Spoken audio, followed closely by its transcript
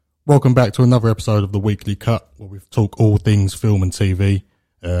Welcome back to another episode of The Weekly Cut, where we talk all things film and TV.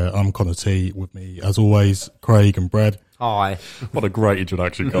 I'm Connor T. With me, as always, Craig and Brad. Hi. What a great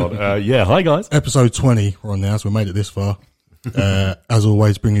introduction, Con. Hi guys. Episode 20, we're on now, so we made it this far. As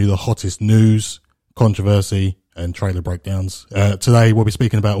always, bring you the hottest news, controversy, and trailer breakdowns. Today, we'll be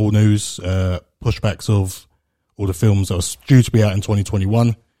speaking about all news, pushbacks of all the films that are due to be out in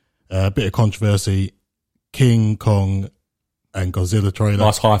 2021, a bit of controversy, King Kong and Godzilla trailer.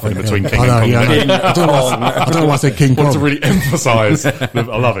 Nice hyphen between King and Kong. Yeah, I don't know why I said King Kong. Want to really emphasise. I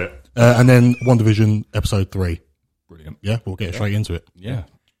love it. And then WandaVision episode 3. Brilliant. Yeah, we'll get straight into it. Yeah.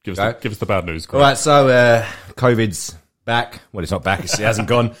 Give us the bad news. All right, so COVID's back. Well, it's not back. It hasn't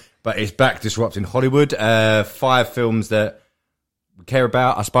gone, but it's back disrupting Hollywood. 5 films that we care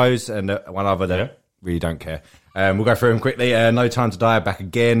about, I suppose, and one other that really don't care. We'll go through them quickly. No Time to Die back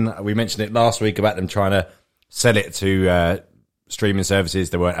again. We mentioned it last week about them trying to sell it to streaming services.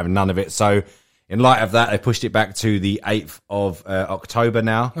 They weren't having none of it. So in light of that, they pushed it back to the 8th of October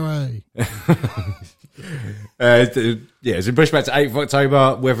now. Hooray. It's been pushed back to 8th of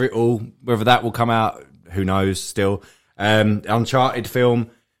October. Whether that will come out, who knows still. Uncharted film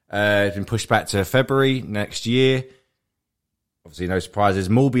has been pushed back to February next year. Obviously, no surprises.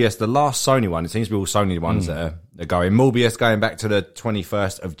 Morbius, the last Sony one. It seems to be all Sony ones that are going. Morbius going back to the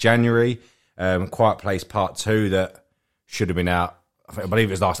 21st of January. Quiet Place Part 2 that should have been out, I believe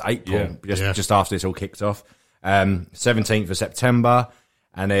it was last April, just after this all kicked off. 17th of September.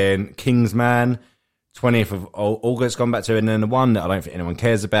 And then Kingsman, 20th of August gone back to. And then the one that I don't think anyone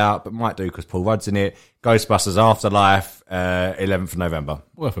cares about, but might do because Paul Rudd's in it, Ghostbusters Afterlife, 11th of November.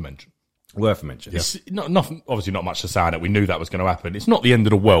 Worth a mention. It's obviously not much to say on it. We knew that was going to happen. It's not the end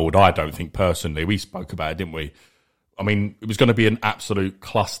of the world, I don't think, personally. We spoke about it, didn't we? I mean, it was going to be an absolute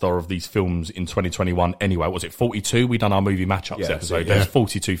cluster of these films in 2021 anyway. Was it 42? We done our movie matchups episode. There's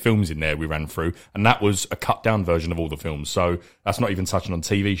 42 films in there we ran through, and that was a cut-down version of all the films. So that's not even touching on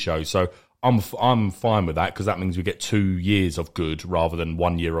TV shows. So I'm fine with that because that means we get 2 years of good rather than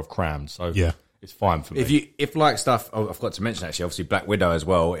 1 year of crammed. So it's fine for me. If like stuff, I forgot to mention actually, obviously Black Widow as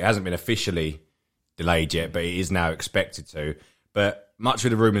well. It hasn't been officially delayed yet, but it is now expected to. But much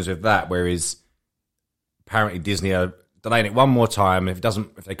of the rumours with that, whereas apparently Disney are delaying it one more time. If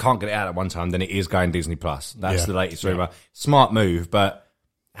they can't get it out at one time, then it is going Disney Plus. That's the latest rumour. Smart move, but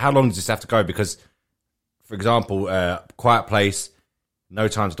how long does this have to go? Because, for example, Quiet Place, No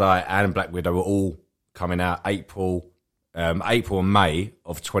Time to Die, and Black Widow were all coming out April and May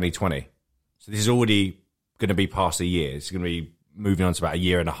of 2020. So this is already going to be past a year. It's going to be moving on to about a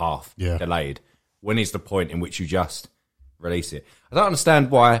year and a half delayed. When is the point in which you just release it? I don't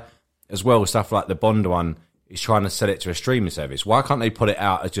understand why, as well, stuff like the Bond one is trying to sell it to a streaming service. Why can't they put it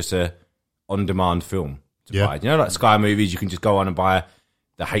out as just a on-demand film to buy? You know, like Sky Movies, you can just go on and buy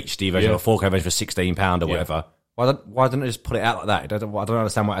the HD version or 4K version for £16 or whatever. Why don't they just put it out like that? I don't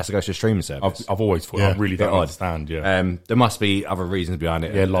understand why it has to go to a streaming service. I've always thought, I really don't understand, there must be other reasons behind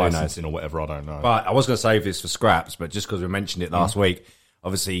it. Yeah, licensing or whatever, I don't know. But I was going to save this for scraps, but just because we mentioned it last week,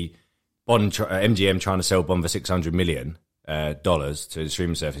 obviously, MGM trying to sell Bond for $600 million dollars to the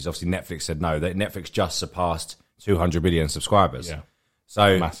streaming service. Obviously, Netflix said no. Netflix just surpassed 200 million subscribers. Yeah,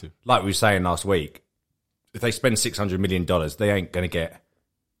 so massive. Like we were saying last week, if they spend $600 million, they ain't going to get.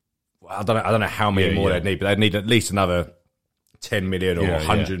 I don't know how many more they'd need, but they'd need at least another 10 million or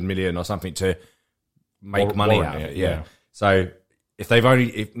 100 million or something to make money out of it. Yeah. So if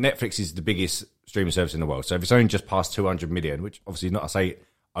Netflix is the biggest streaming service in the world, so if it's only just past 200 million, which obviously not I say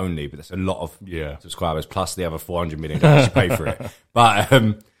only, but that's a lot of subscribers plus the other 400 million to pay for it. But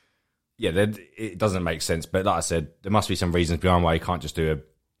it doesn't make sense. But like I said, there must be some reasons behind why you can't just do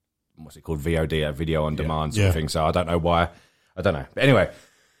what's it called, VOD, a video on demand sort of thing. So I don't know why. I don't know. But anyway,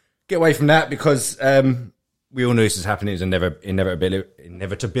 get away from that because we all knew this is happening. It's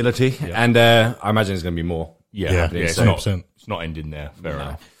inevitability, and I imagine there's going to be more. Happening. It's not ending there. Fair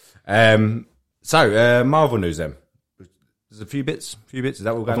enough. So Marvel news then. There's a few bits. Is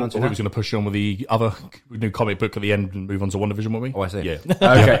that what we're going on to? I thought we was going to push on with the other new comic book at the end and move on to WandaVision, won't we? Oh, I see. Yeah.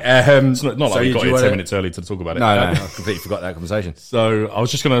 Okay. It's not like we got here 10 minutes early to talk about it. No, I completely forgot that conversation. So I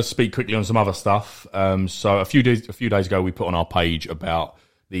was just going to speak quickly on some other stuff. So a few days ago, we put on our page about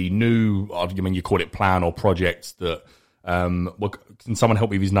the new, you call it plan or project that. Can someone help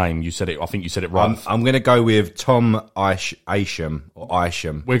me with his name? You said it. I think you said it right. I'm going to go with Tom Isham or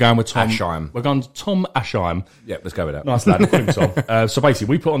Isham. We're going with Tom Ashheim. We're going to Tom Ashheim. Yeah, let's go with that. Nice lad. So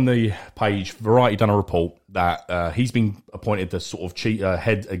basically, we put on the page. Variety done a report that he's been appointed the sort of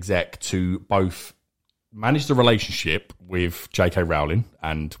head exec to both managed a relationship with J.K. Rowling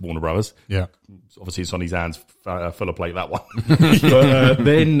and Warner Brothers. Yeah. Obviously, it's on his hands, full of plate, that one. But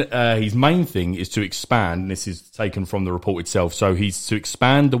then his main thing is to expand, and this is taken from the report itself, so he's to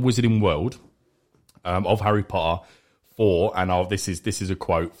expand the wizarding world of Harry Potter this is a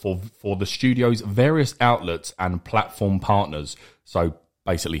quote, for the studio's various outlets and platform partners, so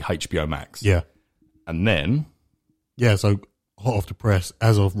basically HBO Max. Yeah. And then... Yeah, so hot off the press,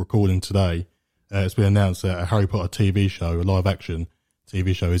 as of recording today, it's been announced that a Harry Potter TV show, a live-action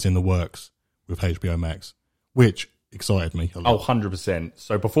TV show, is in the works with HBO Max, which excited me a lot. Oh, 100%.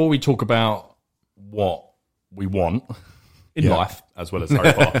 So before we talk about what we want in life, as well as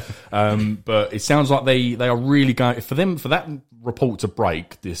Harry Potter, but it sounds like they are really going... For that report to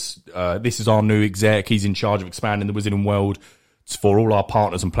break, this is our new exec, he's in charge of expanding the Wizarding World for all our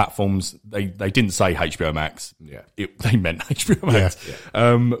partners and platforms. They didn't say HBO Max. Yeah. They meant HBO Max.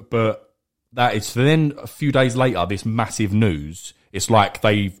 Yeah. But that is... So then a few days later, this massive news... It's like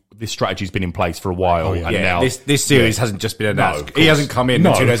this strategy's been in place for a while. And now this series hasn't just been announced. He hasn't come in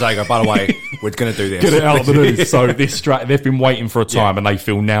and 2 days later, by the way, we're going to do this. Get it out of the news. So they've been waiting for a time, and they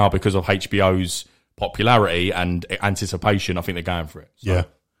feel now, because of HBO's popularity and anticipation, I think they're going for it. So. Yeah.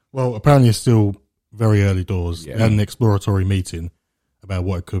 Well, apparently it's still very early doors. They had an exploratory meeting about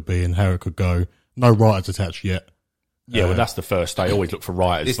what it could be and how it could go. No writers attached yet. Yeah, well, that's the first. They always look for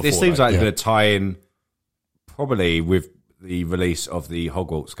writers. This seems like it's going to tie in probably with the release of the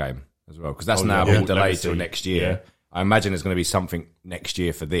Hogwarts game as well, because that's now been delayed till next year. Yeah. I imagine there's going to be something next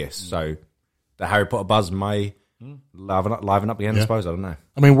year for this. So the Harry Potter buzz may liven up again, I suppose. I don't know.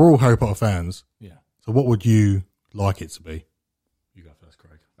 I mean, we're all Harry Potter fans. Yeah. So what would you like it to be? You go first,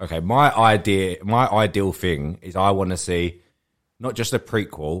 Craig. Okay, my ideal thing is I want to see not just a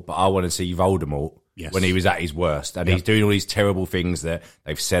prequel, but I want to see Voldemort when he was at his worst. And he's doing all these terrible things that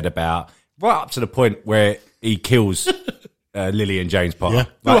they've said about, right up to the point where he kills... Lily and James Potter.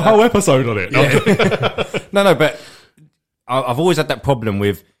 Yeah. Do a whole episode on it. Yeah. No, but I've always had that problem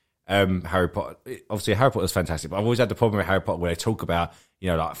with Harry Potter. Obviously, Harry Potter's fantastic, but I've always had the problem with Harry Potter where they talk about,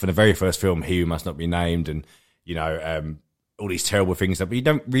 like for the very first film, he who must not be named, and, all these terrible things, but you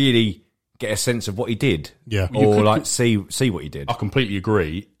don't really get a sense of what he did. Yeah. Or see what he did. I completely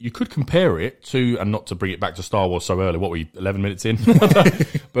agree. You could compare it to, and not to bring it back to Star Wars so early, what were we, 11 minutes in?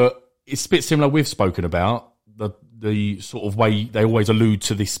 But it's a bit similar. We've spoken about the sort of way they always allude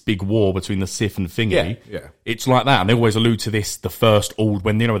to this big war between the Sith and Thingy. Yeah. It's like that, and they always allude to this, the first order,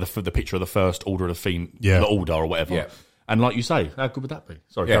 when the picture of the first order of the Fiend, the order or whatever. Yeah. And like you say, how good would that be?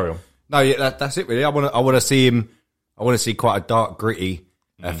 Sorry, carry on. No, that's it really. I want to see him. I want to see quite a dark, gritty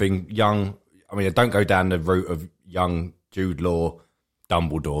thing. Young. I mean, I don't go down the route of young Jude Law,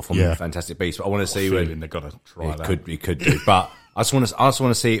 Dumbledore from Fantastic Beasts, but I want to see when they're gonna try that. He could do, but. I just want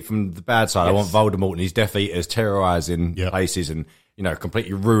to see it from the bad side. Yes. I want Voldemort and his Death Eaters terrorising places and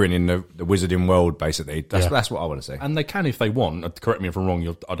completely ruining the wizarding world. Basically, that's what I want to see. And they can, if they want. Correct me if I'm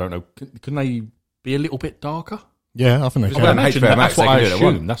wrong. I don't know. Can they be a little bit darker? Yeah, I think they can. I imagine that's what I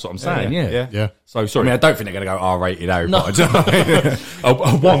assume. That's what I'm saying. Yeah. So sorry. I mean, I don't think they're going to go R-rated Harry Potter.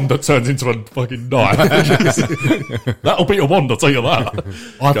 a wand that turns into a fucking knife. That'll be a wand. I'll tell you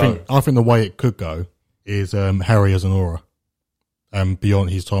that. I think the way it could go is Harry as an aura.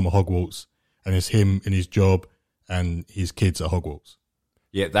 Beyond his time at Hogwarts, and it's him in his job and his kids at Hogwarts.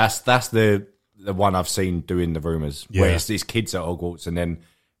 Yeah, that's the one I've seen doing the rumours, where it's his kids at Hogwarts, and then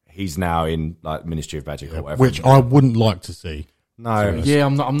he's now in like Ministry of Magic or whatever. Which I wouldn't like to see. No, yeah,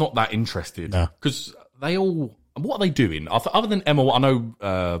 I'm not that interested because they all. What are they doing other than Emma? I know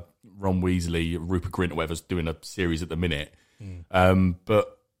Ron Weasley, Rupert Grint, or whatever's doing a series at the minute,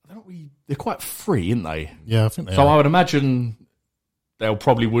 but they're quite free, aren't they? Yeah, I think they are. So I would imagine. They're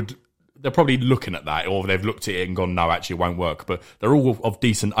probably looking at that, or they've looked at it and gone, no, actually, it won't work. But they're all of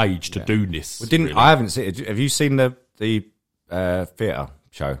decent age to do this. Well, I haven't seen it. Have you seen the theatre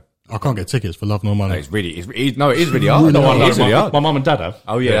show? I can't get tickets for love nor money. No, it is really hard. My mum and dad have.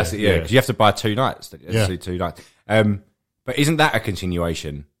 Oh yeah, that's it. Yeah, because you have to buy 2 nights. See 2 nights. But isn't that a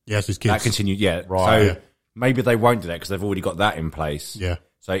continuation? Yes, his kids. That continued. Yeah, right. So maybe they won't do that because they've already got that in place. Yeah.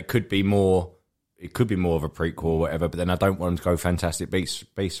 So it could be more. It could be more of a prequel or whatever, but then I don't want them to go Fantastic Beasts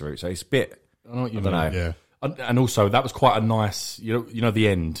route. So it's a bit. I don't know. Yeah. And also, that was quite a nice. You know, the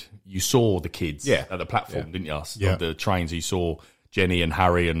end. You saw the kids at the platform, didn't you? Yeah. The trains. You saw Jenny and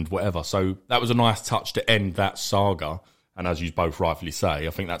Harry and whatever. So that was a nice touch to end that saga. And as you both rightfully say,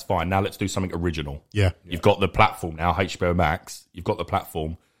 I think that's fine. Now let's do something original. Yeah. You've got the platform now, HBO Max. You've got the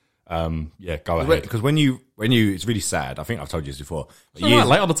platform. Go ahead. Because when you, it's really sad. I think I've told you this before.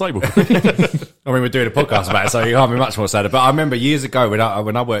 Late on the table. I mean, we're doing a podcast about it, so you can't be much more sad. But I remember years ago when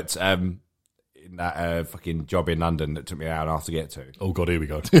I worked in in that fucking job in London that took me an hour and a half to get to. Oh God, here we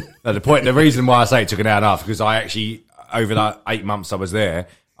go. No, the reason why I say it took an hour and a half because I actually over like 8 months I was there,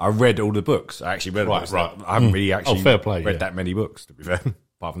 I read all the books. I actually read the books. Right. I haven't really actually fair play, read that many books, to be fair,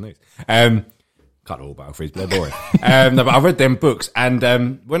 apart from these. Can't all Battlefields, but they're boring. No, but I read them books,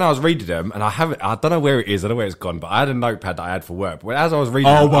 and when I was reading them, and I don't know where it is, I don't know where it's gone, but I had a notepad that I had for work. But as I was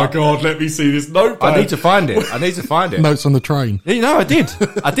reading, God, let me see this notepad. I need to find it. Notes on the train. You know, I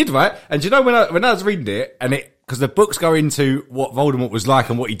did, right? And do you know when I was reading it, and because the books go into what Voldemort was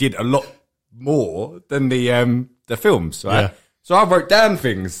like and what he did a lot more than the films, right? Yeah. So I wrote down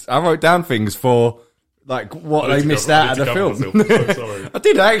things. For like what they missed out of the film. So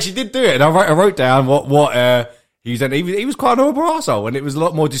sorry. I actually did do it, and I wrote down what he was quite an horrible arsehole, and it was a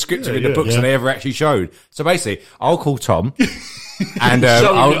lot more descriptive in the books than they ever actually showed. So basically, I'll call Tom. And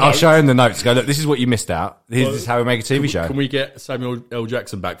I'll show him the notes. Go, look, this is what you missed out. This is how we make a TV show. Can we get Samuel L.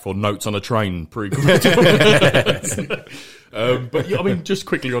 Jackson back for Notes on a Train prequel? But yeah, I mean, just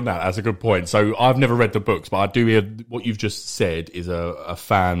quickly on that, that's a good point. So I've never read the books, but I do hear what you've just said is a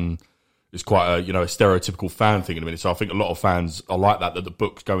fan. It's quite a stereotypical fan thing in a minute. So I think a lot of fans are like that the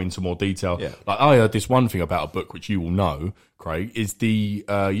books go into more detail. Yeah. Like I heard this one thing about a book which you will know, Craig, is the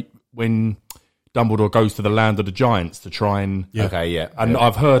when Dumbledore goes to the land of the giants to try and... Yeah. Okay, yeah. And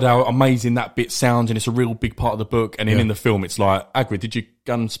I've heard how amazing that bit sounds, and it's a real big part of the book. And then in the film, it's like, Hagrid, did you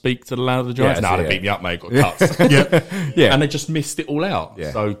go and speak to the land of the giants? No, they beat me up, mate. Got cuts. Yeah. And they just missed it all out.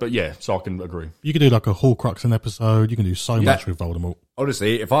 Yeah. So I can agree. You can do like a Horcruxen episode. You can do so much with Voldemort.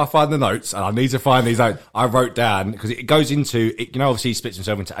 Honestly, if I find the notes, and I need to find these notes, I wrote down, because it goes into... obviously he splits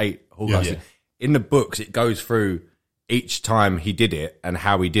himself into 8 Horcruxes. Yeah. In the books, it goes through... each time he did it and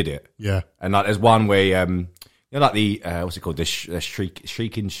how he did it. Yeah. And like there's one where like the what's it called? The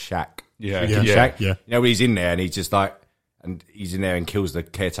Shrieking Shack. Yeah. Shack. Yeah. When he's in there and he's just like and he's in there and kills the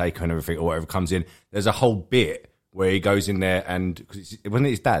caretaker and everything or whatever comes in. There's a whole bit where he goes in there and because it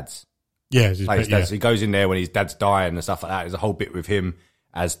wasn't his dad's. Yeah, his dad's. So he goes in there when his dad's dying and stuff like that. There's a whole bit with him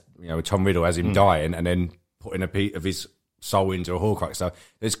as with Tom Riddle as him dying and then putting a bit of his soul into a Horcrux. So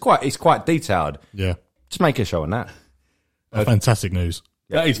it's quite detailed. Yeah. Just make a show on that. Fantastic news.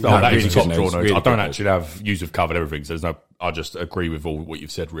 That is top draw notes. Really I don't actually have views have covered everything, so there's no. I just agree with all what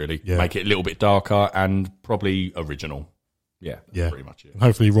you've said. Really, make it a little bit darker and probably original. Yeah, pretty much. Yeah.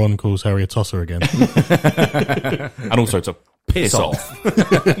 Hopefully, Ron calls Harry a tosser again, and also to piss off.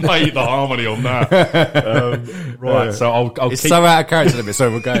 Mate, the harmony on that. Right, so I'll it's so out of character a bit.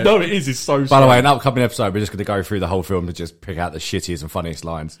 So we're going. No, it is. It's so. By the way, in an upcoming episode, we're just going to go through the whole film and just pick out the shittiest and funniest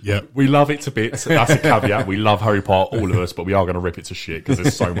lines. Yeah, we love it to bits. That's a caveat. We love Harry Potter, all of us, but we are going to rip it to shit because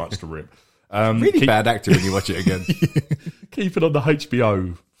there's so much to rip. Really bad acting when you watch it again. Keep it on the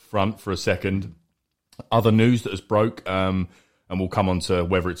HBO front for a second. Other news that has broke, and we'll come on to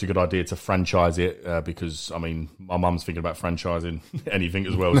whether it's a good idea to franchise it, because, I mean, my mum's thinking about franchising anything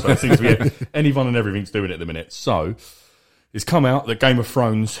as well, so it seems to be anyone and everything's doing it at the minute. So, it's come out that Game of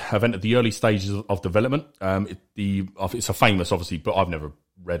Thrones have entered the early stages of development. It's a famous, obviously, but I've never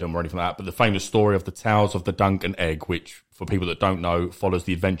read them or anything like that, but the famous story of the Tales of the Dunk and Egg, which, for people that don't know, follows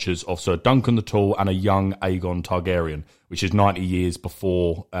the adventures of Sir Duncan the Tall and a young Aegon Targaryen, which is 90 years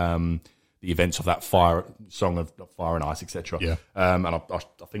before the events of that Song of Fire and Ice, etc. Yeah. And I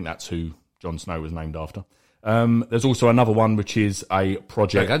think that's who Jon Snow was named after. There's also another one, which is a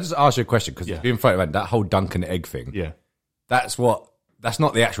project. Can I just ask you a question? Because you've been floating around that whole Dunk and Egg thing. Yeah. That's not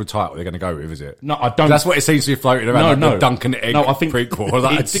the actual title they're going to go with, is it? No, I don't. That's what it seems to be floating around. No. The Dunk and Egg I think prequel.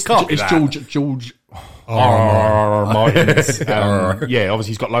 It's George Martin's. Yeah,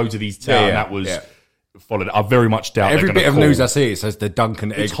 obviously he's got loads of these tales. And that was followed. I very much doubt every bit of news I see. It says the Dunk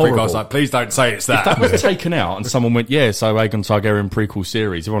and Egg prequel. I was like, please don't say it's that. If that was taken out and someone went, so Aegon Targaryen prequel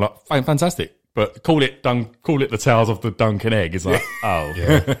series, everyone like, fantastic. But call it the Tales of the Dunk and Egg. It's like,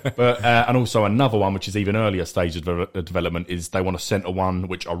 But and also another one, which is even earlier stage of development, is they want to centre one,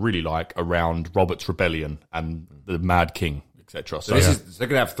 which I really like, around Robert's Rebellion and the Mad King, etc. So they're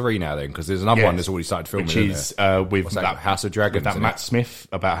going to have 3 now then, because there's another one that's already started filming. Which is with that House of Dragons, with that Matt Smith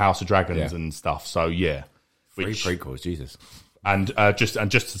about House of Dragons and stuff. So 3 prequels, Jesus. And just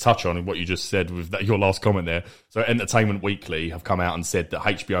to touch on what you just said with your last comment there, so Entertainment Weekly have come out and said that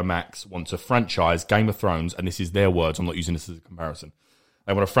HBO Max want to franchise Game of Thrones, and this is their words, I'm not using this as a comparison.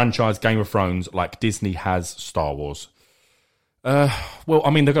 They want to franchise Game of Thrones like Disney has Star Wars. Well,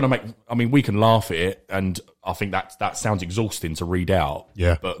 I mean, they're going to make... I mean, we can laugh at it, and I think that sounds exhausting to read out.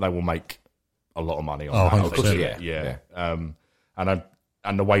 Yeah. But they will make a lot of money on that. 100%. Yeah.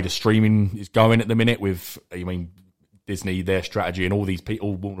 And the way the streaming is going at the minute with... I mean... Disney, their strategy, and all these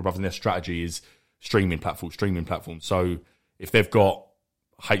people, Warner Brothers, and their strategy is streaming platform. So if they've got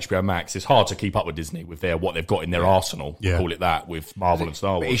HBO Max, it's hard to keep up with Disney with what they've got in their arsenal. Yeah. Call it that, with Marvel and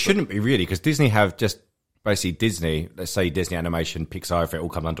Star Wars. But it shouldn't be really, because Disney have just basically Disney. Let's say Disney Animation, Pixar, if it all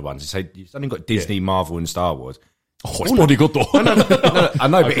comes under one. So you've only got Disney, Marvel, and Star Wars. Oh, it's bloody good though. No, I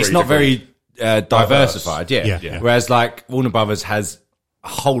know, but it's not very diversified. Yeah. Whereas like Warner Brothers has a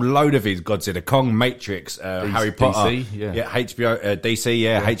whole load of these: Godzilla, Kong, Matrix, Harry Potter, HBO,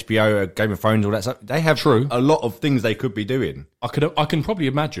 DC, HBO, Game of Thrones, all that stuff. They have a lot of things they could be doing. I can probably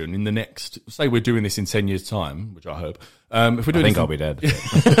imagine in the next, say we're doing this in 10 years' time, which I hope. If we're doing, I think I'll be dead.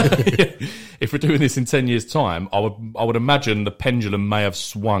 If we're doing this in 10 years' time, I would imagine the pendulum may have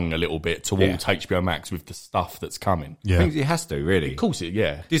swung a little bit towards HBO Max with the stuff that's coming. I think it has to, really. Of course,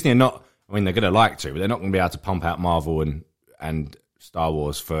 Disney are not. I mean, they're going to like to, but they're not going to be able to pump out Marvel and Star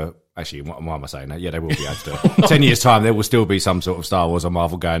Wars for. Actually, what am I saying? Yeah, they will be able to do it. 10 years' time, there will still be some sort of Star Wars or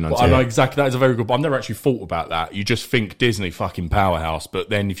Marvel going on. I know exactly. That is a very good. I've never actually thought about that. You just think Disney fucking powerhouse, but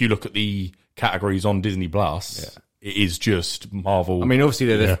then if you look at the categories on Disney Plus, it is just Marvel. I mean,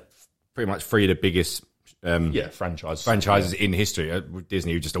 obviously they're pretty much three of the biggest franchises in history. With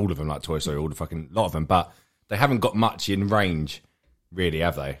Disney, just all of them, like Toy Story, all the fucking lot of them, but they haven't got much in range, really,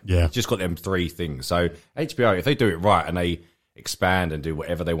 have they? Yeah, just got them three things. So HBO, if they do it right and they expand and do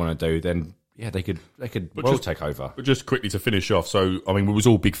whatever they want to do, then they could take over. But just quickly to finish off, so I mean, we was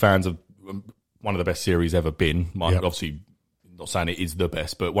all big fans of one of the best series ever been. Obviously, not saying it is the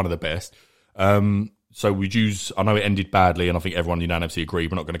best, but one of the best. So we'd use. I know it ended badly, and I think everyone unanimously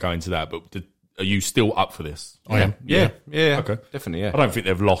agreed. We're not going to go into that, but are you still up for this? I am. Yeah. Okay, definitely. Yeah, I don't think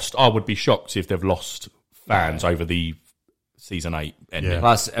they've lost. I would be shocked if they've lost fans over the season 8 ending.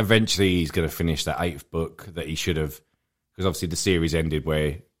 Plus, eventually, he's going to finish that 8th book that he should have. Because obviously the series ended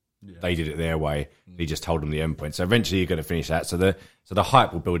where they did it their way. He just told them the end point. So eventually you're going to finish that. So the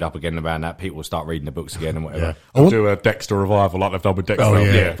hype will build up again around that. People will start reading the books again and whatever. I'll do a Dexter revival like they've done with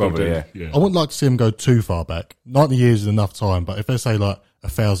Dexter. Probably. I wouldn't like to see him go too far back. 90 years is enough time, but if they say like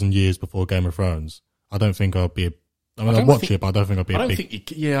 1,000 years before Game of Thrones, I don't think I'd be. I'd watch it, but I don't think I'd be. I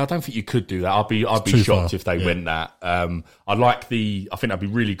don't think you could do that. I'd be shocked if they went that. I think that'd be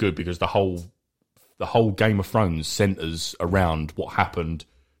really good because the whole Game of Thrones centres around what happened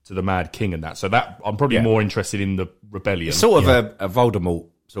to the Mad King and that. So that I'm probably more interested in the rebellion. It's sort of a Voldemort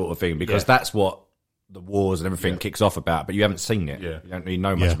sort of thing because that's what the wars and everything kicks off about, but you haven't seen it. Yeah. You don't really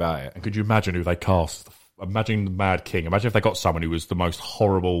know much about it. And could you imagine who they cast? Imagine the Mad King. Imagine if they got someone who was the most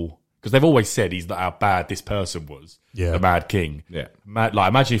horrible... Because they've always said how bad this person was, the Mad King. Yeah.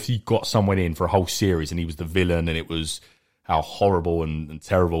 Imagine if you got someone in for a whole series and he was the villain and it was... how horrible and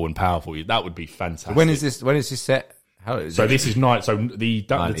terrible and powerful that would be fantastic. So when is this set? This is night. So the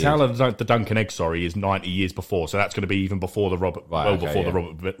Tale of the Duncan Egg, is 90 years before. So that's going to be even before the Robert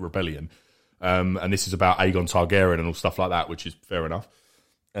Rebellion. And this is about Aegon Targaryen and all stuff like that, which is fair enough.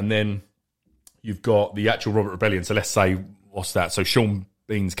 And then you've got the actual Robert Rebellion. So let's say what's that? So Sean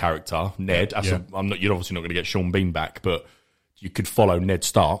Bean's character Ned. You're obviously not going to get Sean Bean back, but you could follow Ned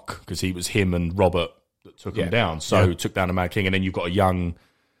Stark because he was him and Robert that took him down. So took down the Mad King, and then you've got a young,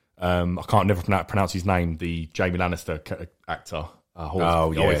 I can't never pronounce his name, the Jamie Lannister actor.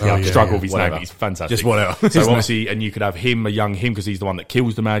 I struggle with his name. He's fantastic. Just whatever. So obviously, and you could have him, a young him, because he's the one that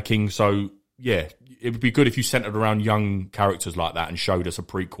kills the Mad King. So yeah, it would be good if you centered around young characters like that and showed us a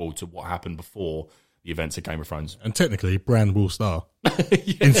prequel to what happened before the events of Game of Thrones. And technically, Bran will star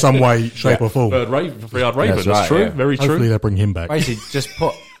in some way, shape, or form. Three-eyed Raven. That's true. Very true. Hopefully, they bring him back. Basically, just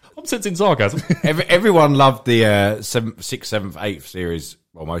put. I'm sensing sarcasm. Everyone loved the 6th, 7th, 8th series,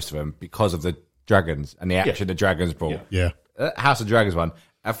 well, most of them, because of the dragons and the action the dragons brought. Yeah. House of Dragons one,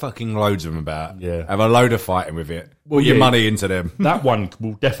 have fucking loads of them about. Yeah. Have a load of fighting with it. Put your money into them. That one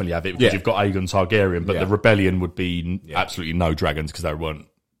will definitely have it because you've got Aegon Targaryen, but the Rebellion would be absolutely no dragons because there weren't.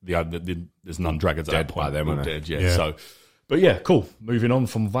 There's none dragons at that point. By them, all dead, So, but yeah, cool. Moving on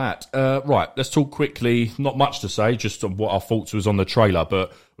from that. Right, let's talk quickly. Not much to say, just on what our thoughts was on the trailer,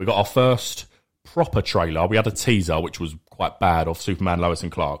 but we got our first proper trailer. We had a teaser, which was quite bad, of Superman, Lois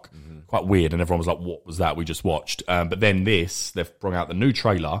and Clark. Quite weird, and everyone was like, what was that we just watched? But then they've brought out the new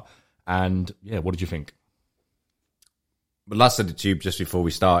trailer, and yeah, what did you think? But last I said to you just before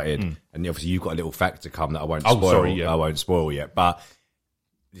we started, and obviously you've got a little fact to come that I won't spoil. I won't spoil yet, but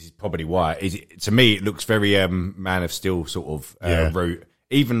this is probably why. To me, it looks very Man of Steel sort of route.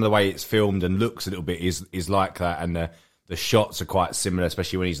 Even the way it's filmed and looks a little bit is like that, and the shots are quite similar,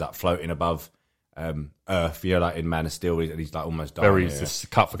 especially when he's like floating above Earth. You know, like in Man of Steel, and he's like almost dying. Very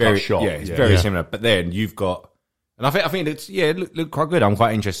cut for cut shot. Yeah, it's very similar. But then you've got, and I think it looked quite good. I'm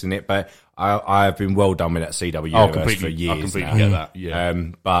quite interested in it, but I've been well done with that CW universe for years. I completely get that. Yeah,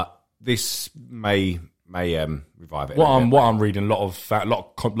 but this may revive it. What I'm reading, a lot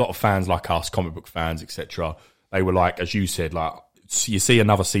of fans like us, comic book fans, etc. They were like, as you said, like you see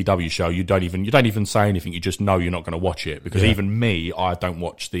another CW show, you don't even say anything. You just know you're not going to watch it because even me, I don't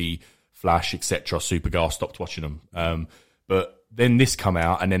watch the Flash, etc. Supergirl, I stopped watching them. But then this come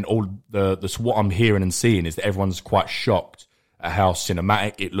out, and then all what I'm hearing and seeing is that everyone's quite shocked at how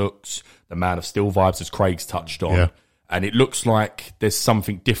cinematic it looks. The Man of Steel vibes, as Craig's touched on, and it looks like there's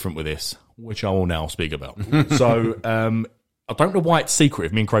something different with this, which I will now speak about. So I don't know why it's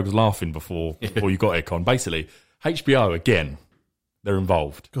secretive. Me and Craig was laughing before you got here, Con. Basically, HBO again, they're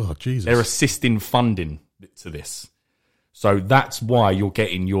involved. God, Jesus, they're assisting funding to this, so that's why you're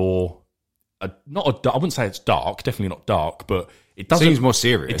getting your. I wouldn't say it's dark, definitely not dark, but it doesn't seems more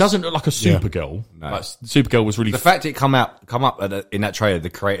serious. It doesn't look like a Supergirl. No. Like, Supergirl was really the fact it come up in that trailer.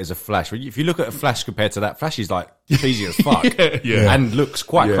 The creators of Flash. If you look at a Flash compared to that, Flash is like cheesy as fuck, and looks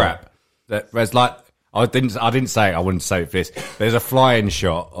quite crap. Whereas like I didn't say it, I wouldn't say it for this. There's a flying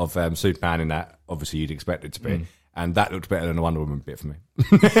shot of Superman in that. Obviously, you'd expect it to be, and that looked better than the Wonder Woman bit for me.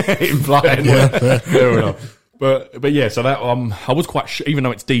 In flying, fair enough. But yeah, so that I was quite even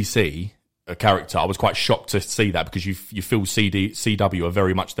though it's DC. A character, I was quite shocked to see that because you feel CW are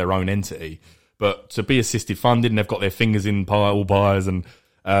very much their own entity, but to be assisted funded and they've got their fingers in all pies, and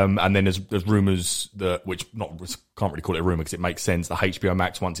then there's rumours that can't really call it a rumour because it makes sense. The HBO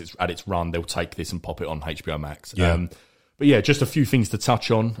Max, once it's at its run, they'll take this and pop it on HBO Max. But yeah, just a few things to touch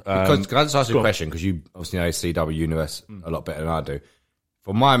on. Because can I just ask you a question? Because you obviously know CW universe a lot better than I do.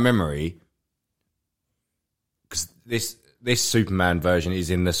 From my memory, because this Superman version is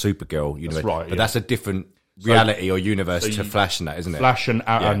in the Supergirl universe. That's right, but that's a different reality or universe to Flash and that, isn't it? Flash and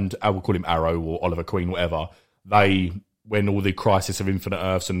I will call him Arrow or Oliver Queen, whatever. When all the Crisis of Infinite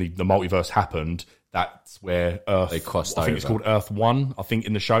Earths and the multiverse happened, that's where Earth... They crossed I think it's called Earth 1, I think,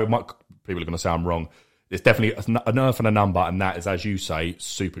 in the show. People are going to say I'm wrong. There's definitely an Earth and a number, and that is, as you say,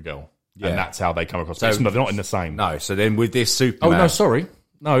 Supergirl. Yeah. And that's how they come across. So, they're not in the same. No, so then with this Superman... Oh, no, sorry.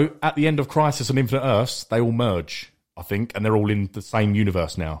 No, at the end of Crisis on Infinite Earths, they all merge. I think, and they're all in the same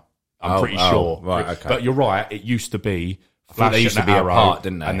universe now. I'm pretty sure. Right, okay. But you're right, it used to be Flash they used to be Arrow, apart,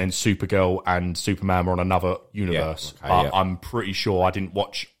 didn't they? and then Supergirl and Superman were on another universe. But I'm pretty sure I ain't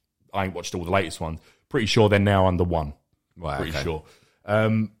watched all the latest ones. Pretty sure they're now under one. Right, pretty sure.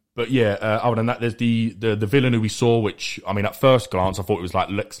 But yeah, other than that, there's the villain who we saw, which, I mean, at first glance, I thought it was like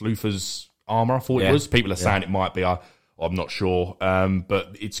Lex Luthor's armor. I thought it was. People are saying it might be. I'm not sure,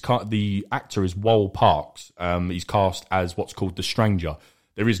 but the actor is Wal Parks. He's cast as what's called the Stranger.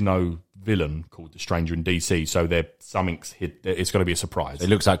 There is no villain called the Stranger in DC, so something's hid. It's going to be a surprise. It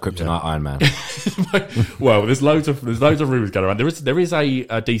looks like Kryptonite Iron Man. Well, there's loads of rumors going around. There is a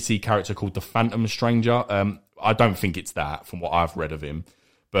DC character called the Phantom Stranger. I don't think it's that from what I've read of him,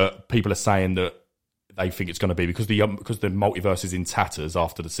 but people are saying that they think it's going to be because the multiverse is in tatters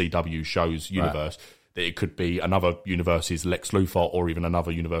after the CW show's universe. Right. That it could be another universe's Lex Luthor or even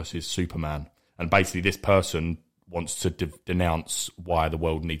another universe's Superman. And basically this person wants to denounce why the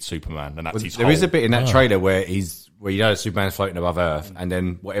world needs Superman. And that's his There is a bit in that trailer where Superman's floating above Earth and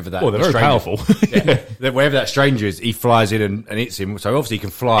then whatever that... Oh, they're very powerful. Wherever that stranger is, he flies in and hits him. So obviously he can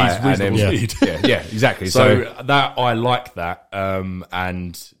fly. He's reasonable speed. Yeah, exactly. So that, I like that.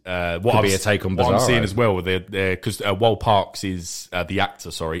 And what could be a take on Bizarro. What I'm seeing as well, because Wal Parks is, the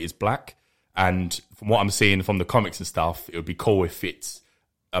actor, is black. And from what I'm seeing from the comics and stuff, it would be cool if it's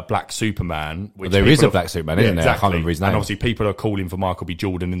a black Superman. Which there is a black Superman, isn't there? Exactly. I can't remember his name. And obviously people are calling for Michael B.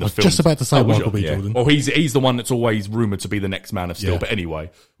 Jordan in the film. Just about to say Michael B. Jordan. Well, he's the one that's always rumoured to be the next Man of Steel. But anyway,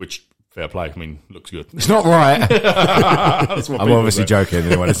 which, fair play, I mean, looks good. It's not right. I'm obviously joking.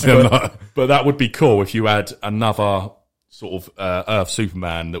 But that would be cool if you had another sort of Earth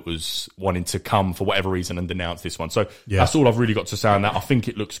Superman that was wanting to come for whatever reason and denounce this one. So that's all I've really got to say on that. I think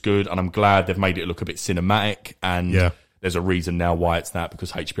it looks good, and I'm glad they've made it look a bit cinematic, and there's a reason now why it's that,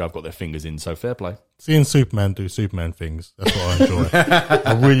 because HBO have got their fingers in, so fair play. Seeing Superman do Superman things, that's what I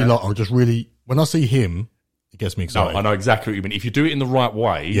enjoy. When I see him, it gets me excited. No, I know exactly what you mean. If you do it in the right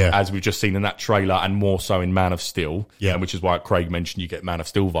way, as we've just seen in that trailer, and more so in Man of Steel, and which is why Craig mentioned you get Man of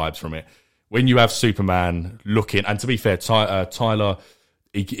Steel vibes from it. When you have Superman looking, and to be fair, Tyler,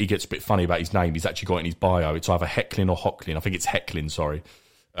 he gets a bit funny about his name. He's actually got it in his bio. It's either Hecklin or Hocklin. I think it's Hecklin, sorry.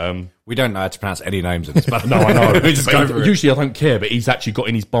 We don't know how to pronounce any names of this, but no, I know. Usually I don't care, but he's actually got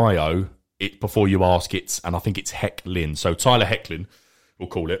in his bio, before you ask, and I think it's Hecklin. So Tyler Hecklin, we'll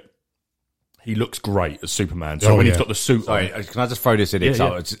call it. He looks great as Superman. So when he's got the suit on. Can I just throw this in?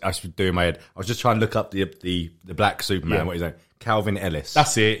 I was doing my head. I was just trying to look up the black Superman. What is that? Calvin Ellis.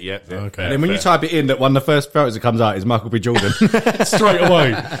 That's it, yeah. Okay. And then when you type it in, that one of the first photos that comes out is Michael B. Jordan. straight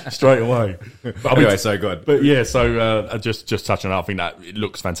away. But Anyway, so good. But yeah, so just touching on that, I think that it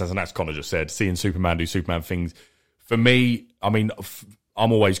looks fantastic. And as Connor just said, seeing Superman do Superman things. For me, I mean,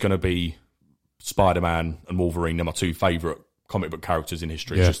 I'm always going to be Spider-Man and Wolverine. They're my two favourite comic book characters in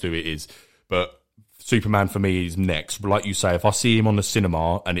history. Yeah. It's just who it is. But Superman for me is next. But like you say, if I see him on the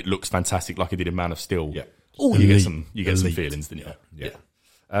cinema and it looks fantastic like he did in Man of Steel, you get some feelings, didn't you?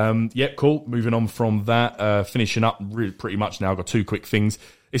 Yeah. Cool. Moving on from that, finishing up pretty much now. I've got two quick things.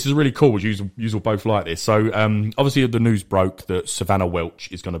 This is really cool. You will both like this. So, obviously, the news broke that Savannah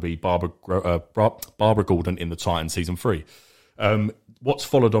Welch is going to be Barbara Gordon in the Titans season 3. What's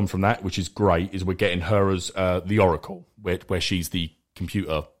followed on from that, which is great, is we're getting her as the Oracle, where she's the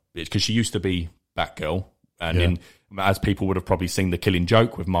computer bitch, because she used to be Batgirl, and as people would have probably seen The Killing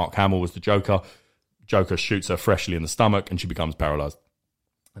Joke with Mark Hamill as the Joker. Joker shoots her freshly in the stomach, and she becomes paralyzed.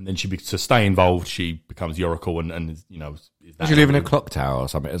 And then to stay involved, she becomes the Oracle, and you know, does she live in a clock tower or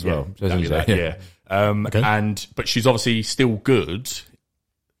something as well? Exactly that, yeah. But she's obviously still good.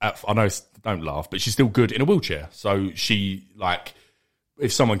 I know, don't laugh, but she's still good in a wheelchair. So she, like,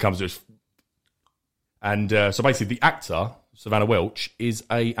 if someone comes to us, and so basically the actor Savannah Welch is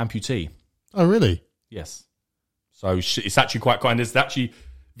a amputee. Oh, really? Yes. So it's actually quite kind. There's actually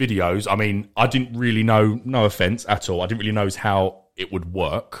videos. I mean, I didn't really know. No offense at all. I didn't really know how it would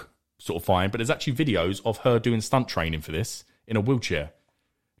work, sort of fine. But there's actually videos of her doing stunt training for this in a wheelchair.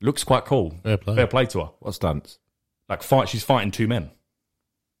 Looks quite cool. Fair play. Fair play to her. What stunts? Like she's fighting two men.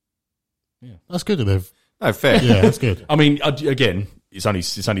 Yeah, that's good. No, fair. Yeah, that's good. I mean, again, it's only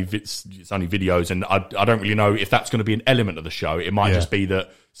videos, and I don't really know if that's going to be an element of the show. It might just be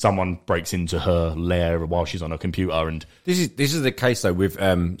that someone breaks into her lair while she's on her computer. And this is the case though with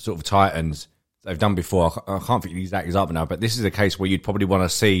sort of Titans they've done before. I can't think of the exact example now, but this is a case where you'd probably want to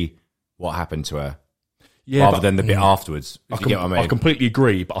see what happened to her, rather than the bit afterwards. If you get what I mean? I completely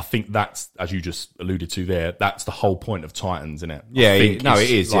agree, but I think that's, as you just alluded to there, that's the whole point of Titans, isn't it? Yeah, it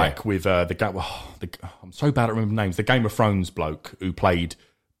is. Like with I'm so bad at remembering names. The Game of Thrones bloke who played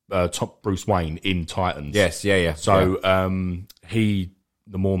top Bruce Wayne in Titans. Yes, yeah. So he,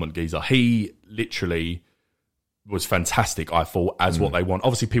 the Mormont geezer, he literally was fantastic, I thought, as what they want.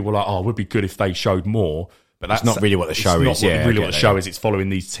 Obviously, people were like, it would be good if they showed more, but that's not really what the show is. Not really what the show is. It's following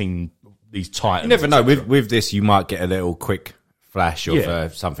these Titans. You never know. With this, you might get a little quick flash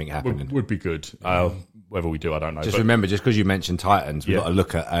of something happening. Would be good. Whether we do, I don't know. Just remember, just because you mentioned Titans, we've got to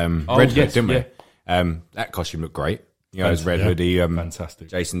look at Red Hood, didn't we? That costume looked great. You know, as Red Hoodie, fantastic.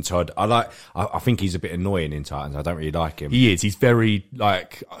 Jason Todd. I think he's a bit annoying in Titans. I don't really like him. He is. He's very,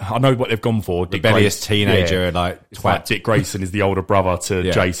 like, I know what they've gone for. Rebellious teenager, like Dick Grayson is the older brother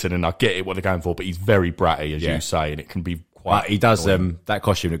to Jason, and I get it what they're going for, but he's very bratty, as you say, and it can be quite. But he does. That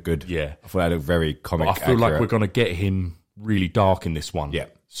costume looked good. Yeah, I thought that looked very comic. But I feel like we're going to get him really dark in this one. Yeah.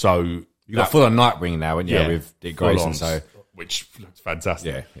 So you got full on Nightwing now, and with Dick Grayson, which looks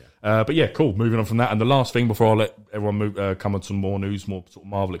fantastic. Yeah. But yeah, cool. Moving on from that, and the last thing before I let everyone come on to more news, more sort of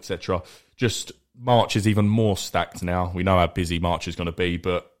Marvel, etc. Just March is even more stacked now. We know how busy March is going to be,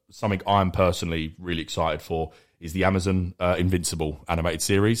 but something I'm personally really excited for is the Amazon Invincible animated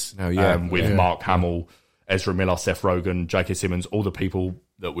series. Oh yeah, with Mark Hamill, Ezra Miller, Seth Rogen, J.K. Simmons, all the people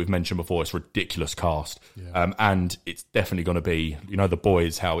that we've mentioned before. It's a ridiculous cast. Yeah. And it's definitely going to be, The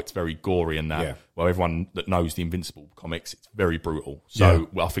Boys, how it's very gory and that. Yeah. Well, everyone that knows the Invincible comics, it's very brutal. So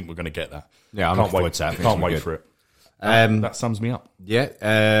I think we're going to get that. Yeah, I'm looking forward to that. Can't wait for it. That sums me up.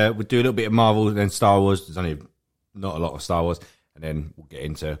 Yeah, we'll do a little bit of Marvel and then Star Wars. There's only not a lot of Star Wars. And then we'll get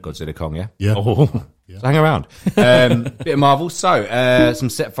into Godzilla Kong, yeah? Yeah. So hang around. Bit of Marvel. So, some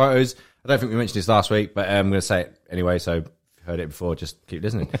set photos. I don't think we mentioned this last week, but I'm going to say it anyway, so heard it before, just keep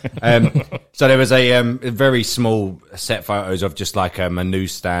listening. So there was a very small set photos of just like a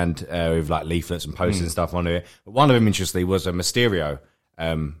newsstand with like leaflets and posters and stuff on it. But one of them, interestingly, was a Mysterio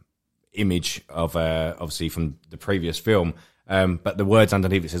image of obviously from the previous film, but the words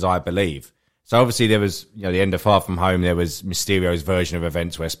underneath it says "I believe." So obviously there was, the end of Far From Home. There was Mysterio's version of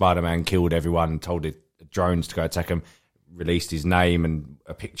events where Spider-Man killed everyone and told the drones to go attack him, released his name and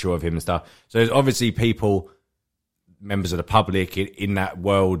a picture of him and stuff. So there's obviously people, members of the public in that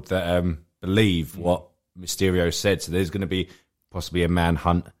world that believe what Mysterio said. So there's going to be possibly a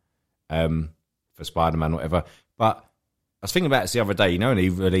manhunt for Spider-Man or whatever. But I was thinking about this the other day, and he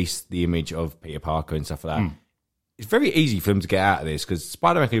released the image of Peter Parker and stuff like that. It's very easy for him to get out of this because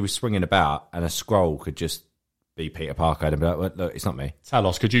Spider-Man could be swinging about and a scroll could just be Peter Parker and be like, well, look, it's not me.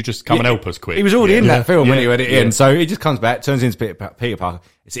 Talos, could you just come and help us quick? He was already in that film when he read it in. So he just comes back, turns into Peter Parker,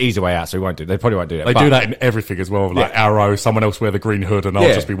 it's an easy way out, so we won't do. They probably won't do that. They do that in everything as well. Like Arrow, someone else wear the green hood, and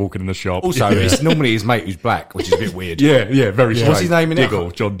I'll just be walking in the shop. Also, it's normally his mate who's black, which is a bit weird. Very strange. What's his name in it?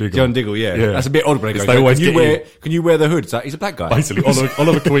 John Diggle. John Diggle, yeah. That's a bit odd when they They always can you wear the hood? It's like, he's a black guy. Basically,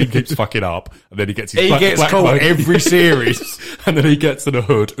 Oliver Queen keeps fucking up, and then he gets his black caught bloke, every series. and then he gets to the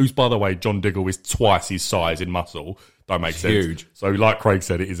hood, who's, by the way, John Diggle is twice his size in muscle. Don't make sense. Huge. So, like Craig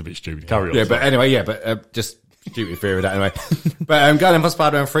said, it is a bit stupid. Carry on. Yeah, but anyway, just stupid theory with that anyway. But going in for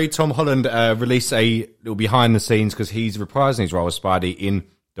Spider-Man 3, Tom Holland released a little behind the scenes because he's reprising his role as Spidey in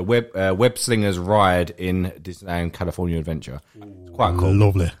the Web Slingers ride in Disneyland California Adventure. It's quite cool.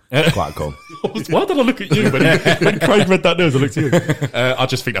 Lovely. Quite cool. Why did I look at you when Craig read that news? I looked at you. I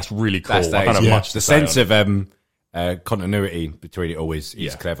just think that's really cool. I don't have much to the say sense of continuity between it all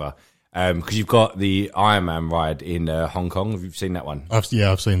is clever. Because you've got the Iron Man ride in Hong Kong. Have you seen that one? I've seen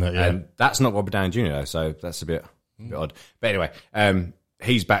that, yeah. That's not Robert Downey Jr. though, so that's a bit odd. But anyway,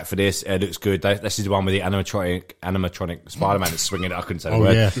 he's back for this. It looks good. This is the one with the animatronic Spider-Man that's swinging. I couldn't say the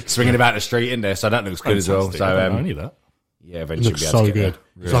word. Yeah. Swinging about the street in there, so that looks good as well. So, I don't know any of that. Yeah, eventually it looks so good.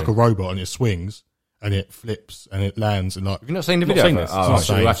 It's like a robot and it swings and it flips and it lands and like. Have you not seen the video? This.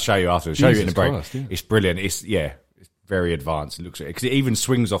 We'll have to show you afterwards. Show you in the break. Christ, yeah. It's brilliant. It's very advanced. It looks because it even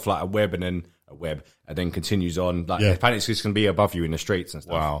swings off like a web and then continues on. Like apparently it's just going to be above you in the streets and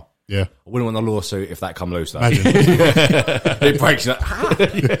stuff. Wow. Yeah. I wouldn't want a lawsuit if that come loose though. Imagine. It breaks. Like,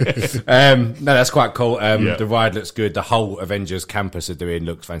 no, that's quite cool. The ride looks good. The whole Avengers campus are doing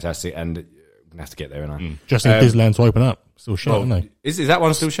looks fantastic, and we're gonna have to get there. And just in Disneyland to open up. Still shut, isn't they? Is that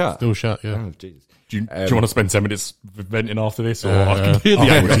one still shut? Still shut. Yeah. Oh, Jesus. Do you want to spend 10 minutes venting after this? Or I can hear the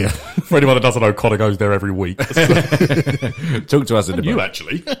angle. For anyone that doesn't know, Connor goes there every week. Talk to us in the You book.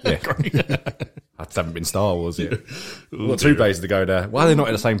 actually. Yeah. I haven't been Star Wars yet. We've got 2 places to go there. Why are they not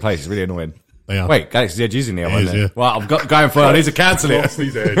in the same place? It's really annoying. They are. Wait, Galaxy's Edge is in there, It is, yeah. Well, I've got going for it. I need to cancel it.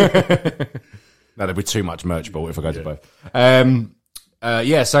 He's Edge. No, there'll be too much merch bought if I go to both.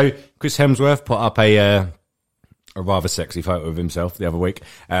 So Chris Hemsworth put up a rather sexy photo of himself the other week.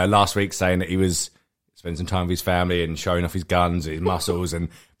 Last week saying that he was spending some time with his family and showing off his guns, his muscles, and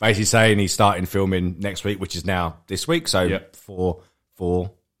basically saying he's starting filming next week, which is now this week. So for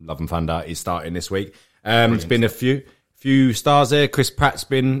Love and Thunder is starting this week. It's been a few stars there. Chris Pratt's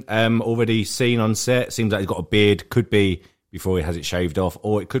been already seen on set. Seems like he's got a beard. Could be before he has it shaved off,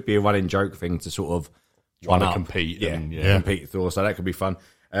 or it could be a running joke thing to sort of want to compete. Compete Thor. So that could be fun.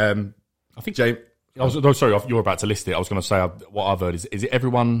 I think James. Sorry, you were about to list it. I was going to say what I've heard is it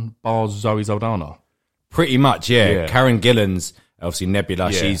everyone bar Zoe Saldana? Pretty much, yeah. Karen Gillan's obviously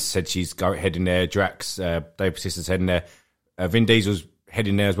Nebula. She said she's heading there. Drax, Dave Bautista's heading there. Vin Diesel's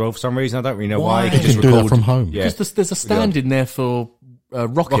heading there as well for some reason. I don't really know why. He can just do that from home. Yeah. Because there's a stand in there for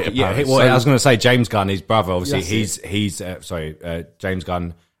Rocket. Yeah, I was going to say James Gunn, his brother. Obviously, he's James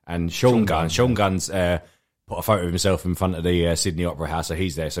Gunn and Sean Gunn. Sean Gunn's put a photo of himself in front of the Sydney Opera House, so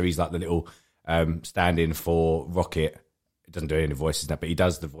he's there. So he's like the little stand-in for Rocket. He doesn't do any voices now, but he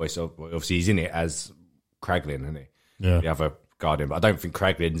does the voice of. Obviously, he's in it as Kraglin, isn't he? Yeah. The other Guardian, but I don't think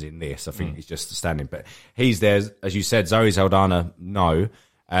Kraglin's in this. I think he's just standing. But he's there, as you said. Zoe Saldana, no.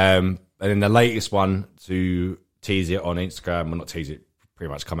 And then the latest one to tease it on Instagram, well, not tease it,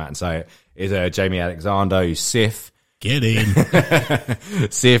 pretty much come out and say it, is Jamie Alexander, who's Sif. Get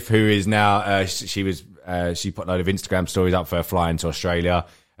in. Sif, who is now, she put a load of Instagram stories up for her flying to Australia.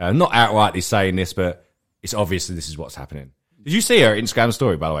 Not outrightly saying this, but it's obvious that this is what's happening. Did you see her Instagram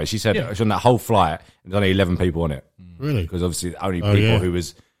story, by the way? She said she was on that whole flight, and there's only 11 people on it. Really? Because obviously the only people who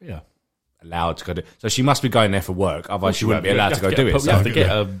was allowed to go do. So she must be going there for work, otherwise she wouldn't be allowed to go do it. You have to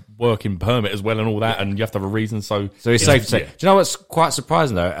get a working permit as well and all that, and you have to have a reason. So it's safe to say. Do you know what's quite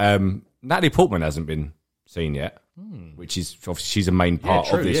surprising though? Natalie Portman hasn't been seen yet, which is obviously she's a main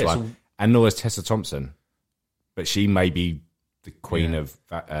part of this one, and nor is Tessa Thompson, but she may be the queen of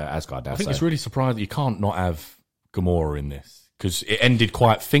Asgard now. I think it's really surprising that you can't not have Gamora in this, because it ended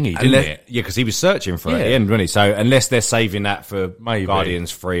quite thingy, didn't it? Yeah, because he was searching for it at the end, wasn't he? So unless they're saving that for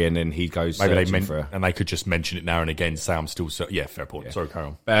Guardians 3 and then he goes searching for her. And they could just mention it now and again, say I'm still... fair point. Yeah. Sorry, carry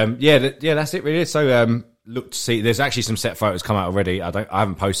on. That's it really. So look to see... There's actually some set photos come out already. I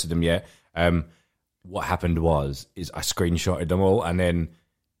haven't posted them yet. What happened is I screenshotted them all and then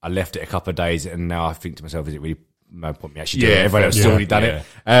I left it a couple of days and now I think to myself, is it really... No point me actually doing it. Everyone else has already done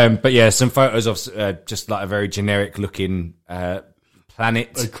it. But yeah, some photos of just like a very generic looking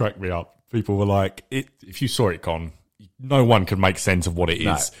planet. They cracked me up. People were like, if you saw it, Con, no one can make sense of what it is.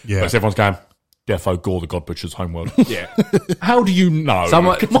 No. Yeah. Because everyone's going, defo Gore the God Butcher's homeworld. Yeah. How do you know?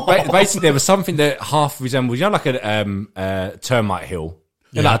 Basically, there was something that half resembled, like a termite hill.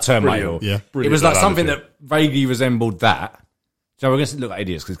 Yeah, like a termite hill. Yeah. It was like something that vaguely resembled that. So we're going to look at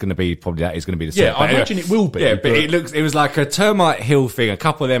idiots because it's going to be probably that is going to be the same. Yeah, I imagine it will be. Yeah, but it was like a termite hill thing, a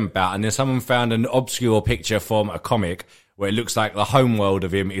couple of them about, and then someone found an obscure picture from a comic where it looks like the home world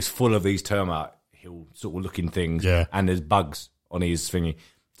of him is full of these termite hill sort of looking things, and there's bugs on his thingy.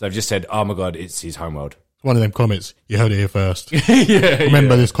 So I've just said, oh my God, it's his home world. One of them comments, you heard it here first.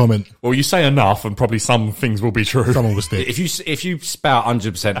 Remember this comment. Well, you say enough, and probably some things will be true. Someone will stick. If you spout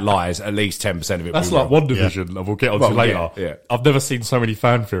 100% lies, at least 10% of it. That's like WandaVision. And we'll get on to later. Yeah. I've never seen so many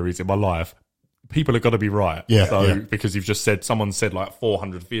fan theories in my life. People have got to be right. Because you've just said someone said like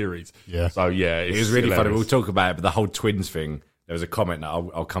 400 theories. Yeah. So it was really funny. We'll talk about it, but the whole twins thing. There was a comment that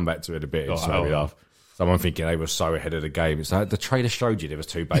I'll come back to it a bit. It's so laugh. Someone thinking they were so ahead of the game. It's like the trailer showed you there was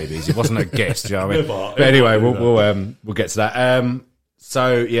two babies. It wasn't a guess. You know what I mean? But anyway, we'll get to that.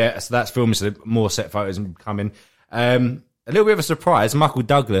 So that's filming. So more set photos coming. A little bit of a surprise. Michael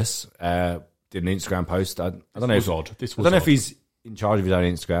Douglas did an Instagram post. I don't know. This was odd. I don't know if he's in charge of his own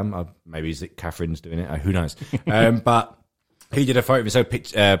Instagram. Maybe Catherine's doing it. Who knows? But he did a photo of himself.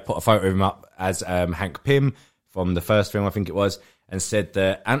 Put a photo of him up as Hank Pym from the first film, I think it was. And said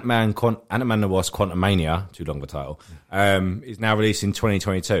that Ant-Man and the Wasp Quantumania, too long of a title, is now released in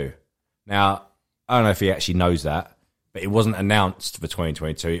 2022. Now, I don't know if he actually knows that, but it wasn't announced for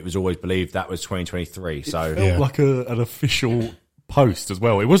 2022. It was always believed that was 2023. So it felt like an official post as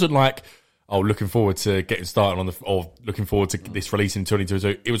well. It wasn't like, looking forward to getting started or looking forward to this release in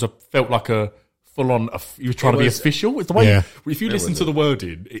 2022. It felt like a full-on, he was trying to be official. It's the way, if you listen to the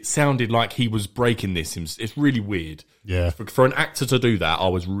wording, it sounded like he was breaking this. It's really weird. Yeah. For an actor to do that, I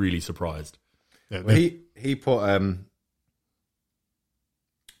was really surprised. Yeah, well, he put,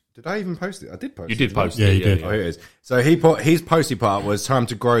 did I even post it? I did post it. You did post it. Yeah, you did. Oh, here it is. So he put, his posty part was time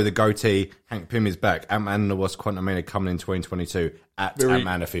to grow the goatee. Hank Pym is back. Ant-Man and the Wasp Quantumania coming in 2022 at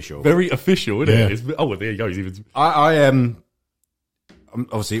Ant-Man Official. Very official, isn't it? There you go. He's even... I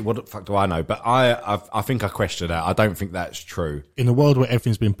obviously, what the fuck do I know? But I think I question that. I don't think that's true. In a world where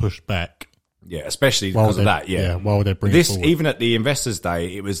everything's been pushed back. Yeah, especially because of that. Yeah, while they're bringing this forward. Even at the Investors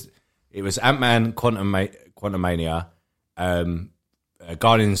Day, it was Ant-Man, Quantumania,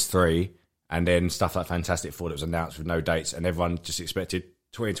 Guardians 3, and then stuff like Fantastic Four that was announced with no dates, and everyone just expected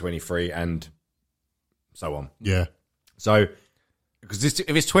 2023 and so on. Yeah. So, because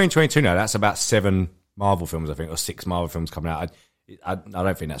if it's 2022 now, that's about 7 Marvel films, I think, or 6 Marvel films coming out. I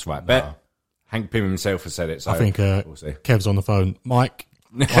don't think that's right. But Hank Pym himself has said it. So I think we'll see. Kev's on the phone. Mike,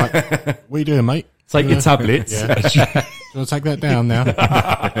 what are you doing, mate? Take your tablets. You want to take that down now?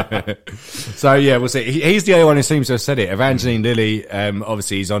 So, we'll see. He's the only one who seems to have said it. Evangeline Lilly,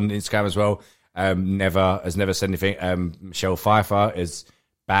 obviously, he's on Instagram as well. Has never said anything. Michelle Pfeiffer is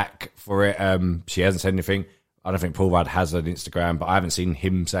back for it. She hasn't said anything. I don't think Paul Rudd has an Instagram, but I haven't seen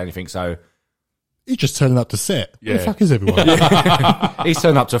him say anything. So, he's just turning up to set. Where the fuck is everyone? He's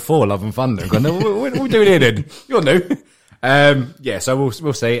turning up to 4 Love and Thunder. Going, what are we doing here then? You're new. So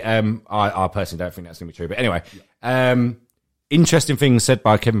we'll see. I personally don't think that's going to be true. But anyway, interesting things said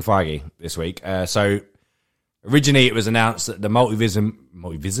by Kevin Feige this week. So originally it was announced that the multivision,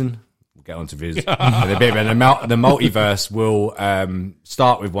 we'll get on to Viz in a bit, but the multiverse will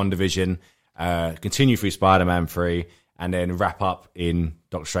start with WandaVision, continue through Spider-Man 3, and then wrap up in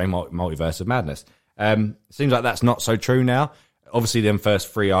Doctor Strange Multiverse of Madness. Seems like that's not so true now. Obviously, them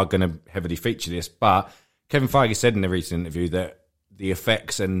first 3 are going to heavily feature this, but Kevin Feige said in a recent interview that the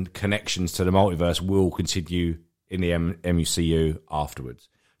effects and connections to the multiverse will continue in the MCU afterwards.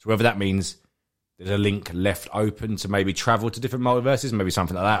 So whether that means there's a link left open to maybe travel to different multiverses, maybe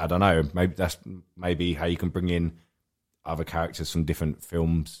something like that, I don't know. Maybe that's how you can bring in other characters from different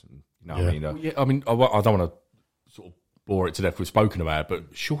films. You know what I mean? I mean, I don't want to sort of bore it to death. We've spoken about it,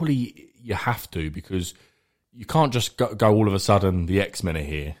 but surely you have to, because you can't just go all of a sudden the X-Men are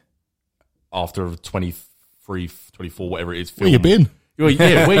here after 23, 24, whatever it is. Film. Where you been? Where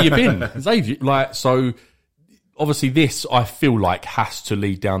you been? Xavier, so obviously this, I feel like, has to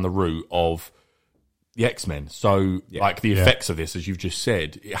lead down the route of the X-Men. So the effects of this, as you've just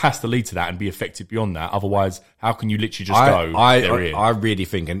said, it has to lead to that and be affected beyond that. Otherwise, how can you literally just go? I really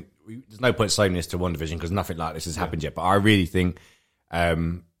think, and there's no point saying this to WandaVision because nothing like this has happened yet, but I really think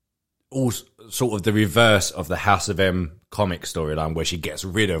all sort of the reverse of the House of M comic storyline, where she gets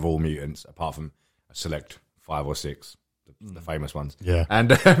rid of all mutants apart from a select 5 or 6, the famous ones. Yeah. And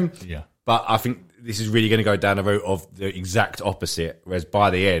but I think this is really going to go down the route of the exact opposite, whereas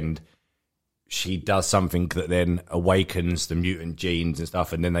by the end she does something that then awakens the mutant genes and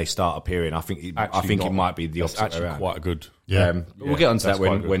stuff, and then they start appearing. I think it might be the opposite actually around. Quite a good. We'll get onto that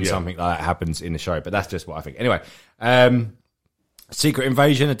when something like that happens in the show, but that's just what I think. Anyway, Secret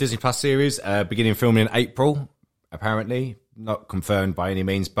Invasion, a Disney Plus series, beginning filming in April, apparently. not confirmed by any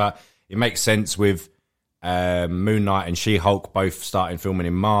means, but it makes sense with Moon Knight and She-Hulk both starting filming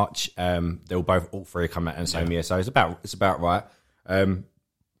in March. They'll all three come out in the same year, so it's about right.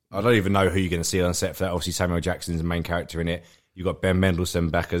 I don't even know who you're going to see on set for that. Obviously, Samuel Jackson's the main character in it. You've got Ben Mendelsohn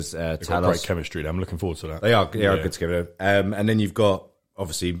back as Talos. Got great chemistry. I'm looking forward to that. They are good together. And then you've got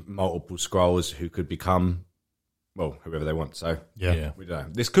obviously multiple Skrulls who could become, well, whoever they want. So we don't know.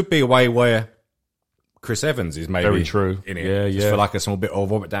 This could be a way where Chris Evans is maybe very true in it, just for like a small bit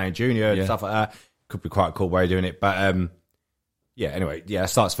of Robert Downey Jr. and stuff like that. Could be quite a cool way of doing it. But anyway, it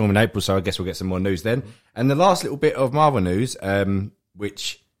starts filming in April, so I guess we'll get some more news then. And the last little bit of Marvel news,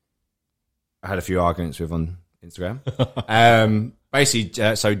 which I had a few arguments with on Instagram.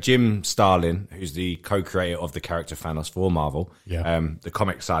 Basically, so Jim Starlin, who's the co-creator of the character Thanos for Marvel, the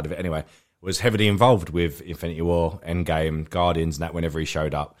comic side of it anyway, was heavily involved with Infinity War, Endgame, Guardians, and that whenever he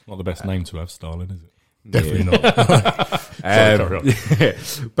showed up. Not the best name to have, Starlin, is it? Definitely not.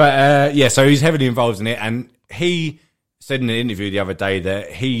 But so he's heavily involved in it, and he said in an interview the other day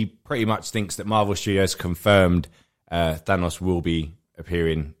that he pretty much thinks that Marvel Studios confirmed Thanos will be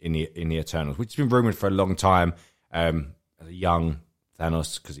appearing in the Eternals, which has been rumored for a long time as a young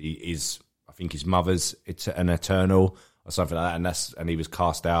Thanos, because he is, I think his mother's an Eternal or something like that, and he was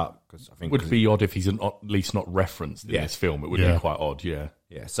cast out because I think would be odd if he's at least not referenced in this film. It would be quite odd,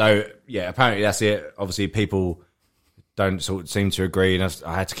 So apparently that's it. Obviously, people don't sort of seem to agree, and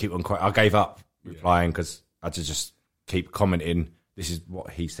I had to keep on. I gave up replying because I had to just keep commenting. This is what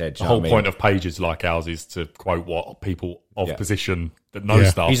he said. The whole point of pages like ours is to quote what people of position that know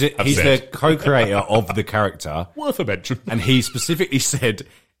stuff. He's the co-creator of the character. Worth a mention. And he specifically said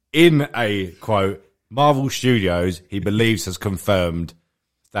in a quote, Marvel Studios, he believes, has confirmed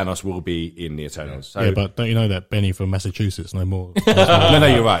Thanos will be in the Eternals. So, but don't you know that Benny from Massachusetts no more? no,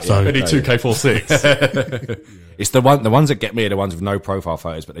 you're right. So, Benny 2K46. It's the ones that get me are the ones with no profile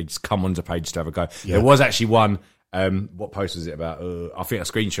photos, but they just come onto page to have a go. Yeah. There was actually one. What post was it about? I think I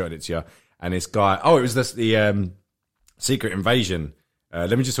screenshotted it to you. And this guy, it was the Secret Invasion.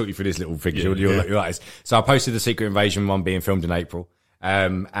 Let me just talk you through this little thing. You'll like this. So I posted the Secret Invasion one being filmed in April.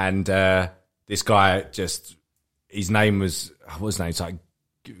 And this guy his name was, what was his name? It's like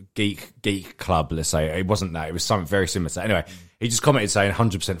Geek Club, let's say. It wasn't that. It was something very similar to that. Anyway, he just commented saying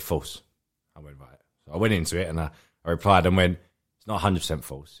 100% false. I went, right. So I went into it and I replied and went, it's not 100%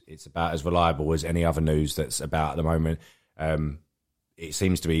 false. It's about as reliable as any other news that's about at the moment. It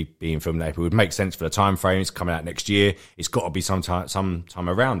seems to be being filmed in April. It would make sense for the time frame. It's coming out next year. It's got to be sometime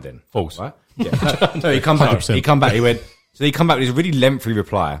around then. False. Right? Yeah. No, he come back. 100%. He come back. He went. So he come back with this really lengthy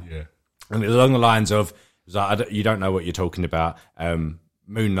reply. Yeah. And it was along the lines of, you don't know what you're talking about.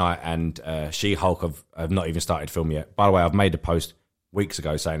 Moon Knight and She-Hulk have not even started filming yet. By the way, I've made a post weeks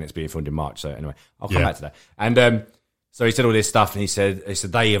ago saying it's being filmed in March. So anyway, I'll come back to that. And so he said all this stuff, and he said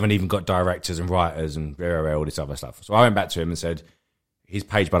they haven't even got directors and writers and all this other stuff. So I went back to him and said, his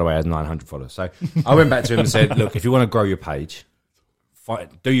page, by the way, has 900 followers. So I went back to him and said, look, if you want to grow your page,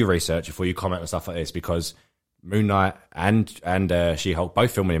 do your research before you comment on stuff like this, because Moon Knight and She-Hulk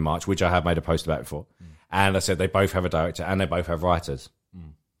both filming in March, which I have made a post about before. And I said they both have a director and they both have writers.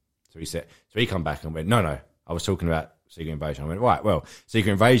 So he come back and went, no, I was talking about Secret Invasion. I went, right, well,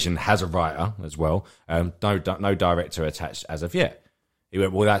 Secret Invasion has a writer as well. No director attached as of yet. He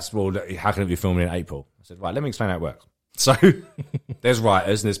went, how can it be filming in April? I said, right, let me explain how it works. So there's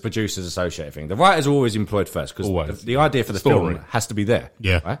writers and there's producers associated thing. The writers are always employed first because the idea for the film has to be there.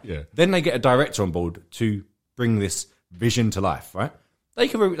 Yeah. Right? Yeah. Then they get a director on board to bring this vision to life, right? They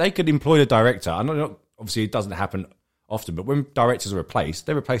could employ a director. I know obviously it doesn't happen often, but when directors are replaced,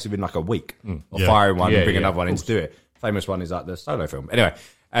 they're replaced within like a week of firing one and bring another one in to do it. Famous one is like the Solo film. Anyway,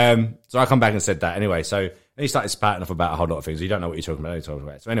 so I come back and said that anyway. So he started spouting off about a whole lot of things. You don't know what you're talking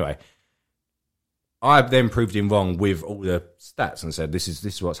about. So anyway, I then proved him wrong with all the stats and said, this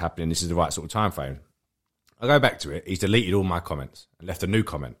is what's happening. This is the right sort of time frame. I go back to it. He's deleted all my comments and left a new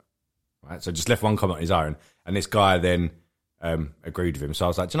comment. Right, so just left one comment on his own. And this guy then agreed with him. So I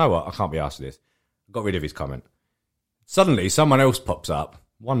was like, do you know what? I can't be asked for this. I got rid of his comment. Suddenly, someone else pops up,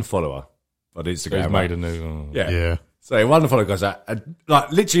 one follower on Instagram. He's made a new... Yeah. So one follower goes out, and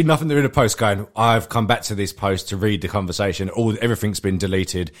like literally nothing there in the post going, I've come back to this post to read the conversation. Everything's been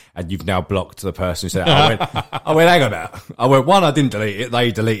deleted, and you've now blocked the person who said that. I went, hang on now. One, I didn't delete it.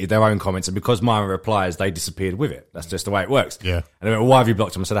 They deleted their own comments, and because mine replies, they disappeared with it. That's just the way it works. Yeah. And I went, why have you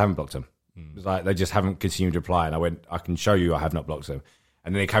blocked them? I said, I haven't blocked them. It was like, they just haven't continued to reply. And I went, I can show you I have not blocked them.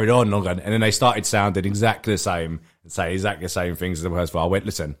 And then they carried on and on, and then they started sounding exactly the same and say exactly the same things as the first one. I went,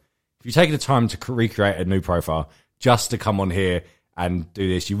 listen, if you take the time to recreate a new profile just to come on here and do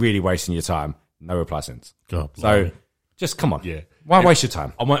this, you're really wasting your time. No reply since. God, so Just come on. Yeah. Why waste your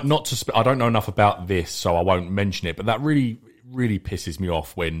time? I might not to. I don't know enough about this, so I won't mention it. But that really pisses me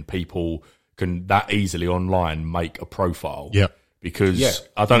off when people can that easily online make a profile. Yeah. Because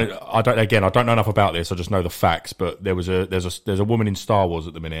I don't know enough about this. I just know the facts. But there's a woman in Star Wars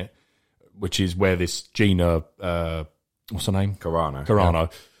at the minute, which is where this Gina, what's her name?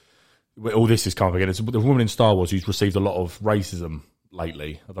 Carano. Yeah. All this is kind of again. It's the woman in Star Wars who's received a lot of racism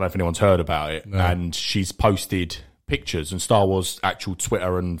lately. I don't know if anyone's heard about it. No. And she's posted pictures, and Star Wars actual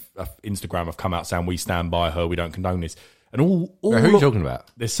Twitter and Instagram have come out saying we stand by her. We don't condone this. And all who are you talking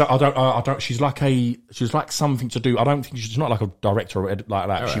about? I don't. She's like something to do. I don't think she's not like a director or like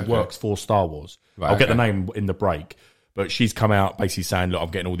that. She works for Star Wars. Right, I'll get the name in the break. But she's come out basically saying, "Look, I'm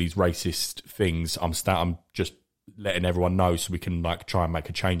getting all these racist things. I'm just letting everyone know so we can like try and make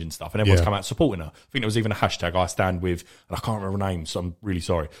a change and stuff." And everyone's come out supporting her. I think there was even a hashtag I stand with, and I can't remember the name, so I'm really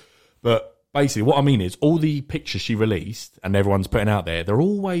sorry. But basically, what I mean is, all the pictures she released and everyone's putting out there, they're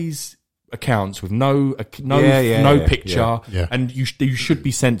always accounts with no picture, and you should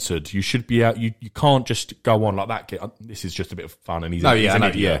be censored. You should be out. You can't just go on like that. This is just a bit of fun and easy.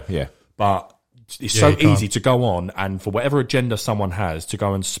 But it's so easy to go on and for whatever agenda someone has to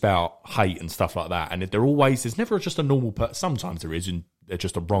go and spout hate and stuff like that. And there's never just a normal person. Sometimes there is, and they're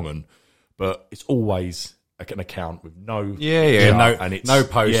just a wrong un. But it's always an account with no and it's no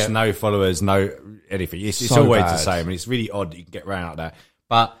posts, no followers, no anything. It's so always bad. The same, and it's really odd that you can get around like that.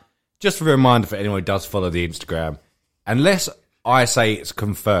 But just for a reminder for anyone who does follow the Instagram, unless I say it's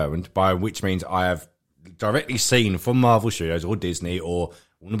confirmed, by which means I have directly seen from Marvel Studios or Disney or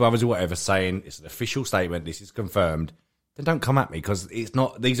Warner Brothers or whatever saying it's an official statement, this is confirmed, then don't come at me, because it's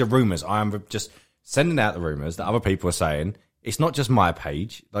not. These are rumours. I am just sending out the rumours that other people are saying. It's not just my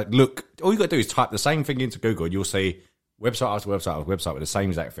page. Like, look, all you got to do is type the same thing into Google, and you'll see website after website after website with the same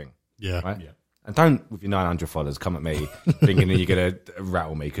exact thing. Yeah. Right? Yeah. And don't, with your 900 followers, come at me thinking that you're going to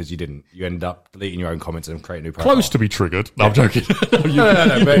rattle me, because you didn't. You end up deleting your own comments and creating a new profile. Close to be triggered. No, I'm joking.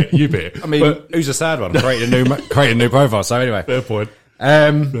 No, but you bit. I mean, who's a sad one? Creating a new profile. So anyway. Fair point.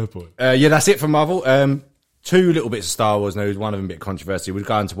 That's it from Marvel. Two little bits of Star Wars news. One of them a bit controversial. We'll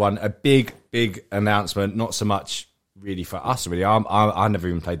go into one. A big announcement. Not so much really for us, really. I never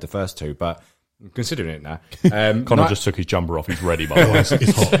even played the first two, but I'm considering it now. Connor just took his jumper off. He's ready, by the way.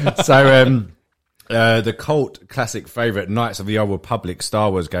 It's hot. So, the cult classic favourite Knights of the Old Republic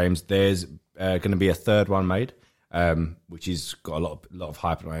Star Wars games, there's going to be a third one made, which has got a lot of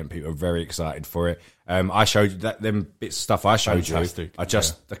hype at the moment. People are very excited for it. I showed you them bits of stuff I showed Fantastic. you are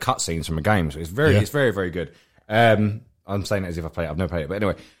just the cutscenes from a game, so it's very, very good. I'm saying that as if I play it. I've never played it, but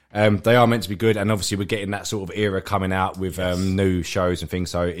anyway, they are meant to be good, and obviously we're getting that sort of era coming out with new shows and things,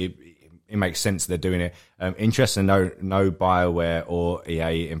 so it makes sense they're doing it. Interesting, no BioWare or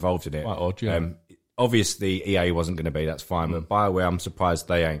EA involved in it. Quite odd, yeah. Obviously, EA wasn't going to be, that's fine, but BioWare, I'm surprised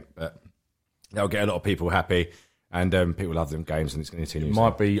they ain't, but that'll get a lot of people happy, and people love them games, and it's going to continue. It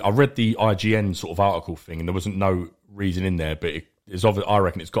might be. I read the IGN sort of article thing, and there wasn't no reason in there, but it's obvious, I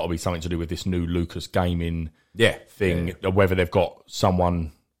reckon it's got to be something to do with this new Lucas Gaming thing, whether they've got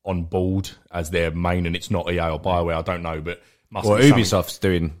someone on board as their main, and it's not EA or BioWare, I don't know, but Ubisoft's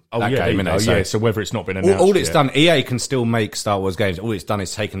doing that game, innit? So whether it's not been announced all it's done, EA can still make Star Wars games. All it's done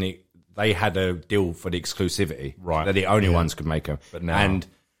is taken it. They had a deal for the exclusivity. Right. They're the only ones could make them. But now, and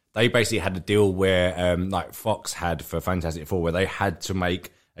they basically had a deal where, like Fox had for Fantastic Four, where they had to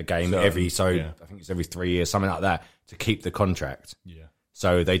make a game I think it's every 3 years, something like that, to keep the contract. Yeah.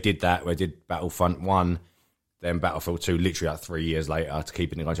 So they did that. They did Battlefront 1, then Battlefield 2, literally like 3 years later to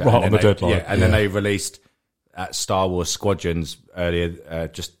keep in the contract. Right, on the deadline. Yeah, and then they released Star Wars Squadrons earlier,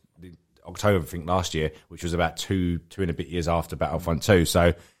 just October, I think, last year, which was about two and a bit years after Battlefront 2.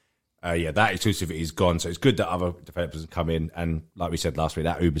 So, that exclusivity is gone. So it's good that other developers have come in. And like we said last week,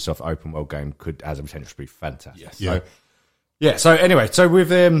 that Ubisoft open world game has a potential to be fantastic. Yes. So anyway,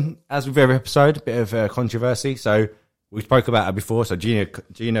 with as with every episode, a bit of controversy. So we spoke about her before. So Gina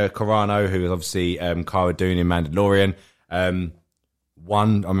Carano, who is obviously Cara Dune in Mandalorian. I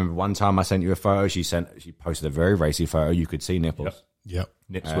remember one time I sent you a photo. She posted a very racy photo. You could see nipples. Yep.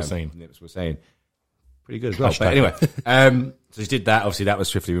 Nips were seen. Nips were seen. Pretty good as well. But anyway, so she did that. Obviously, that was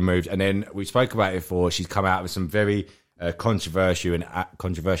swiftly removed. And then we spoke about it before. She's come out with some very controversial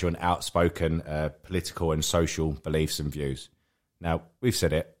and outspoken political and social beliefs and views. Now, we've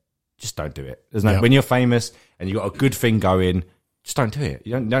said it. Just don't do it. When you're famous and you've got a good thing going, just don't do it.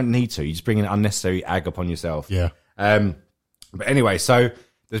 You don't need to. You just bring an unnecessary ag upon yourself. Yeah. But anyway, so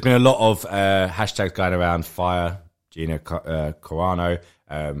there's been a lot of hashtags going around. Fire Gina Carano,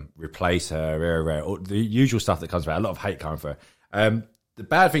 replace her, the usual stuff that comes about. A lot of hate coming for her. The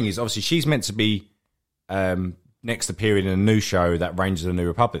bad thing is, obviously, she's meant to be next appearing in a new show that Rangers of the New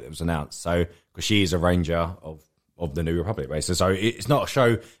Republic that was announced. So, because she is a Ranger of the New Republic, basically. So it's not a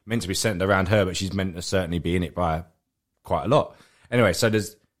show meant to be centered around her, but she's meant to certainly be in it by quite a lot. Anyway, so there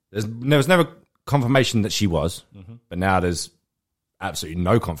was never confirmation that she was, but now there's absolutely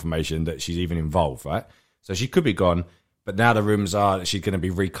no confirmation that she's even involved, right? So she could be gone, but now the rumors are that she's going to be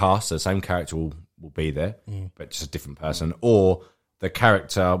recast, so the same character will be there, but just a different person, or the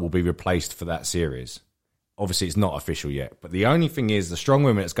character will be replaced for that series. Obviously, it's not official yet, but the only thing is, the strong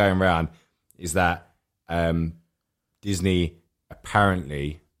rumor that's going around is that Disney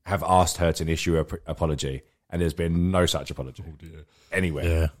apparently have asked her to issue an apology, and there's been no such apology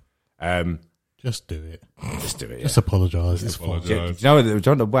anywhere. Yeah. Just do it. Just do it. Yeah. Just apologise. It's fine. Do you know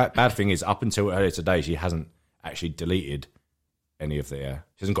the bad thing is, up until earlier today, she hasn't actually deleted any of she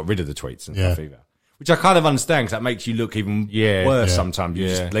hasn't got rid of the tweets and stuff either. Which I kind of understand, because that makes you look even worse sometimes. You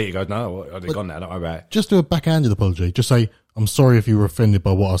just delete it, go, no, they're gone now, don't worry about it. Just do a backhanded apology. Just say, I'm sorry if you were offended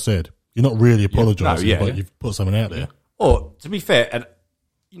by what I said. You're not really apologising, but you've put something out there. Or, to be fair, and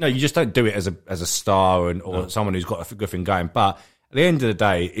you just don't do it as a star or someone who's got a good thing going. But at the end of the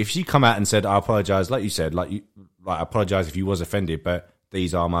day, if she come out and said, I apologise, like you said, I apologise if you was offended, but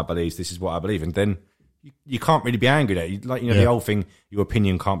these are my beliefs, this is what I believe in, then you can't really be angry at it. The old thing, your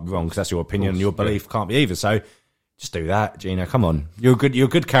opinion can't be wrong, because that's your opinion, and your belief can't be either. So just do that, Gina. Come on. You're a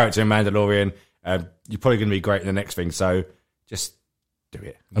good character in Mandalorian. You're probably going to be great in the next thing, so just do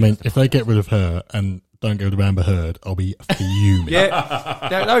it. I mean, if they get rid of her and don't get rid of Amber Heard, I'll be fuming.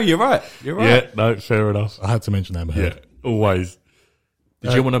 No, you're right. You're right. Yeah, no, fair enough. I had to mention Amber Heard. Yeah, always.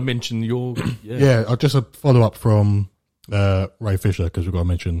 Did you want to mention your... Yeah, I'll just follow up from Ray Fisher, because we've got to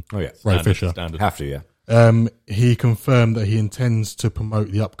mention Ray Fisher. Standard. Have to, yeah. He confirmed that he intends to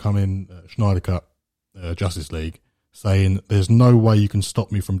promote the upcoming Snyder Cut Justice League, saying, there's no way you can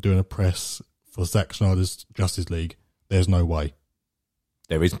stop me from doing a press for Zack Snyder's Justice League. There's no way.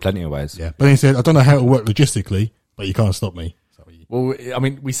 There is plenty of ways. Yeah, but he said, I don't know how it'll work logistically, but you can't stop me. Well, I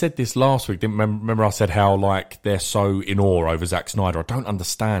mean, we said this last week. Didn't remember I said how they're so in awe over Zack Snyder. I don't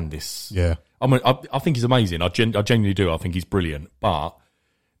understand this. Yeah, I mean, I think he's amazing. I genuinely do. I think he's brilliant. But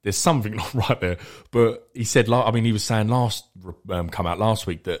there's something not right there. But he said, he was saying come out last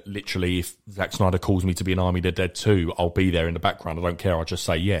week that literally, if Zack Snyder calls me to be in Army of the Dead 2, I'll be there in the background. I don't care. I'll just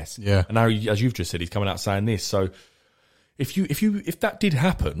say yes. Yeah. And now, as you've just said, he's coming out saying this. So if that did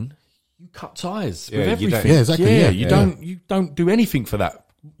happen, you cut ties with everything. Yeah, exactly. You don't do anything for that.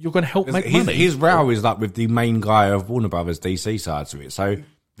 You're going to help make money. His row is like with the main guy of Warner Brothers DC side to it. So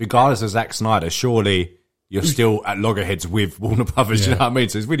regardless of Zack Snyder, surely you're still at loggerheads with Warner Brothers. You know what I mean?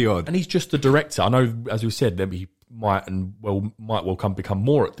 So it's really odd. And he's just the director. I know, as we said, that he might become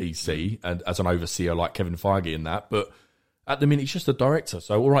more at DC and as an overseer like Kevin Feige in that. But at the minute, he's just a director.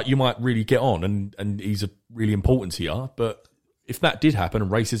 So all right, you might really get on, and he's really important here. But if that did happen and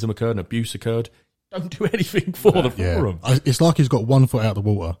racism occurred and abuse occurred, don't do anything for the forum. It's like he's got one foot out of the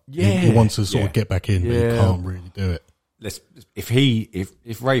water. Yeah. He wants to sort of get back in, but he can't really do it.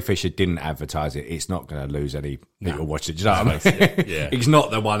 If Ray Fisher didn't advertise it, it's not going to lose any people watch it. Do you know what I mean? Yeah. He's not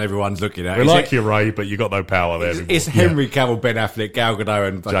the one everyone's looking at. We like you, Ray, but you got no power there. It's Henry Cavill, Ben Affleck, Gal Gadot,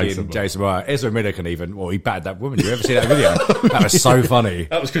 and fucking Jason Momoa. Ezra Miller can even. Well, he battered that woman. You ever see that video? That was so funny.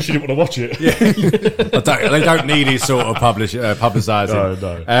 That was because she didn't want to watch it. Yeah. They don't need his sort of publicising.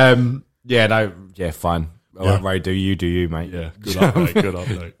 No. Fine. All right, Ray, do you, mate? Yeah, good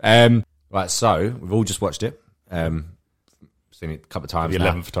update. Right, so we've all just watched it. Seen it a couple of times. The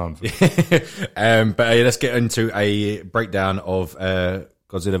 11th time. But let's get into a breakdown of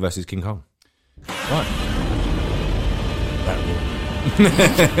Godzilla vs King Kong. Right.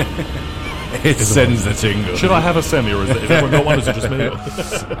 It sends the tingle. Should I have a semi, or is everyone got one? Or is it just me?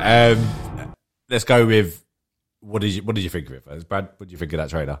 Let's go with what did you think of it first, Brad? What did you think of that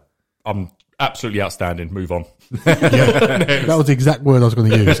trailer? Absolutely outstanding. Move on. That was the exact word I was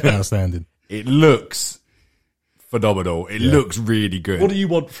going to use. Outstanding. It looks phenomenal. It looks really good. What do you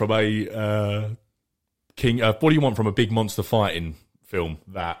want from a what do you want from a big monster fighting film?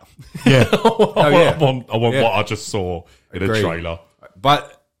 That I want what I just saw in a trailer.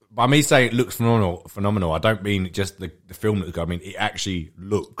 But by me saying it looks phenomenal, I don't mean just the film looks good. I mean it actually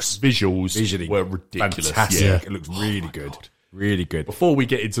looks visually were ridiculous. Fantastic. Yeah. It looks really good. Really good. Before we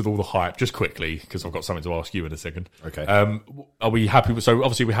get into all the hype, just quickly, because I've got something to ask you in a second. Okay. Are we happy with... So,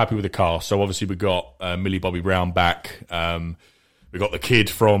 obviously, we're happy with the cast. So, obviously, we've got Millie Bobby Brown back. We've got the kid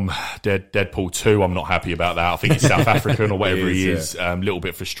from Deadpool 2. I'm not happy about that. I think he's South African or whatever he is. A little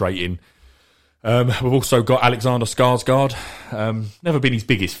bit frustrating. We've also got Alexander Skarsgård. Never been his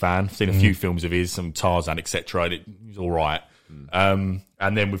biggest fan. Seen a few films of his, some Tarzan, etc. He's all right. And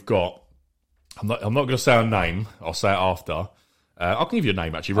then we've got I'm not going to say her name. I'll say it after. I can give you a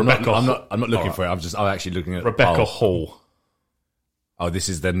name actually. I'm not looking for it. I'm actually looking at Rebecca Hall. Oh, this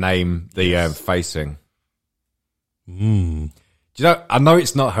is the name, facing. Mm. Do you know? I know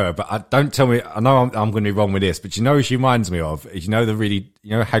it's not her, but don't tell me. I know I'm going to be wrong with this, but you know who she reminds me of? You know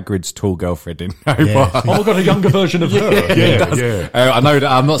Hagrid's tall girlfriend in Harry Potter? Oh my god, a younger version of her. Yeah. I know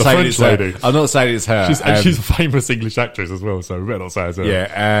that. I'm not saying it's lady. her. I'm not saying it's her. She's a famous English actress as well, so we better not say it's her.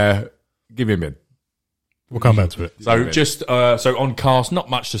 Yeah. Give me a minute. We'll come back to it. So so on cast, not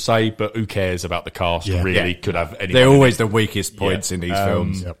much to say, but who cares about the cast? Yeah. Really, could have any. They're always the weakest points in these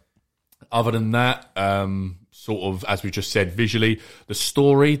films. Yep. Other than that, sort of as we just said, visually, the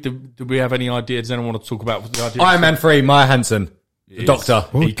story. Do we have any ideas? Does anyone want to talk about the idea? Iron Man 3, Maya Hansen. The Doctor.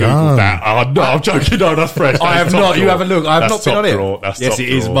 Well He done. googled that. Oh, no, I'm joking. No, that's fresh. I have not. You have a look. I have not been on it. That's yes, top it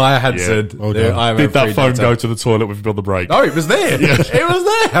is drawer. Maya Hansen. Yeah. Well the done. Iron Man Did that 3 phone Doctor. go to the toilet with on the break? No, it was there. It was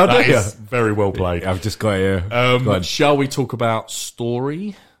there. How That dare you? is very well played. I've just got here. Go on. Shall we talk about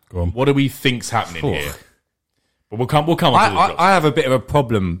story? Go on. What do we think's happening here? But we'll come on to the I have a bit of a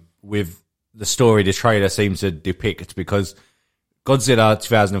problem with the story the trailer seems to depict because Godzilla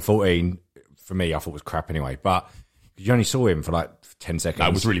 2014, for me, I thought was crap anyway, but you only saw him for like 10 seconds.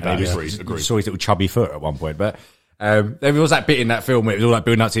 That was really bad. You saw his little chubby foot at one point, but there was that bit in that film where it was all like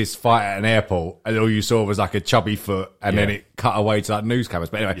building up to his fight at an airport, and all you saw was like a chubby foot, and then it cut away to like news cameras.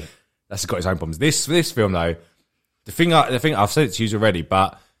 But anyway, that's got its own problems. This film though, the thing I've said it to you already,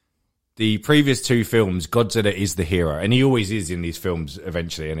 but the previous two films, Godzilla is the hero, and he always is in these films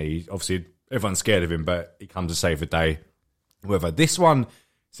eventually, and he obviously everyone's scared of him, but he comes to save the day. However, this one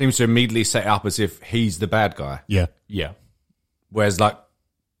seems to immediately set up as if he's the bad guy. Yeah. Yeah. Whereas, like,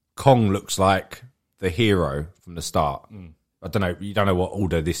 Kong looks like the hero from the start. I don't know. You don't know what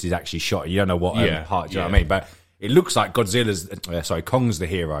order this is actually shot. You don't know what part. Do you know what I mean? But it looks like Kong's the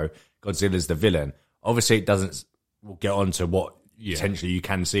hero. Godzilla's the villain. Obviously, it doesn't. We'll get on to what potentially you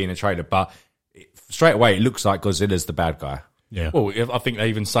can see in a trailer, but straight away, it looks like Godzilla's the bad guy. Yeah. Well, I think they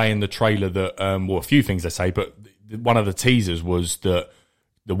even say in the trailer that, a few things they say, but one of the teasers was that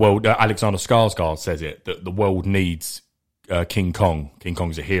the world, Alexander Skarsgård says it, that the world needs King Kong. King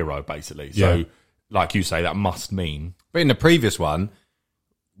Kong's a hero, basically. So, like you say, that must mean. But in the previous one,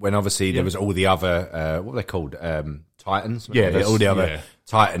 when obviously there was all the other, what were they called? Titans? Yeah, all the other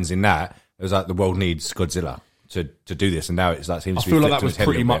Titans in that, it was like the world needs Godzilla to do this, and now it's like seems I to be feel like flipped that to was its head a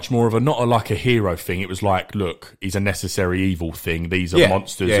pretty little much bit. more of not a hero thing. It was like, look, he's a necessary evil thing. These are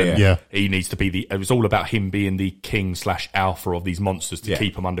monsters, and he needs to be it was all about him being the king / alpha of these monsters to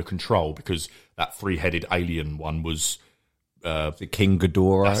keep them under control, because that 3-headed alien one was The King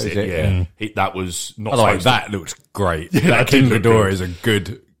Ghidorah, is it? Yeah. That was not. Like, that looks great. That King did look Ghidorah good. is a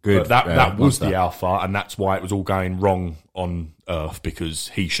good. But that was monster. the alpha, and that's why it was all going wrong on Earth, because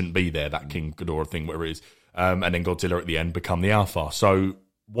he shouldn't be there. That King Ghidorah thing, whatever it is. And then Godzilla at the end become the alpha. So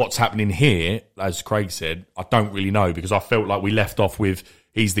what's happening here, as Craig said, I don't really know, because I felt like we left off with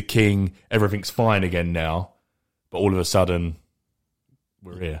he's the king, everything's fine again now, but all of a sudden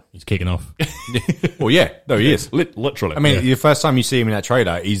we're here. He's kicking off. Well, yeah, no, he is. Literally. I mean, the first time you see him in that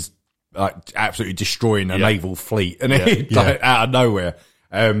trailer, he's like absolutely destroying a naval fleet, and like, out of nowhere.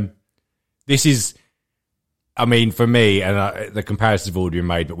 This is, I mean, for me, and the comparisons have already been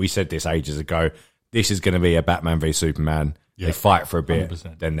made, but we said this ages ago. This is going to be a Batman v Superman. Yeah. They fight for a bit,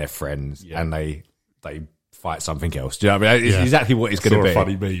 100%. then they're friends, and they fight something else. Do you know what I mean? It's exactly what it's going to be. A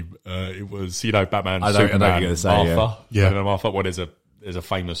funny meme. It was, Batman, I know what Superman, you're gonna say, Martha. Yeah. You know Martha? Well, there's a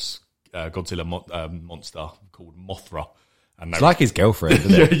famous Godzilla monster called Mothra. And It's like his girlfriend,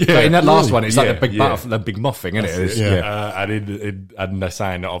 isn't it? But in that last one, it's like the big moth thing, isn't it? And they're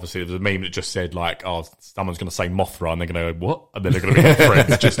saying that obviously there's a meme that just said like, oh, someone's going to say Mothra, and they're going to go, what? And then they're going to be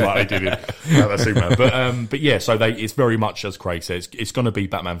friends, just like they did in Superman. But yeah, so it's very much, as Craig says, it's going to be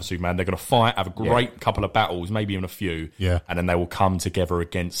Batman for Superman. They're going to fight, have a great couple of battles, maybe even a few, and then they will come together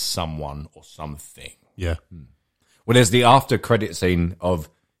against someone or something. Yeah. Well, there's the after credit scene of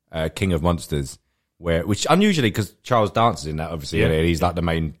King of Monsters, which unusually, because Charles Dance is in that, obviously, and he's like the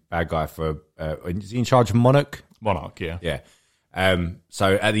main bad guy for. Is he in charge of Monarch? Monarch, yeah. Yeah.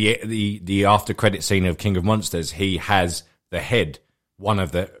 So at the after credit scene of King of Monsters, he has the head, one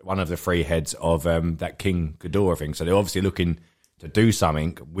of the 3 heads of that King Ghidorah thing. So they're obviously looking to do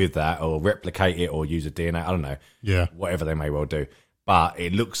something with that, or replicate it, or use a DNA. I don't know. Yeah. Whatever they may well do. But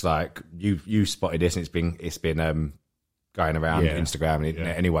it looks like you spotted this, and it's been going around Instagram and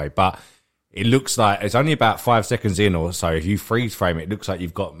internet anyway. But it looks like it's only about 5 seconds in or so. If you freeze frame it, it looks like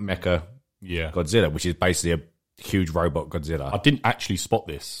you've got Mecha Godzilla, which is basically huge robot Godzilla. I didn't actually spot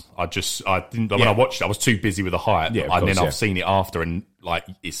this. I didn't when I watched it. I was too busy with the hype. Yeah, and then I've seen it after, and like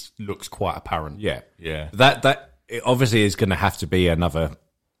it looks quite apparent. Yeah. That It obviously is going to have to be another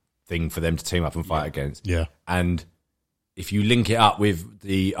thing for them to team up and fight against. Yeah. And if you link it up with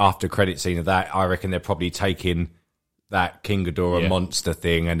the after credit scene of that, I reckon they're probably taking that King Ghidorah monster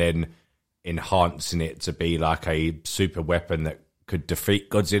thing and then enhancing it to be like a super weapon that could defeat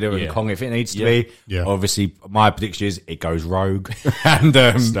Godzilla and Kong if it needs to be. Yeah. Obviously, my prediction is it goes rogue and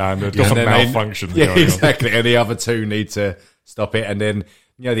standard got some malfunction. Yeah, exactly. And the other two need to stop it. And then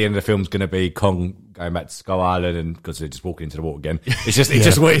the end of the film's going to be Kong going back to Skull Island and Godzilla just walking into the water again. It's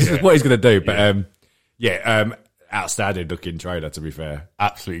just what he's going to do. But outstanding looking trailer, to be fair.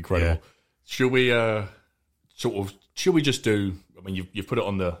 Absolutely incredible. Yeah. Should we should we just do? I mean, you've put it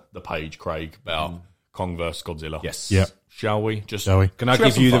on the page, Craig, about Kong vs Godzilla. Yes. Yeah. Shall we? Can I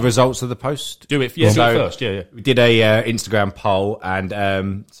give you the results of the post? Do it. Yeah, do it first. Yeah. We did a Instagram poll,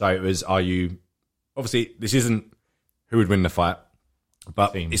 and so it was: are you? Obviously, this isn't who would win the fight,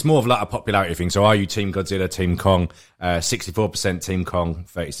 but it's more of like a popularity thing. So, are you Team Godzilla, Team Kong? 64% Team Kong,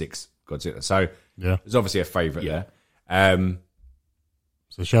 36 Godzilla. So, there's obviously a favourite there.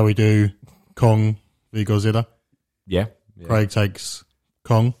 So, shall we do Kong v Godzilla? Yeah. Craig takes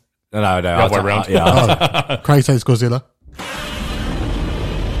Kong. No. Other way around. Craig takes Godzilla.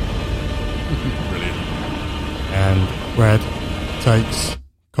 Brilliant. And Brad takes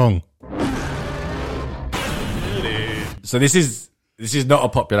Kong. So this is not a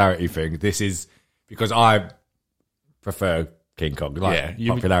popularity thing. This is because I prefer King Kong,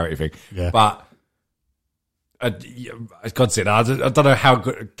 popularity thing. Yeah. But Godzilla, I don't know how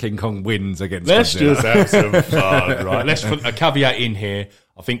good King Kong wins against Let's Godzilla. just have some fun, right? Let's put a caveat in here.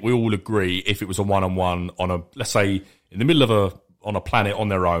 I think we all agree if it was a one-on-one on a, let's say, in the middle of on a planet on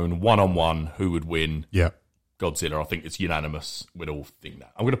their own, one-on-one, who would win? Yeah. Godzilla. I think it's unanimous. We'd all think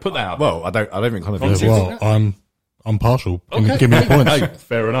that. I'm going to put that out. Well, I don't think Conor Kong's thinks using Well, I'm partial. Okay. Give me a point. Hey,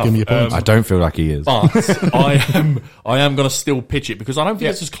 fair enough. Give me a point. I don't feel like he is. But I am going to still pitch it because I don't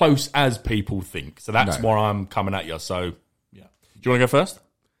think it's as close as people think. So that's why I'm coming at you. So, yeah. Do you want to go first?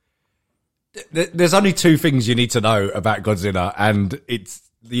 There's only two things you need to know about Godzilla, and it's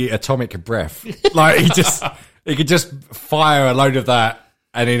the atomic breath. Like he could just fire a load of that,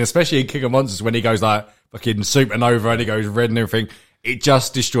 and then especially in King of Monsters when he goes like fucking supernova and he goes red and everything, it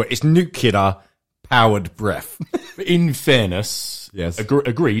just destroys. It's nuclear powered breath. In fairness, yes,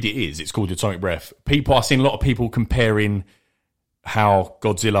 agreed. It is. It's called the atomic breath. I've seen a lot of people comparing how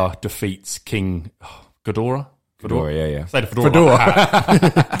Godzilla defeats King Ghidorah. Yeah. Say the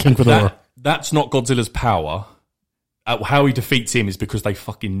Fedora. King Fedora. That's not Godzilla's power. How he defeats him is because they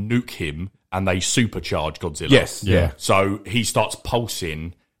fucking nuke him and they supercharge Godzilla. Yes. Yeah. So he starts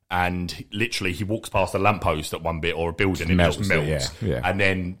pulsing and literally he walks past a lamppost at one bit or a building and it just melts. Yeah. And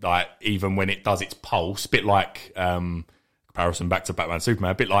then like even when it does its pulse, a bit like comparison back to Batman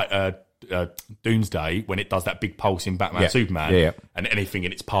Superman, a bit like Doomsday when it does that big pulse in Batman Superman and anything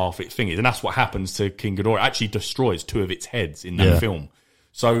in its path it fingers. And that's what happens to King Ghidorah. It actually destroys two of its heads in that film.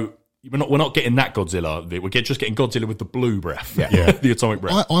 So we're not getting that Godzilla. We're just getting Godzilla with the blue breath. Yeah. The atomic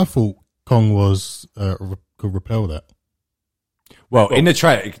breath. I thought Kong was could repel that. Well, in the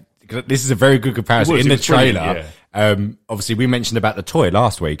trailer, this is a very good comparison. In the trailer, obviously we mentioned about the toy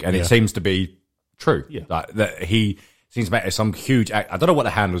last week, and it seems to be true. Yeah. Like that he seems to make some huge. I don't know what the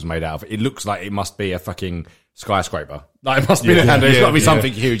handle's made out of. It looks like it must be a fucking skyscraper. Like it must be the handle. It's got to be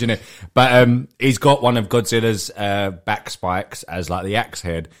something huge in it. But he's got one of Godzilla's back spikes as like the axe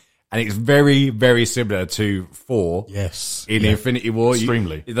head. And it's very, very similar to Thor. Yes. In Infinity War.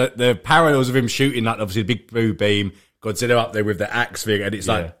 Extremely. The parallels of him shooting, like, obviously, the big blue beam, Godzilla up there with the axe thing, and it's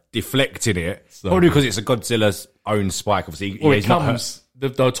like deflecting it. So probably because it's a Godzilla's own spike, obviously. Well, it comes, the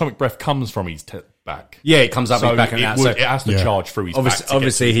atomic breath comes from his back. Yeah, it comes up his back and out. So it has to charge through his back.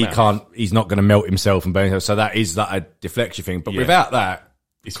 Obviously, he's not going to melt himself and burn himself. So that is like a deflection thing. But without that,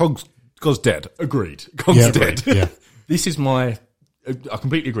 Kong's dead. Agreed. Kong's dead. Yeah. This is I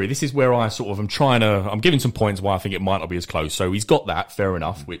completely agree. This is where I sort of I'm giving some points why I think it might not be as close. So he's got that, fair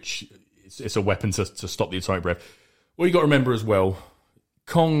enough, which it's a weapon to stop the atomic breath. What you got to remember as well,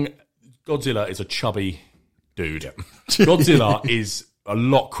 Godzilla is a chubby dude. Yeah. Godzilla is a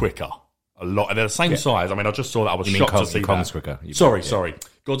lot quicker. And they're the same size. I mean, I just saw that. I was shocked to see Kong's that. quicker. Sorry.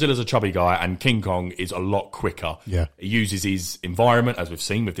 Godzilla's a chubby guy and King Kong is a lot quicker. Yeah. He uses his environment, as we've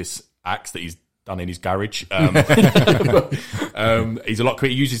seen with this axe that he's done in his garage. He's a lot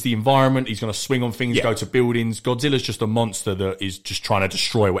quicker. He uses the environment. He's going to swing on things, go to buildings. Godzilla's just a monster that is just trying to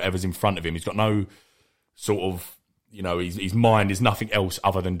destroy whatever's in front of him. He's got no sort of, his mind is nothing else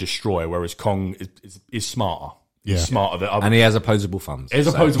other than destroy, whereas Kong is smarter. Yeah. Smarter than And he has opposable thumbs. As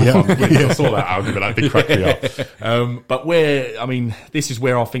opposable thumbs. I saw that argument. That did crack me up. But this is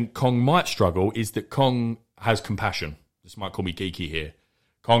where I think Kong might struggle, is that Kong has compassion. This might call me geeky here.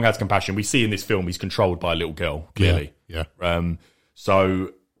 Kong has compassion. We see in this film he's controlled by a little girl, clearly. Yeah. And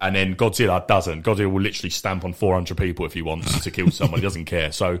then Godzilla doesn't. Godzilla will literally stamp on 400 people if he wants to kill someone. He doesn't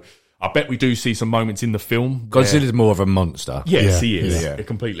care. So I bet we do see some moments in the film. Godzilla's more of a monster. Yes, he is. Yeah.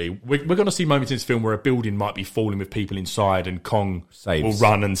 Completely. We're going to see moments in this film where a building might be falling with people inside and Kong will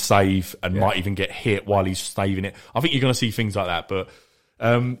run and save and might even get hit while he's saving it. I think you're going to see things like that. But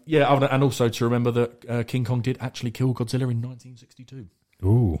and also to remember that King Kong did actually kill Godzilla in 1962.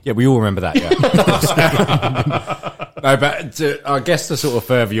 Ooh. Yeah, we all remember that, No, but I guess to sort of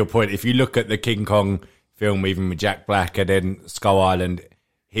further your point, if you look at the King Kong film, even with Jack Black and then Skull Island,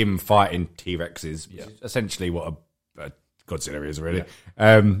 him fighting T-Rexes, which is essentially what a Godzilla is, really.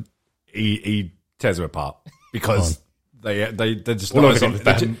 Yeah. He tears them apart because they're just not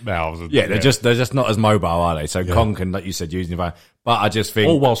they're just not as mobile, are they? So Kong can, like you said, use the environment. But I just think,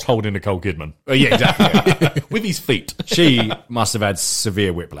 all whilst holding Nicole Kidman. Yeah, exactly. With his feet. She must have had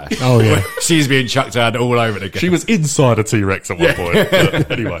severe whiplash. Oh yeah, she's being chucked around all over the game. She was inside a T-Rex at one point.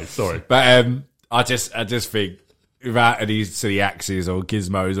 But anyway, sorry. But I just think without any silly axes or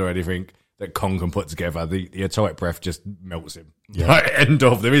gizmos or anything that Kong can put together, the atomic breath just melts him. Yeah. Like, end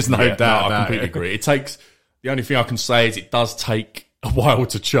of. There is no doubt. I completely agree. It takes. The only thing I can say is it does take a while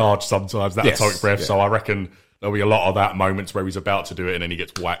to charge sometimes, that atomic breath. Yeah. So I reckon there'll be a lot of that moments where he's about to do it and then he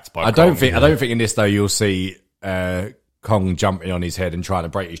gets whacked by I don't think in this, though, you'll see Kong jumping on his head and trying to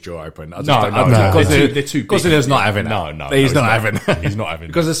break his jaw open. I don't know. They're too big. Godzilla's not having that. No. He's not having that. He's not having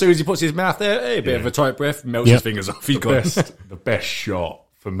Because as soon as he puts his mouth there, a bit of atomic breath, melts his fingers off. He's gone. The best shot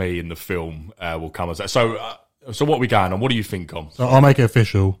for me in the film will come as that. So what are we going on? What do you think, Tom? So I'll make it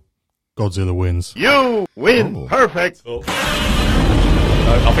official. Godzilla wins. You win. Perfect. I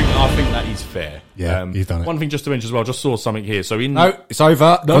think that is fair. Yeah, he's done it. One thing just to mention as well, just saw something here. So it's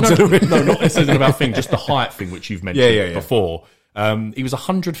over. No, not necessarily about thing, just the height thing which you've mentioned before. He was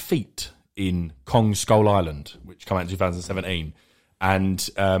 100 feet in Kong Skull Island, which came out in 2017. And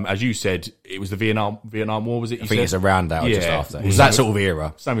as you said, it was the Vietnam War, was it? I think it's around that or just after. It was that sort of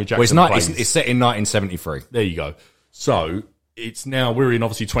era. Samuel Jackson. Well, it's set in 1973. There you go. So it's now, we're in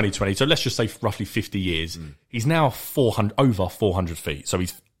obviously 2020, so let's just say roughly 50 years. He's now over 400 feet, so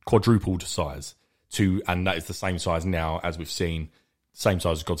he's quadrupled size and that is the same size now as we've seen, same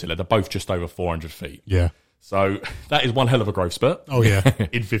size as Godzilla. They're both just over 400 feet. Yeah. So that is one hell of a growth spurt. Oh yeah,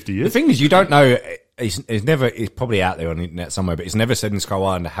 in 50 years. The thing is, you don't know. It's probably out there on the internet somewhere, but it's never said in Skull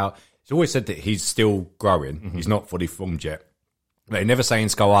Island how. It's always said that he's still growing. Mm-hmm. He's not fully formed yet. But they never say in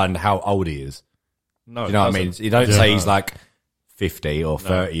Skull Island how old he is. No, you know what I mean. You don't say he's like 50 or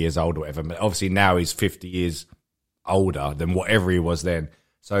 30 years old or whatever. But obviously now he's 50 years older than whatever he was then.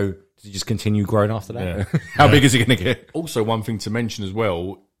 So does he just continue growing after that? Yeah. How big is he going to get? Also, one thing to mention as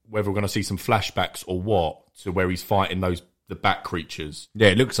well, whether we're going to see some flashbacks or what, to where he's fighting the bat creatures. Yeah,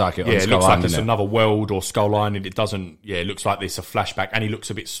 it looks like it. Yeah, it looks like it's another world or Skull Island. It doesn't. Yeah, it looks like there's a flashback, and he looks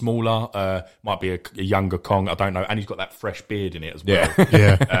a bit smaller. Might be a younger Kong. I don't know. And he's got that fresh beard in it as well.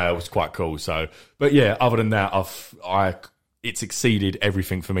 Yeah, it was quite cool. So, but yeah, other than that, it's exceeded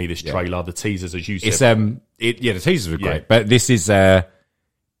everything for me. This trailer, the teasers, as you said, the teasers were great, but this is.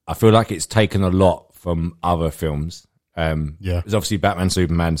 I feel like it's taken a lot from other films. There's obviously Batman,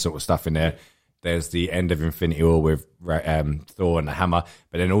 Superman sort of stuff in there. There's the end of Infinity War with Thor and the hammer,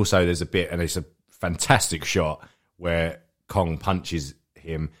 but then also there's a bit, and it's a fantastic shot where Kong punches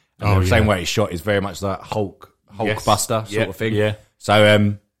him, and the same way it's shot is very much like Hulkbuster sort of thing. Yeah.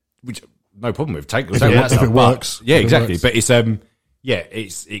 So, which no problem with take if it works. Yeah, exactly. But it's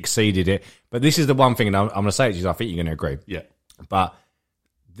it's exceeded it. But this is the one thing, and I'm going to say it to you. I think you're going to agree. Yeah. But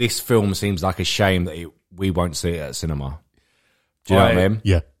this film seems like a shame that we won't see it at cinema. Do you know what I mean?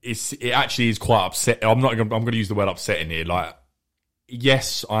 Yeah. It actually is quite upset. I'm going to use the word upsetting here. Like,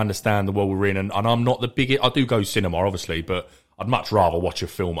 yes, I understand the world we're in, and I'm not the biggest. I do go cinema, obviously, but I'd much rather watch a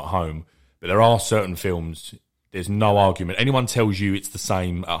film at home. But there are certain films. There's no argument. Anyone tells you it's the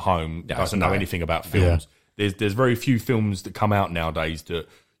same at home doesn't know anything about films. Yeah. There's very few films that come out nowadays that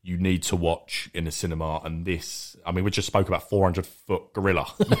you need to watch in the cinema, and this, I mean, we just spoke about 400-foot gorilla.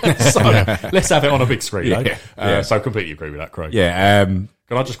 So let's have it on a big screen. So I completely agree with that, Craig. Yeah. Can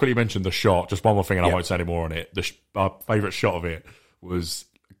I just quickly mention the shot? Just one more thing, and I won't say any more on it. Our favourite shot of it was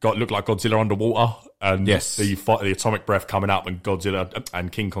looked like Godzilla underwater, and the atomic breath coming up, and Godzilla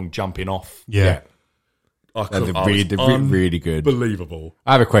and King Kong jumping off. Yeah. Really good. Unbelievable.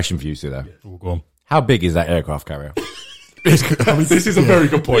 I have a question for you, Sue, though. Oh, go on. How big is that aircraft carrier? This is a very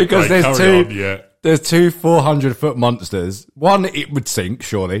good point. Because there's two 400-foot monsters. One, it would sink,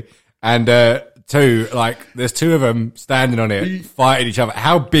 surely. And two, like, there's two of them standing on it, fighting each other.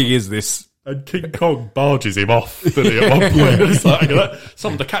 How big is this? And King Kong barges him off, doesn't he, at one point? It's like,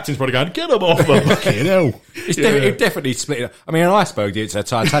 the captain's probably going, get him off them. Fucking hell. It definitely split it. I mean, an iceberg did it to a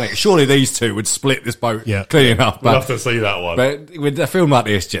Titanic. Surely these two would split this boat clean enough. We'll have to see that one. But with a film like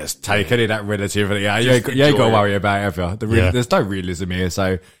this, just take any of that relativity. You ain't got to worry about it, have you? There's no realism here.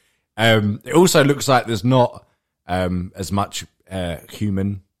 So it also looks like there's not as much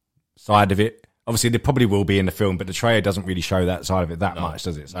human side of it. Obviously, there probably will be in the film, but the trailer doesn't really show that side of it that much,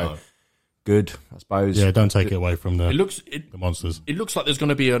 does it? So good, I suppose. Yeah, don't take it away from the monsters. It looks like there's going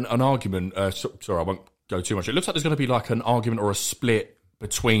to be an argument. Sorry, I won't go too much. It looks like there's going to be like an argument or a split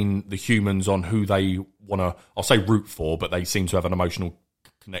between the humans on who they want to, I'll say root for, but they seem to have an emotional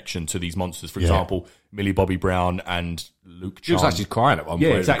connection to these monsters. For example, Millie Bobby Brown and Luke Chan. She was actually crying at one point.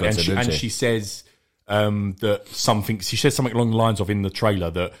 Yeah, exactly. And she says that she says something along the lines of in the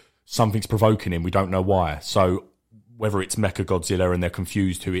trailer that something's provoking him. We don't know why. So whether it's Mecha Godzilla and they're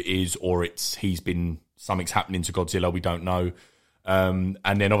confused who it is, or something's happening to Godzilla, we don't know. And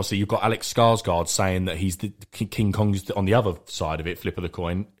then obviously you've got Alex Skarsgård saying that he's the King Kong's on the other side of it, flip of the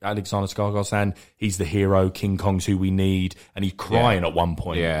coin. Alexander Skarsgård saying he's the hero, King Kong's who we need, and he's crying at one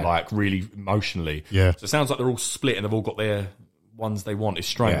point, like really emotionally. Yeah. So it sounds like they're all split and they've all got their ones they want. It's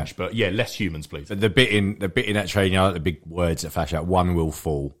strange, but less humans, please. The bit in that trailer, like the big words that flash out, one will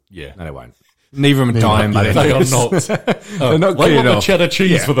fall. Yeah. No, they won't. Neither of them are dying. They are not. They're not I clean want the off. cheddar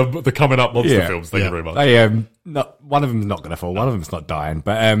cheese for the coming up monster films. Thank you very much. One of them's not going to fall. One of them's not dying.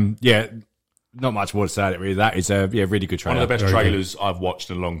 But not much more to say about it really. That is a really good trailer. One of the best trailers I've watched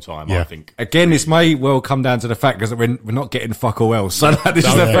in a long time, I think. Again, this may well come down to the fact that we're not getting fuck all else. So this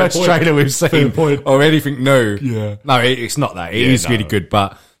is the first trailer we've seen or anything new. Yeah. No, it's not that. It is really good,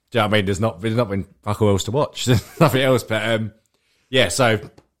 but do you know what I mean? There's not been fuck all else to watch. There's nothing else. But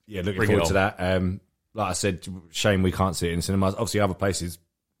looking forward to that. Like I said, shame we can't see it in cinemas. Obviously, other places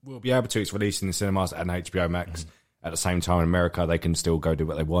will be able to. It's released in the cinemas and HBO Max. At the same time, in America, they can still go do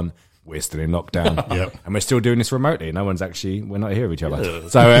what they want. We're still in lockdown. And we're still doing this remotely. We're not here with each other.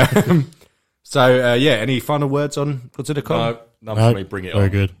 So, any final words on Godzilla Kong? No, none for me. Bring it on. Very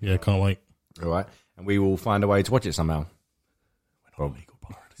good. Yeah, can't wait. All right. And we will find a way to watch it somehow. All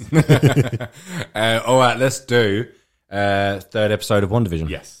right, let's do third episode of WandaVision.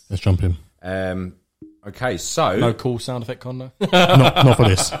 Yes. Let's jump in. Okay, so... No cool sound effect, Con, not for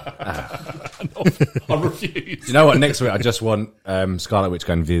this. I refuse. You know what? Next week, I just want Scarlet Witch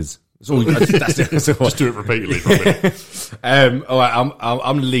going Viz. That's it. Just do it repeatedly. Probably. All right, I'm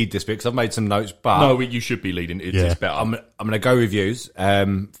going to lead this bit because I've made some notes, but... No, you should be leading. It's better. I'm going to go reviews.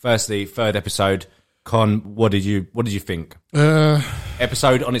 Firstly, third episode. Con, what did you think?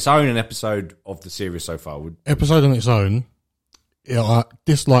 Episode on its own and episode of the series so far? Episode on its own, I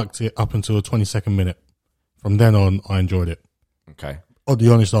disliked it up until the 22nd minute. From then on, I enjoyed it. Okay. Oh,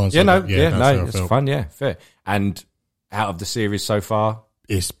 the honest answer. It's fun, fair. And out of the series so far?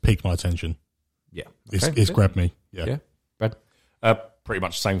 It's piqued my attention. Yeah. It's grabbed me. Yeah. Brad? Pretty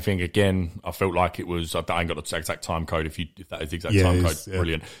much the same thing again. I felt like it was. I ain't got the exact time code. If that is the exact time code,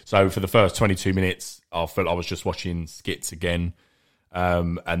 brilliant. So for the first 22 minutes, I felt I was just watching skits again,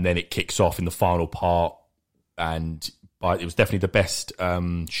 and then it kicks off in the final part, and it was definitely the best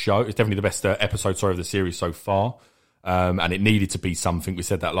show. It's definitely the best episode, of the series so far, and it needed to be something. We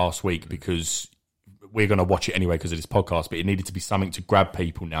said that last week because we're going to watch it anyway because of this podcast, but it needed to be something to grab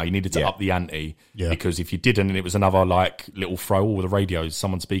people now. You needed to up the ante because if you didn't and it was another like little throw with the radios,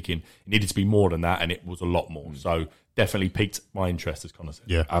 someone speaking, it needed to be more than that, and it was a lot more. So definitely piqued my interest, as Connor said.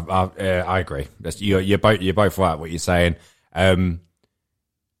 Yeah, I agree. You're both right what you're saying. Thank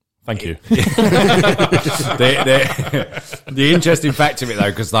you. The interesting fact of it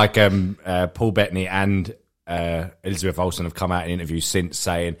though, because like Paul Bettany and Elizabeth Olsen have come out in interviews since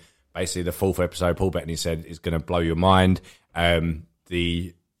saying basically the fourth episode, Paul Bettany said is going to blow your mind.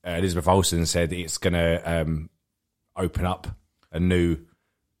 The Elizabeth Olsen said it's going to open up a new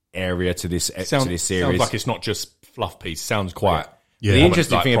area to this series. Sounds like it's not just fluff piece. Sounds quite. Yeah. The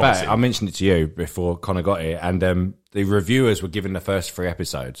interesting thing about it, I mentioned it to you before Connor got here, and the reviewers were given the first 3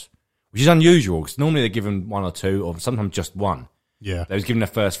 episodes, which is unusual because normally they're given 1 or 2 or sometimes just 1. Yeah. They was given the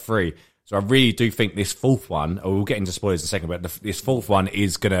first 3. So I really do think this fourth one, or we'll get into spoilers in a second, but this fourth one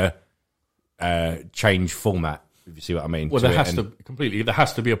is going to change format, if you see what I mean. Well, there has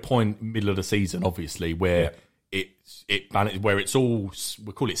to be a point middle of the season, obviously, where where it's all,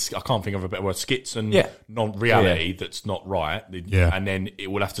 we call it, I can't think of a better word, skits and non-reality that's not right. And then it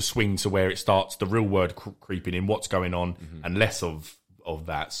will have to swing to where it starts the real word creeping in, what's going on, and less of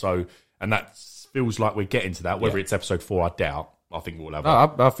that. So, and that's feels like we're getting to that. Whether it's episode 4, I doubt. I think we'll have.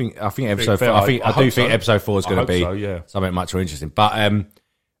 I think episode 4. I think episode 4 is going to be something much more interesting. But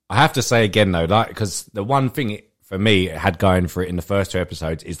I have to say again though, like, because the one thing for me it had going for it in the first 2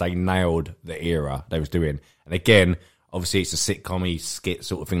 episodes is they nailed the era they was doing. And again, obviously it's a sitcom-y skit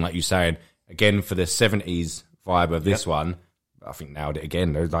sort of thing, like you saying. Again, for the 70s vibe of this one, I think nailed it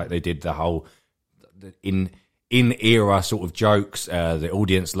again. Like they did the whole in era sort of jokes, the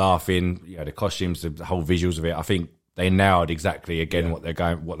audience laughing, the costumes, the whole visuals of it. I think they nailed exactly again what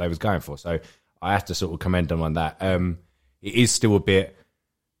they was going for. So I have to sort of commend them on that. It is still a bit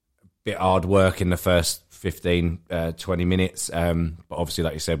hard work in the first 15, 20 minutes. But obviously,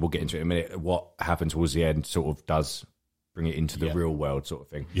 like you said, we'll get into it in a minute. What happened towards the end sort of does bring it into the real world sort of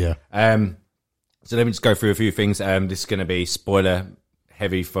thing. Yeah. So let me just go through a few things. This is going to be spoiler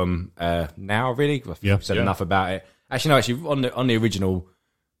heavy from now, really. I've said enough about it. Actually, on the original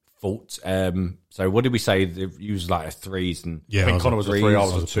thoughts. So what did we say? You was like a 3s, and I think Connor was a 3, I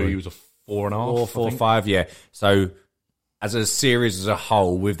was a 2, he was a 4.5. 4, 5, yeah. So as a series as a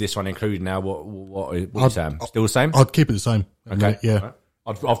whole, with this one included now, what are you saying? Still the same? I'd keep it the same. Okay, yeah.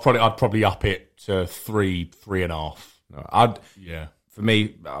 I'd probably up it to 3, 3.5. For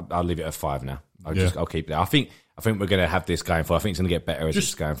me, I'll leave it at 5 now. I'll keep it. I think we're going to have this going forward. I think it's going to get better as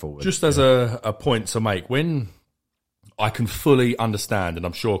it's going forward. Just as a point to make, when I can fully understand, and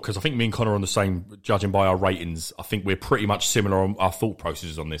I'm sure, because I think me and Connor are on the same, judging by our ratings, I think we're pretty much similar on our thought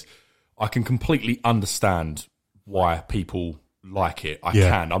processes on this. I can completely understand why people like it. I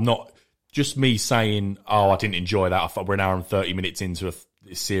can. I'm not just me saying, I didn't enjoy that. I thought we're an hour and 30 minutes into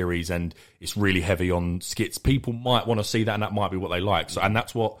this series and it's really heavy on skits. People might want to see that, and that might be what they like. So, and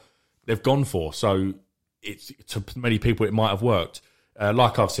that's what they've gone for. So it's, to many people, it might have worked.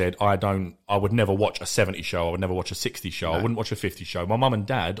 Like I've said, I would never watch a 70s show. I would never watch a 60s show. No. I wouldn't watch a 50s show. My mum and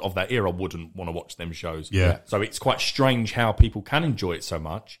dad of that era wouldn't want to watch them shows. Yeah. So it's quite strange how people can enjoy it so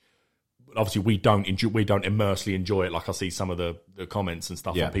much. But obviously, we don't immersely enjoy it. Like I see some of the comments and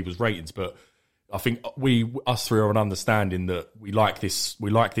stuff on people's ratings. But I think us three are an understanding that we like this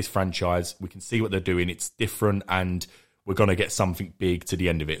franchise. We can see what they're doing. It's different, and we're going to get something big to the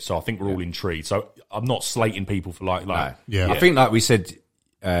end of it. So I think we're all intrigued. So I'm not slating people for like. No. I think, like we said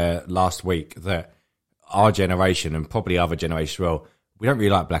last week, that our generation and probably other generations as well, we don't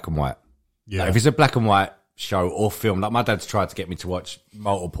really like black and white. Yeah. Like, if it's a black and white show or film, like my dad's tried to get me to watch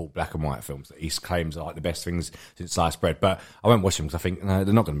multiple black and white films that he claims are like the best things since sliced bread, but I won't watch them because I think they're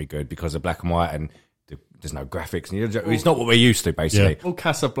not going to be good because they're black and white and there's no graphics, and it's not what we're used to, basically. Well,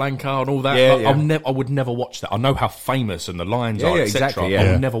 Casablanca and all that. I would never watch that. I know how famous and the lines are, etc. Exactly,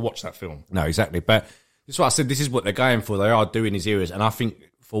 I would never watch that film. No, exactly. But this is what I said. This is what they're going for. They are doing these eras, and I think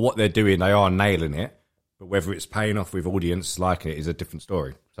for what they're doing, they are nailing it. But whether it's paying off with audience liking it is a different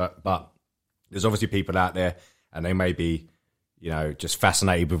story. So, but there's obviously people out there, and they may be, just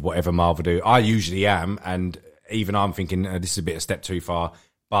fascinated with whatever Marvel do. I usually am, and even I'm thinking this is a bit a step too far,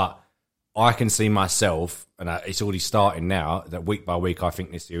 but I can see myself, and it's already starting now, that week by week, I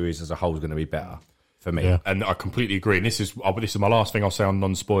think this series as a whole is going to be better for me. Yeah. And I completely agree. And this is my last thing I'll say on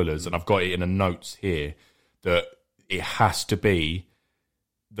non-spoilers, and I've got it in the notes here, that it has to be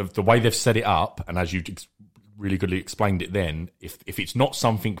the way they've set it up, and as you really goodly explained it then, if it's not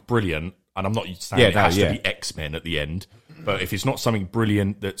something brilliant, and I'm not saying it has to be X-Men at the end, but if it's not something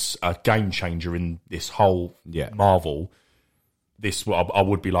brilliant that's a game changer in this whole Marvel, I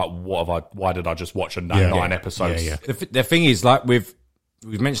would be like, why did I just watch 9 episodes? Yeah. The thing is, like we've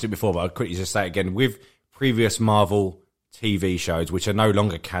mentioned it before, but I'll quickly just say it again. With previous Marvel TV shows, which are no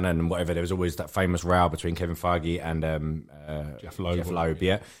longer canon and whatever, there was always that famous row between Kevin Feige and Jeff Loeb.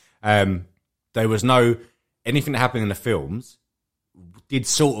 There was no anything that happened in the films did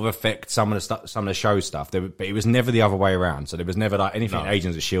sort of affect some of the show stuff, but it was never the other way around. So there was never like anything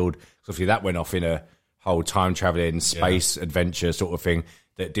Agents of S.H.I.E.L.D. So obviously that went off in a whole time traveling space adventure sort of thing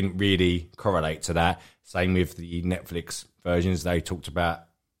that didn't really correlate to that. Same with the Netflix versions. They talked about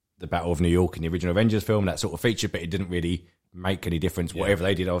the Battle of New York in the original Avengers film, that sort of feature, but it didn't really make any difference. Whatever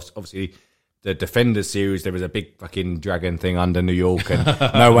they did, obviously the Defenders series, there was a big fucking dragon thing under New York and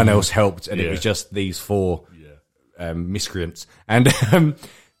no one else helped, and it was just these 4 miscreants. And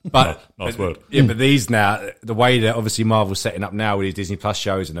but nice word. Yeah, but these now, the way that obviously Marvel's setting up now with these Disney Plus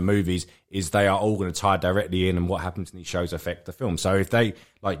shows and the movies is they are all going to tie directly in, and what happens in these shows affect the film. So if they,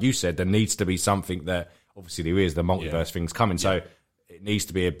 like you said, there needs to be something that obviously there is the multiverse things coming. So it needs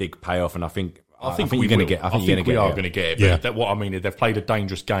to be a big payoff, and I think you're going to get. I think we are going to get it. Yeah. But what I mean is they've played a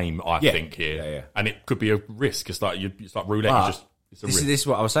dangerous game. I think here, and it could be a risk. It's like roulette. It's a risk. This is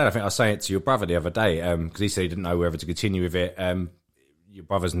what I was saying. I think I was saying it to your brother the other day because he said he didn't know whether to continue with it. Your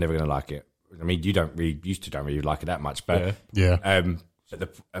brother's never going to like it. I mean, you used to don't really like it that much, but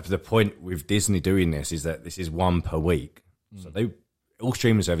the point with Disney doing this is that this is one per week. So all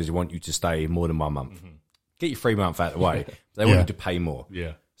streaming services want you to stay more than 1 month. Get your 3 month out of the way. They want you to pay more.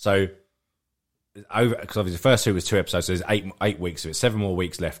 Yeah. So because obviously the first 2 was 2 episodes, so there's 8 weeks of it, 7 more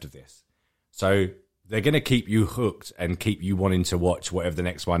weeks left of this. So they're going to keep you hooked and keep you wanting to watch whatever the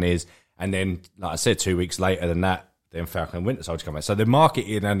next one is. And then, like I said, 2 weeks later than that, then Falcon and Winter Soldier come out. So the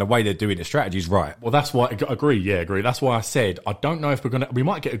marketing and the way they're doing the strategy is right. Well, that's why I agree. That's why I said I don't know if we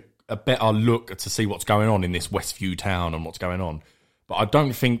might get a better look to see what's going on in this Westview town and what's going on. But I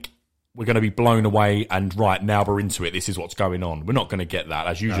don't think we're going to be blown away and right now we're into it. This is what's going on. We're not going to get that,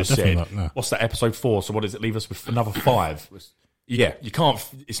 as you just said. Not, no. What's that, episode 4? So what does it leave us with? Another 5? Yeah. You can't.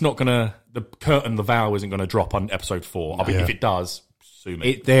 It's not going to. The curtain, the veil isn't going to drop on episode 4. I mean, if it does, sue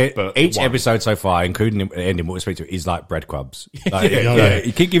me. Each episode so far, including the ending, what we speak to, is like breadcrumbs.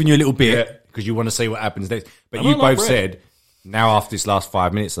 He keep giving you a little bit because you want to see what happens next. But you both said now after this last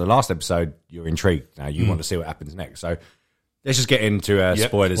 5 minutes of the last episode, you're intrigued. Now you want to see what happens next. So let's just get into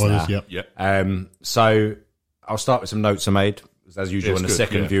spoilers now. So I'll start with some notes I made. As usual, in the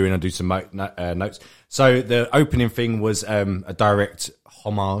second viewing, I'll do some notes. So the opening thing was a direct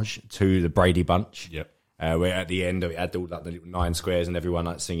homage to the Brady Bunch. Yep. Where at the end it had all like the little 9 squares and everyone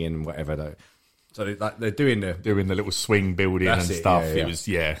like singing and whatever. Though. So they're doing the little swing building and stuff. It was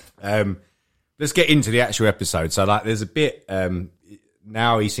Let's get into the actual episode. So like, there's a bit.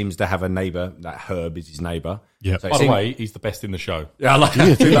 Now he seems to have a neighbour. That Herb is his neighbour. Yeah. So by the way, he's the best in the show. Yeah, I like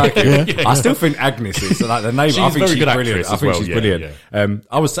him. I still think Agnes is like the neighbour. I think she's brilliant. I think she's brilliant.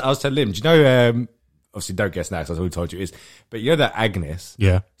 I was telling him, do you know? Obviously, don't guess now because I already told you it is. But you know that Agnes.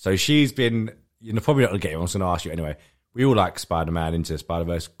 Yeah. So she's been. You're probably not gonna get it. I'm just gonna ask you anyway. We all like Spider-Man, Into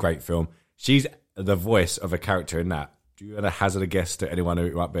Spider-Verse, great film. She's the voice of a character in that. Do you want to hazard a guess to anyone who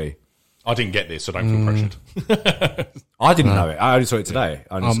it might be? I didn't get this, so don't feel pressured. I didn't know it. I only saw it today.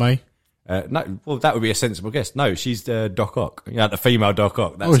 May? No, well, that would be a sensible guess. No, she's Doc Ock. You know, the female Doc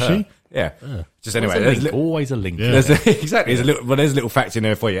Ock. That's her. She? Yeah. Just anyway. Always a link. Yeah. Exactly. There's a little fact in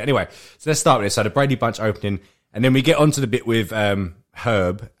there for you. Anyway, so let's start with this. So the Brady Bunch opening, and then we get onto the bit with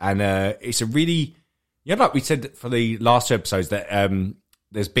Herb, and it's a really, like we said for the last 2 episodes, that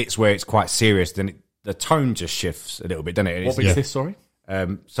there's bits where it's quite serious, then the tone just shifts a little bit, doesn't it? What bit's this, sorry? I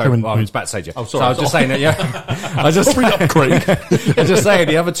was about to say, Jeff. Oh, sorry. So I was just saying that, I was just bring up Craig. I was just saying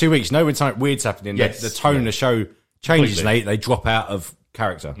the other 2 weeks, when something weird's happening, yes. the tone of the show changes Completely. and they drop out of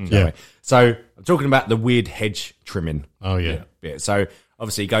character. So I'm talking about the weird hedge trimming. Oh, yeah. Bit. So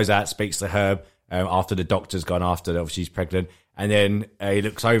obviously he goes out, speaks to Herb after the doctor's gone after, obviously she's pregnant, and then he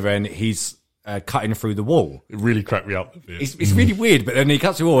looks over and he's cutting through the wall. It really cracked me up. It's really weird, but then he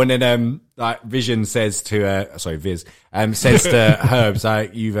cuts the wall, and then Vision says to Viz says to Herb,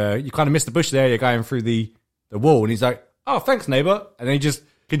 like, you kind of missed the bush there. You're going through the wall, and he's like, "Oh, thanks, neighbour," and then he just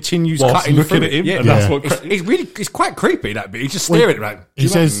continues cutting looking through at him. Yeah, and that's what it's quite creepy. That bit. He's just staring at him. He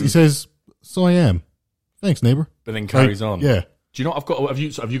says, "So I am. Thanks, neighbour." But then carries on. Yeah. Do you know what have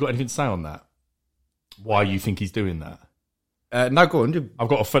you got anything to say on that? Why you think he's doing that? No, go on. I've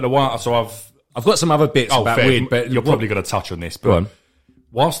got a while, so I've got some other bits about fair. weird, but you're probably going to touch on this. But go on.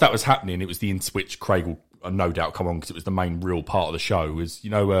 Whilst that was happening, it was the in which Craig will no doubt come on because it was the main real part of the show. Was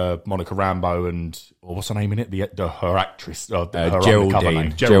Monica Rambeau what's her name in it? Her actress, her undercover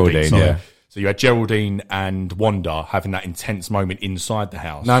name, Geraldine. Sorry. Yeah. So you had Geraldine and Wanda having that intense moment inside the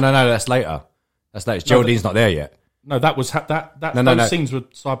house. No, that's later. That's later. Geraldine's not there yet. No, that was those scenes were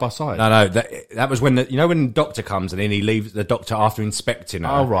side by side. No, that was when when the doctor comes and then he leaves the doctor after inspecting her.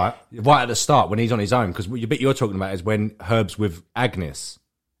 Oh, right at the start when he's on his own, because the bit you're talking about is when Herb's with Agnes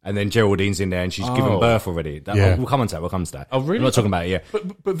and then Geraldine's in there and she's given birth already. We'll come on to that. Oh, really? I'm not talking about it. Yeah,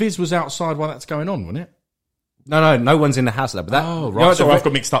 but Viz was outside while that's going on, wasn't it? No one's in the house. But that. Oh, right. So I've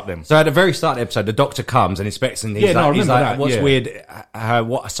got mixed up then. So at the very start of the episode, the doctor comes and inspects, and he's like, that. "What's weird?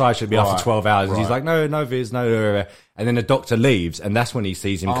 What size should be after 12 hours?" And he's like, "No, Viz, no." And then the doctor leaves, and that's when he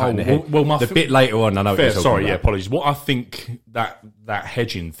sees him cutting the head. Well, the bit later on, I know. Fair, sorry, apologies. What I think that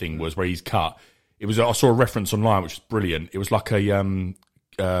hedging thing was where he's cut. It was. I saw a reference online, which was brilliant. It was like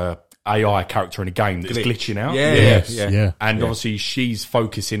a AI character in a game that's glitching out. Yeah. And obviously she's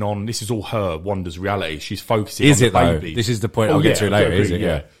focusing on, this is all her, Wanda's reality. She's focusing on the baby. Though? This is the point I'll get to later, is it?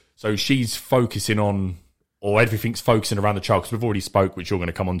 Yeah. So she's focusing on, or everything's focusing around the child, because we've already spoke, which you're going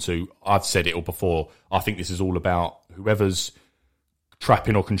to come on to. I've said it all before. I think this is all about whoever's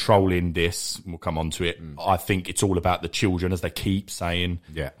trapping or controlling this, we'll come on to it. I think it's all about the children, as they keep saying.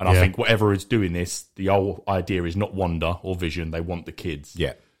 Yeah. And I think whatever is doing this, the whole idea is not Wanda or Vision. They want the kids.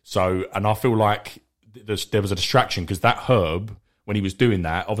 Yeah. So, and I feel like there was a distraction because that Herb when he was doing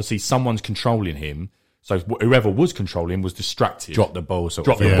that. Obviously, someone's controlling him. So whoever was controlling him was distracted. Drop the ball.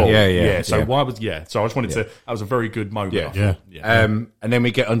 Drop the ball. Yeah. So why was... Yeah. So I just wanted to... That was a very good moment. Yeah. And then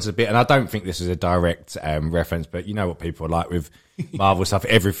we get onto the bit, and I don't think this is a direct reference, but you know what people are like with Marvel stuff.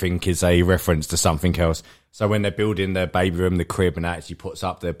 Everything is a reference to something else. So when they're building the baby room, the crib, and that actually puts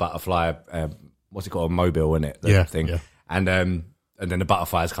up the butterfly... what's it called? A mobile, isn't it? The thing. Yeah. And then the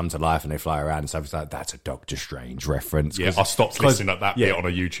butterflies come to life and they fly around. So it's like, that's a Doctor Strange reference. Yeah, I stopped listening at that bit on a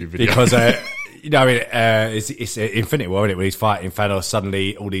YouTube video. Because, it's Infinity War, isn't it? When he's fighting Thanos,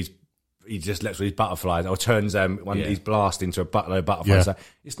 suddenly he just lets all these butterflies, or turns one of these blasts into a butterfly. Yeah. So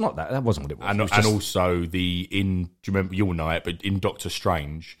it's not that. That wasn't what it was. And, it was just, also do you remember, you'll know it, but in Doctor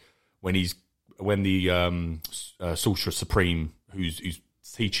Strange, when the Sorcerer Supreme, who's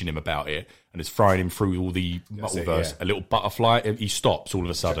teaching him about it, and it's throwing him through all the multiverse, a little butterfly, he stops all of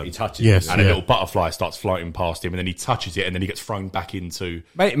a sudden. He touches it. And a little butterfly starts floating past him, and then he touches it, and then he gets thrown back into...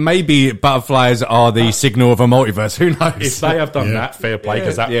 Maybe butterflies are the signal of a multiverse. Who knows? If they have done that, fair play,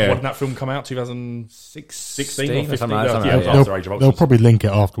 because what did that film come out, 2016 or 15? They'll probably link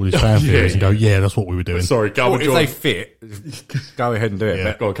it after all these fan theories and go, that's what we were doing. Sorry, if they fit, go ahead and do it.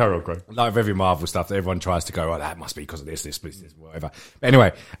 Yeah. Go on, carry on, Craig. Like with every Marvel stuff, that everyone tries to go, that must be because of this, whatever. But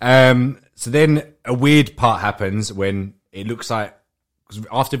anyway, so then a weird part happens when it looks like, because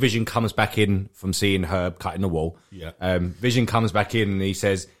after Vision comes back in from seeing Herb cutting the wall, Vision comes back in and he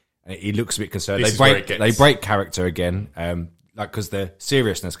says, he looks a bit concerned. They break character again, because the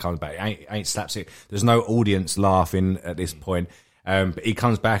seriousness comes back. It ain't slapstick. There's no audience laughing at this point. But he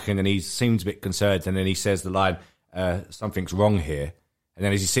comes back and then he seems a bit concerned, and then he says the line, something's wrong here. And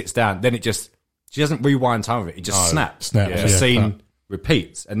then as he sits down, then she doesn't rewind time of it. It just snaps. The scene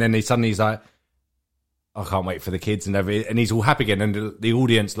repeats. And then he's like, I can't wait for the kids and everything. And he's all happy again. And the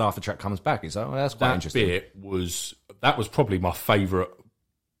audience laughter track comes back. It's like, that's quite interesting. That was probably my favourite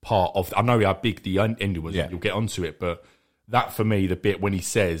part of... I know how big the ending was. You'll get onto it. But that, for me, the bit when he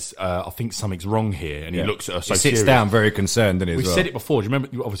says, I think something's wrong here. And he looks at her so he sits down very concerned. Doesn't he, we said it before. Do you remember,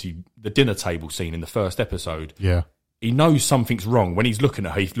 obviously, the dinner table scene in the first episode? Yeah. He knows something's wrong. When he's looking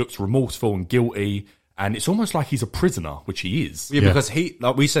at her, he looks remorseful and guilty. And it's almost like he's a prisoner, which he is. Yeah, because he,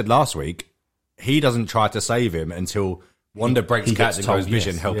 like we said last week, he doesn't try to save him until Wanda breaks character and goes,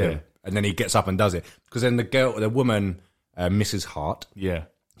 Vision, help him. And then he gets up and does it. Because then the woman, Mrs. Hart,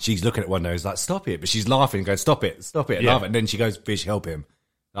 she's looking at Wanda and is like, stop it. But she's laughing, going, stop it, and laughing. And then she goes, Vish, help him.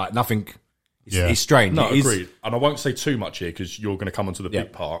 Like, nothing, it's strange. No, agreed. And I won't say too much here because you're going to come onto the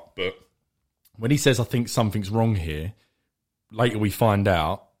big part. But when he says, I think something's wrong here, later we find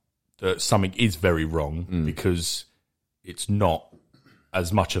out that something is very wrong because it's not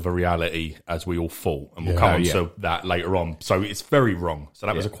as much of a reality as we all thought, and we'll come on to that later on. So it's very wrong. So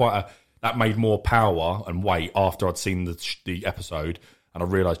that was that made more power and weight after I'd seen the episode, and I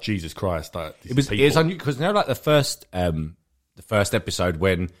realised, Jesus Christ, that it's unusual because like the first episode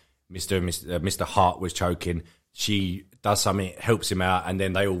when Mr. Hart was choking, she does something, helps him out, and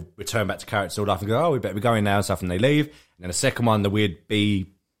then they all return back to character and all laughing and go, we better be going now and stuff, and they leave. And then the second one, the weird bee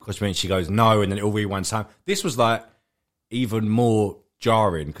question, she goes no, and then it all rewinds time. This was like even more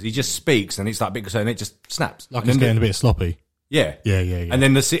jarring because he just speaks and it's like big, and it just snaps. Like it's getting a bit sloppy. Yeah. And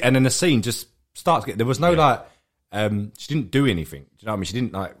then the scene just starts getting. There was no she didn't do anything. Do you know what I mean? She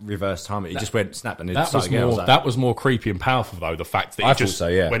didn't like reverse time it. It just went snap and it started again. That was more creepy and powerful though. The fact that it just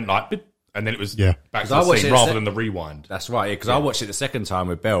went like, and then it was back to the scene rather than the rewind. That's right. Yeah, because I watched it the second time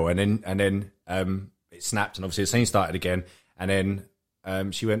with Belle, and then it snapped, and obviously the scene started again, and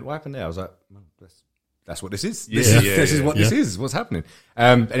then she went, "What happened there?" I was like, that's what this is. This is what this is. What's happening?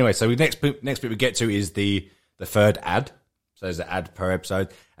 Anyway, so next bit we get to is the third ad. So there's an ad per episode,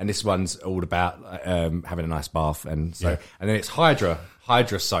 and this one's all about having a nice bath, and so and then it's Hydra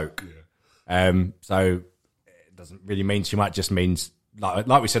soak. So it doesn't really mean too much. Just means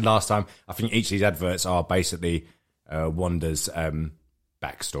like we said last time. I think each of these adverts are basically Wanda's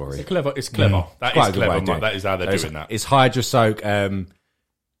backstory. It's clever. That is clever. That is how they're doing that. It's Hydra soak.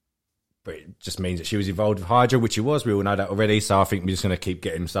 But it just means that she was involved with Hydra, which she was. We all know that already. So I think we're just going to keep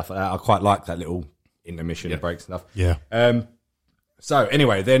getting stuff like that. I quite like that little intermission break stuff. Yeah. So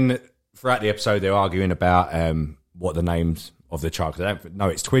anyway, then throughout the episode, they're arguing about what the names of the child. They don't know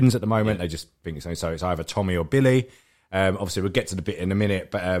it's twins at the moment. They just think it's so it's either Tommy or Billy. Obviously, we'll get to the bit in a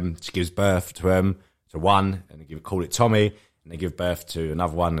minute. But she gives birth to one, and they call it Tommy, and they give birth to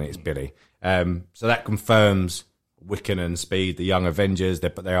another one, and it's Billy. So that confirms Wiccan and Speed, the Young Avengers,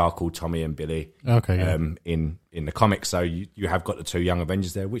 but they are called Tommy and Billy. Okay. In the comics, so you have got the two Young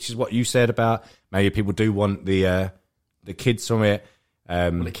Avengers there, which is what you said about maybe people do want the kids from it.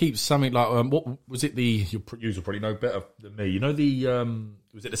 Well, it keeps something like what was it? You will probably know better than me. You know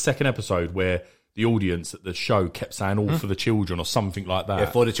was it the second episode where the audience at the show kept saying "all for the children" or something like that? Yeah,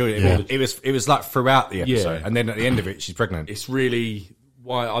 for the children. Yeah. It was like throughout the episode, Yeah. and then at the end of it, she's pregnant. It's really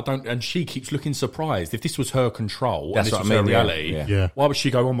why I don't. And she keeps looking surprised. If this was her control That's and this what was I mean, her reality, Yeah. why would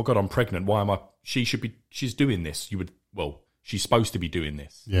she go? Oh my god, I'm pregnant. Why am I? She should be. She's doing this. You would. Well, she's supposed to be doing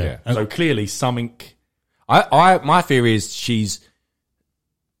this. Yeah. So clearly something. My theory is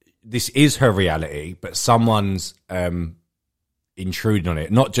this is her reality, but someone's intruding on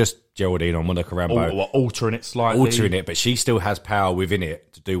it. Not just Geraldine or Monica Rambeau, Or altering it slightly. altering it, but she still has power within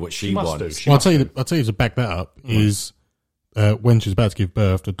it to do what she must wants. do. She Well, must I'll tell you to back that up is when she's about to give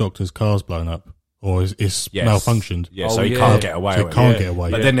birth, the doctor's car's blown up or is Yes. malfunctioned. Yeah, Oh, so he yeah. can't get away. So with he can't it. get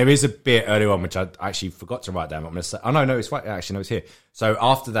away. But then there is a bit earlier on which I actually forgot to write down. I'm going to say, oh no, it's right. Actually, no, it's here. So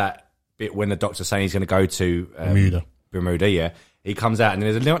after that bit, when the doctor's saying he's going to go to Bermuda, yeah, he comes out and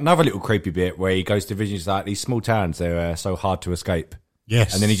there's another little creepy bit where he goes to visions like these small towns. They're so hard to escape.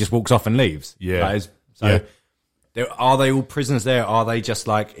 Yes. And then he just walks off and leaves. Yeah. Are they all prisoners there? Are they just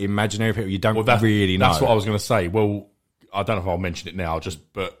like imaginary people? You don't really know. That's what I was going to say. Well, I don't know if I'll mention it now.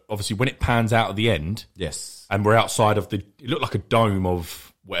 But obviously, when it pans out at the end, Yes. and we're outside of it looked like a dome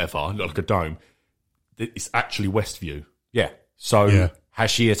of whatever. It looked like a dome. It's actually Westview. Yeah. So Yeah. Has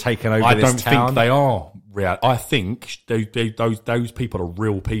she taken over I this don't town? think they are real. I think those people are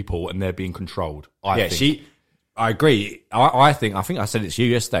real people and they're being controlled. I think. I agree. I think I said it to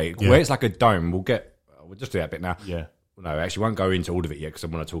you yesterday. Where it's like a dome, we'll just do that bit now. Yeah. No, I actually won't go into all of it yet because I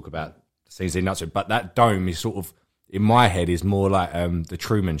want to talk about the scenes in nuts. But that dome is sort of in my head is more like the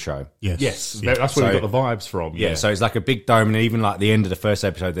Truman Show. Yes, Yeah. that's where we got the vibes from. Yeah, so it's like a big dome, and even like the end of the first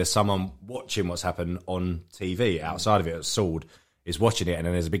episode, there's someone watching what's happened on TV outside of it. At Sword is watching it, and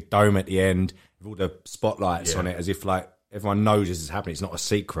then there's a big dome at the end with all the spotlights on it, as if like everyone knows this is happening. It's not a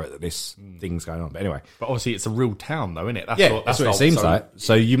secret that this thing's going on. But anyway, but obviously it's a real town, though, isn't it? that's what it seems like.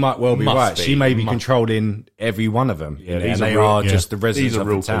 So you might well be Must right. be. She may be controlling every one of them. Yeah, and they are just the residents These are of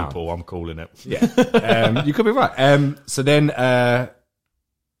real the town. people. I'm calling it. Yeah, you could be right. So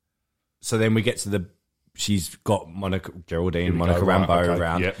then we get to she's got Geraldine, Monica Right, Rambeau okay.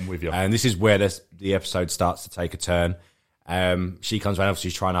 around. Yeah, I'm with you. And this is where the episode starts to take a turn. She comes around, obviously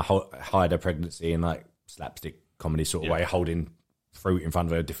she's trying to hide her pregnancy in like slapstick comedy sort of way, holding fruit in front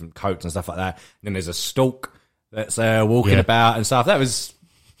of her, different coats and stuff like that. And then there's a stalk that's walking about and stuff. That was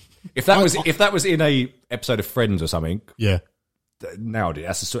if that was in a episode of Friends or something. Yeah. Nailed it.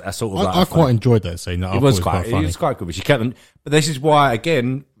 That's sort of I like quite enjoyed that scene. it was quite good, but she kept. But this is why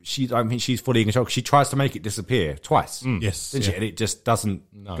again she's fully in control. She tries to make it disappear twice. Yes. Didn't she? And it just doesn't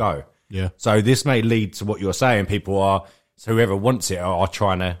go. Yeah. So this may lead to what you're saying. People are whoever wants it are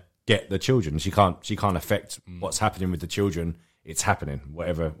trying to get the children. She can't affect what's happening with the children. It's happening.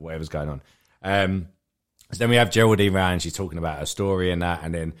 Whatever's going on. So then we have Geraldine around. She's talking about her story and that,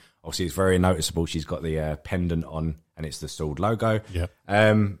 and then obviously it's very noticeable. She's got the pendant on, and it's the Sword logo. Yeah.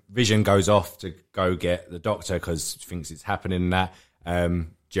 Vision goes off to go get the doctor because she thinks it's happening. And that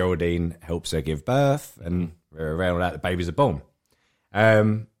Geraldine helps her give birth, and around that the babies are born.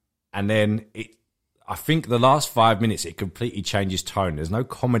 And then I think the last 5 minutes it completely changes tone. There's no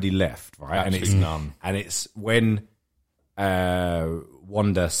comedy left, right? Absolutely none. And it's when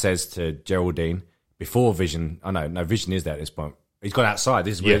Wanda says to Geraldine before Vision. Oh no, Vision is there at this point. He's gone outside.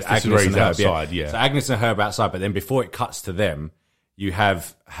 This is where Agnes and Herb. outside. Yeah. So Agnes and Herb are outside, but then before it cuts to them, you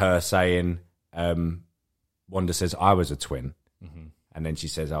have her saying, Wanda says, "I was a twin," and then she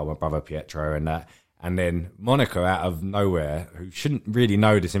says, "Oh, my brother Pietro," and that. And then Monica, out of nowhere, who shouldn't really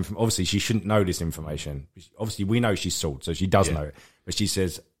know this information. Obviously, she shouldn't know this information. Obviously, we know she's Sword, so she does know it. But she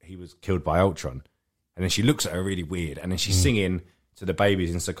says he was killed by Ultron. And then she looks at her really weird. And then she's singing to the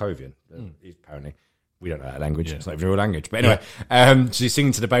babies in Sokovian. Apparently, we don't know that language. It's not even a real language. But anyway, she's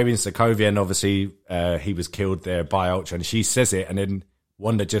singing to the baby in Sokovian. Obviously, he was killed there by Ultron. She says it, and then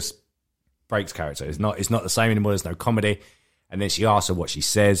Wanda just breaks character. It's not the same anymore. There's no comedy. And then she asks her what she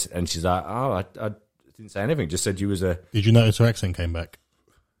says, and she's like, "Oh, I didn't say anything. Just said you was a." Did you notice her accent came back?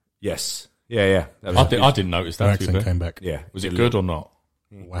 Yes. Yeah. That I was didn't notice Her that. accent came back. Yeah. Was it good or not?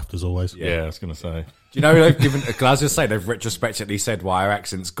 Waft as always. Yeah, I was going to say. Do you know they've given? Cause I was just saying they've retrospectively said why her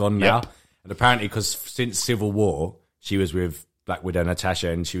accent's gone now, and apparently because since Civil War she was with Black Widow Natasha,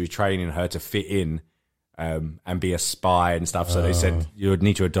 and she was training her to fit in and be a spy and stuff. So they said you would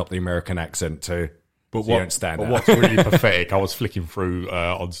need to adopt the American accent too. But you don't stand out. What's really pathetic, I was flicking through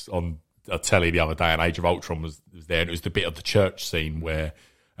on a telly the other day, and Age of Ultron was there, and it was the bit of the church scene where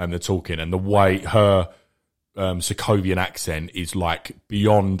they're talking, and the way her Sokovian accent is like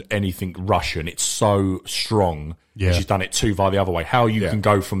beyond anything Russian. It's so strong. Yeah. She's done it too far the other way. How you can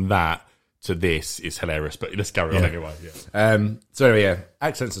go from that to this is hilarious. But let's carry on anyway. Yeah.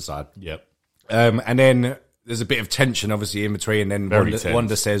 Accents aside. Yep. And then there's a bit of tension, obviously, in between. And then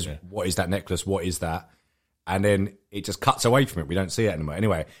Wanda says, Yeah. "What is that necklace? What is that?" And then it just cuts away from it. We don't see it anymore.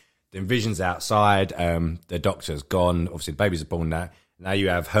 Anyway, then Vision's outside. The doctor's gone. Obviously, the babies are born now. Now you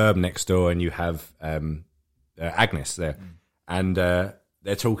have Herb next door, and you have Agnes there. And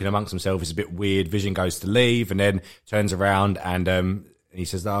they're talking amongst themselves. It's a bit weird. Vision goes to leave and then turns around and he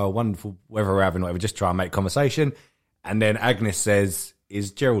says, "Oh, wonderful weather we're having, whatever. Just try and make conversation." And then Agnes says,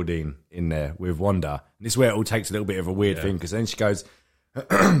 "Is Geraldine in there with Wanda?" And this is where it all takes a little bit of a weird thing, because then she goes,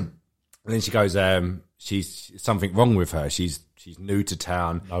 she's something wrong with her. She's new to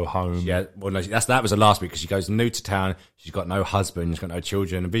town, No home. Yeah, well, no, that was the last week, because she goes new to town. She's got no husband. She's got no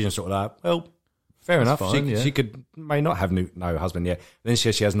children. And Vision's sort of like, well, fair enough. fine, She may not have no husband yet. Then she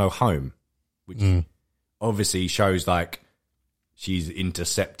says she has no home, which obviously shows like she's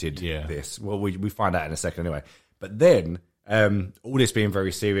intercepted this. Well, we find out in a second anyway. But then all this being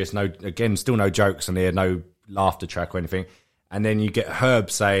very serious. Still no jokes on here, no laughter track or anything. And then you get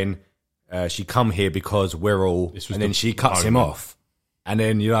Herb saying, she come here because we're all, and then she cuts him off. And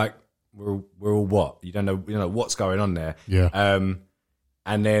then you're like, we're all what? You don't know what's going on there. Yeah.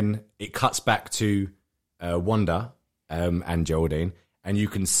 And then it cuts back to Wanda and Geraldine, and you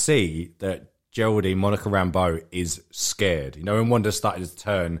can see that Geraldine, Monica Rambeau, is scared. You know, when Wanda started to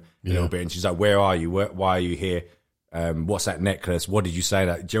turn a little bit, and she's like, "Where are you? Why are you here? What's that necklace? What did you say?"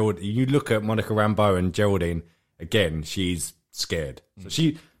 That Geraldine, you look at Monica Rambeau and Geraldine again, she's scared.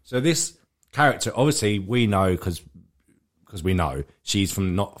 So this character, obviously, we know because we know she's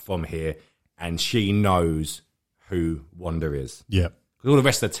not from here, and she knows who Wanda is. Yeah. Because all the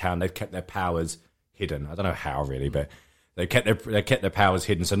rest of the town, they've kept their powers hidden. I don't know how really, but they kept their powers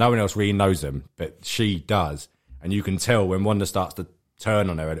hidden, so no one else really knows them, but she does. And you can tell when Wanda starts to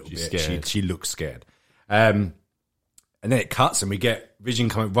turn on her a little bit, she looks scared. And then it cuts, and we get Vision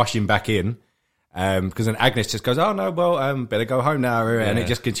coming rushing back in, because then Agnes just goes, "Oh no, well, better go home now," and it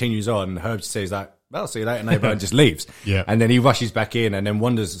just continues on. Herb just says like, "Well, see you later, neighbour," and just leaves. Yeah. And then he rushes back in, and then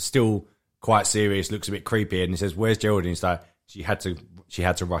Wanda's still quite serious, looks a bit creepy, and he says, "Where's Geraldine?" He's like, she had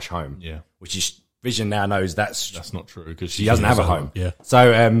to rush home. Yeah. Which is Vision now knows that's not true, because she doesn't have a home. Yeah.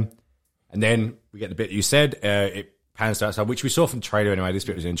 So and then we get the bit you said. It pans to outside, which we saw from the trailer anyway. This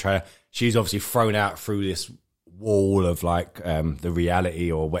bit was in the trailer. She's obviously thrown out through this wall of like the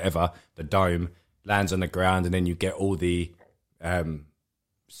reality or whatever, the dome, lands on the ground, and then you get all the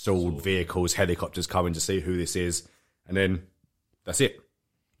sword vehicles, helicopters coming to see who this is, and then that's it.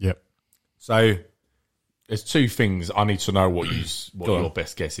 Yep. So there's two things I need to know what your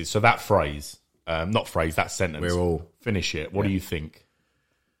best guess is. So that phrase, that sentence. We're all finish it. What do you think?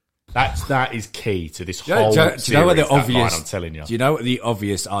 That is key to this whole series. Do you know what the obvious? I'm telling you. Do you know what the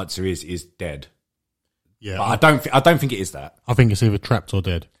obvious answer is? Is dead. Yeah. But I don't think it is that. I think it's either trapped or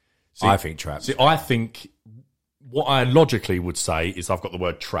dead. See, I think trapped. See, I think what I logically would say is I've got the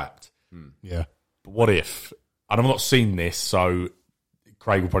word trapped. Yeah. But what if? And I've not seen this, so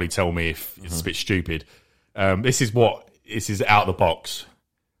Craig will probably tell me if it's a bit stupid. This is out of the box.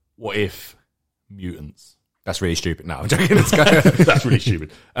 What if mutants? That's really stupid. No, I'm joking. Let's go. That's really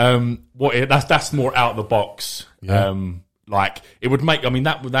stupid. What if, that's more out of the box. Yeah. Like it would make. I mean,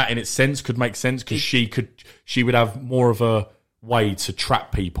 that in its sense could make sense, because she would have more of a way to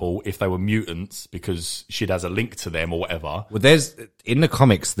trap people if they were mutants, because she'd has a link to them or whatever. Well, there's in the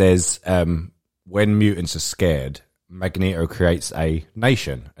comics. There's when mutants are scared, Magneto creates a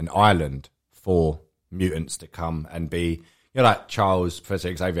nation, an island for mutants to come and be. You know, like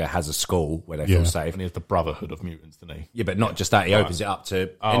Professor Xavier has a school where they feel safe. And he has the Brotherhood of Mutants, doesn't he? Yeah, but not just that. He opens it up to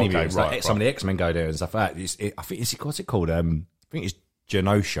any mutants. Like some of the X-Men go there and stuff like that. I think what's it called? I think it's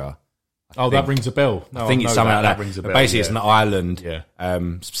Genosha. That rings a bell. I think it's something like that. Rings a bell, basically, it's an island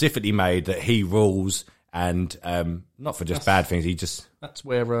specifically made that he rules, and not for just bad things. He just... That's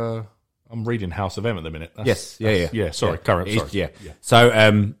where I'm reading House of M at the minute. Sorry,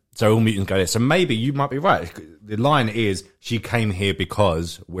 current. So all mutants go there. So maybe you might be right. The line is, she came here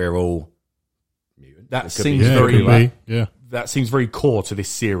because we're all mutants. That seems very that seems very core to this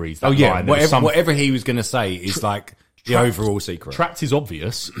series. Line. Whatever he was going to say is like the overall secret. Trapped is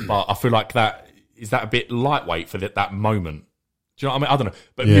obvious, but I feel like that a bit lightweight for that moment. Do you know what I mean? I don't know.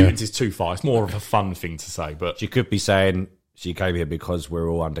 But mutants is too far. It's more of a fun thing to say. But she could be saying she came here because we're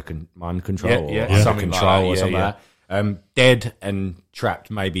all under mind control or something control like that. or something like that. Dead and trapped,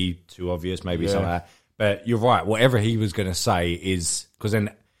 maybe too obvious, maybe something like that. But you're right. Whatever he was going to say is because then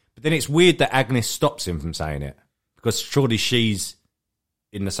But then it's weird that Agnes stops him from saying it because surely she's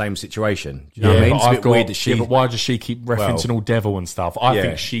in the same situation. Do you know what I mean? It's a bit weird that she. But why does she keep referencing all devil and stuff? I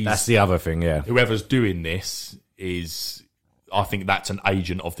think she's. That's the other thing. Yeah. Whoever's doing this is. I think that's an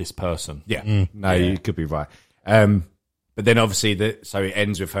agent of this person. Yeah. No, you could be right. But then obviously, so it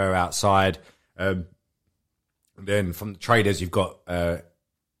ends with her outside. Then from the trailers, you've got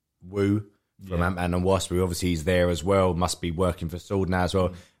Wu from Ant-Man and Wasp, who obviously is there as well. Must be working for Sword now as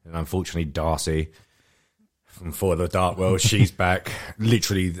well. And unfortunately, Darcy from For the Dark World, she's back.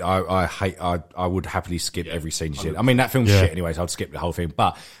 Literally, I would happily skip every scene she did. I mean, that film's shit anyway, so I'd skip the whole thing.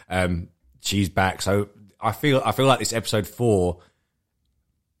 But she's back, so I feel like this episode 4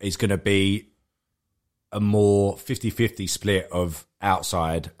 is going to be a more 50-50 split of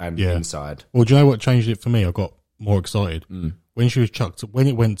outside and inside. Well, do you know what changed it for me? I got more excited when she was chucked. When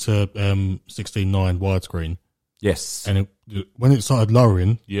it went to 16:9 widescreen. Yes, and when it started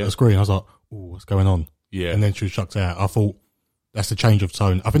lowering the screen, I was like, "Oh, what's going on?" Yeah, and then she was chucked out. I thought that's a change of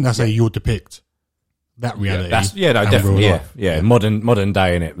tone. I think that's how you'll depict that reality. Definitely. Yeah. Modern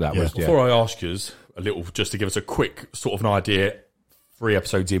day in it. That was. Before I ask you a little, just to give us a quick sort of an idea, 3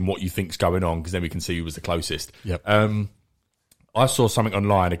 episodes in, what you think's going on, because then we can see who was the closest. Yep. I saw something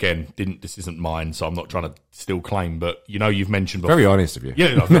online again. This isn't mine, so I'm not trying to still claim. But you've mentioned before, very honest of you.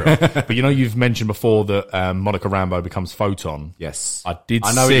 Yeah, no, very honest. But you've mentioned before that Monica Rambeau becomes Photon. Yes, I did.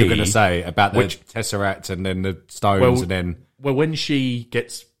 I know what you're going to say about the Tesseract and then the stones, and then when she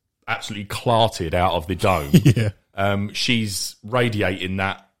gets absolutely clarted out of the dome, she's radiating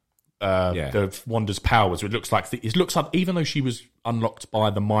that the Wanda's powers. It looks like even though she was unlocked by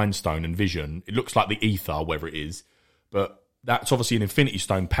the Mind Stone and Vision, it looks like the ether, whatever it is, but. That's obviously an Infinity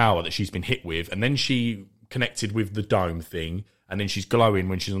Stone power that she's been hit with, and then she connected with the dome thing, and then she's glowing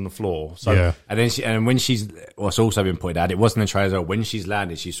when she's on the floor. So, and when she's what's also been pointed out, it wasn't a trailer as well. When she's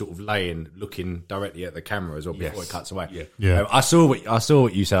landed, she's sort of laying, looking directly at the camera as well before it cuts away. Yeah. I saw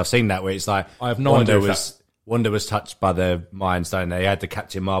what you said. I've seen that where it's like I have no idea. Wanda was touched by the Mind Stone. They had the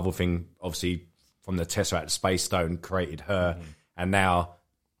Captain Marvel thing, obviously from the Tesseract Space Stone created her, and now.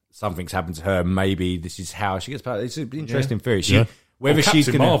 Something's happened to her. Maybe this is how she gets power. It's an interesting theory. Whether she's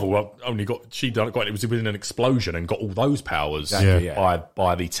Captain Marvel only got it was within an explosion and got all those powers by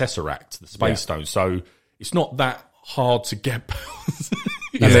the Tesseract, the Space Stone. So it's not that hard to get powers.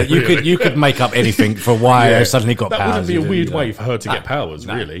 You could make up anything for why I suddenly got powers. That wouldn't be a weird way for her to get powers,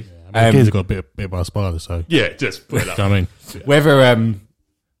 really. Kids got a bit by a spider, so just put it up. I mean,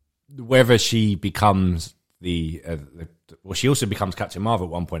 whether she becomes she also becomes Captain Marvel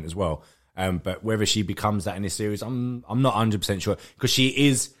at one point as well. But whether she becomes that in this series, I'm not 100% sure, because she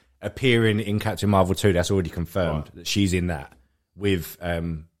is appearing in Captain Marvel 2. That's already confirmed that she's in that with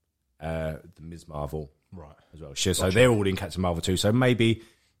the Ms. Marvel as well. So they're all in Captain Marvel 2. So maybe,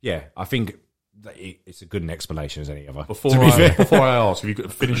 I think that it's a good an explanation as any other. Before I ask, if you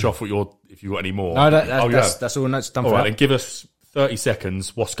could finish off with if you got any more. No, that's all. That's done. All right, then give us 30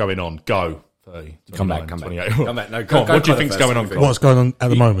 seconds. What's going on? Go. 30, come back. No, what do you think's going on? What's going on at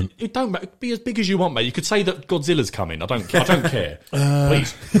the moment? It don't matter. Be as big as you want, mate. You could say that Godzilla's coming. I don't care.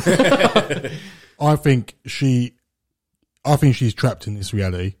 Please. I think she's trapped in this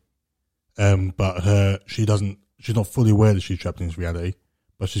reality, but she's not fully aware that she's trapped in this reality,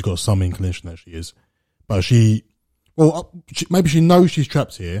 but she's got some inclination that she is. But maybe she knows she's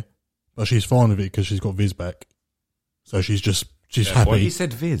trapped here, but she's fine with it because she's got Viz back. So she's happy. Well, you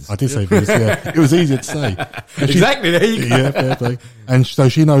said Viz. I did say Viz, It was easier to say. Exactly, there you go. Yeah, fair play. And so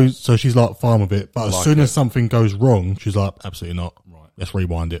she knows, so she's like fine with it. But as soon as something goes wrong, she's like, absolutely not. Right. Let's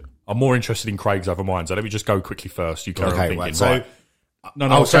rewind it. I'm more interested in Craig's other mind, so let me just go quickly first. You carry on thinking. Right. So,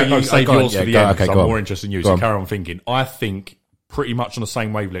 I'll save yours for the end, because I'm more interested in you. So carry on thinking. I think pretty much on the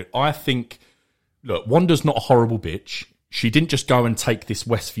same wavelength. I think, look, Wanda's not a horrible bitch. She didn't just go and take this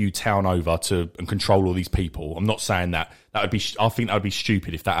Westview town over and control all these people. I'm not saying that. I think that would be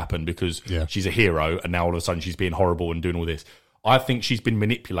stupid if that happened, because she's a hero and now all of a sudden she's being horrible and doing all this. I think she's been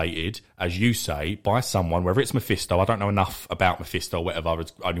manipulated, as you say, by someone, whether it's Mephisto. I don't know enough about Mephisto or whatever.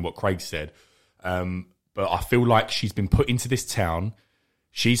 It's only what Craig said. But I feel like she's been put into this town.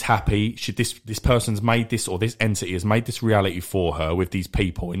 She's happy. This person's made this, or this entity has made this reality for her with these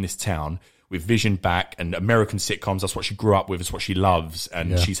people in this town. With Vision back and American sitcoms, that's what she grew up with, it's what she loves,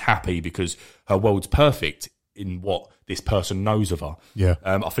 and she's happy because her world's perfect in what this person knows of her. Yeah.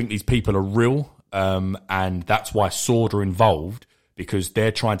 I think these people are real, and that's why SWORD are involved, because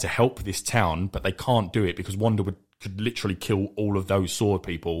they're trying to help this town, but they can't do it because Wanda could literally kill all of those SWORD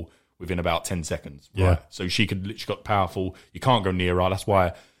people within about 10 seconds. Right? Yeah. So she got powerful. You can't go near her. That's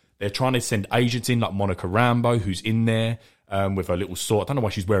why They're trying to send agents in, like Monica Rambeau, who's in there with her little sword. I don't know why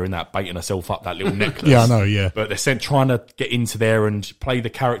she's wearing that, baiting herself up, that little necklace. Yeah, I know, yeah. But they're trying to get into there and play the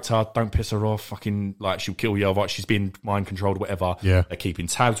character. Don't piss her off. Fucking, like, she'll kill you. Like, she's being mind-controlled, whatever. Yeah. They're keeping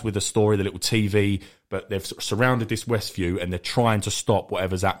tabs with the story, the little TV. But they've sort of surrounded this Westview and they're trying to stop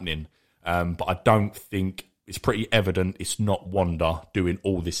whatever's happening. But I don't think... It's pretty evident it's not Wanda doing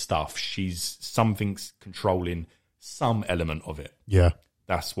all this stuff. Something's controlling some element of it. Yeah.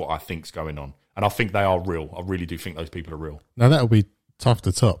 That's what I think's going on. And I think they are real. I really do think those people are real. Now, that'll be tough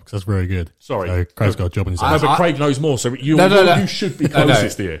to top because that's very good. Sorry. So Craig's got a job in his No, hands. but Craig knows more, so you should be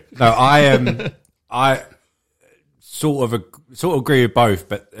closest here. No, I sort of agree with both,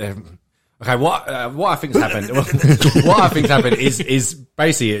 but okay, what I think's happened, what I think's happened is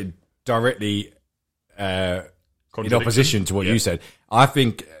basically directly in opposition to what you said. I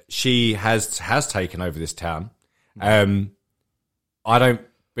think she has taken over this town.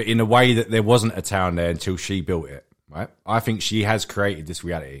 But in a way that there wasn't a town there until she built it, right? I think she has created this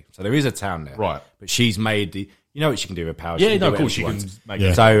reality. So there is a town there. Right. But she's made you know what she can do with power. Yeah, no, of course she can make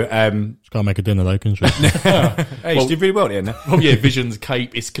it. So, She can't make a dinner though, can she? hey, she did really well at the end. Well, yeah, Vision's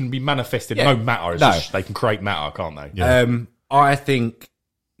cape, it can be manifested. Yeah. No matter. It's No. just, they can create matter, can't they? Yeah. I think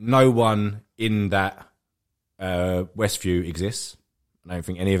no one in that Westview exists. I don't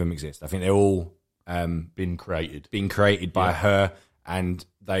think any of them exist. I think they're all Been created by her, and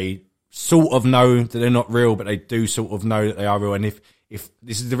they sort of know that they're not real, but they do sort of know that they are real. And if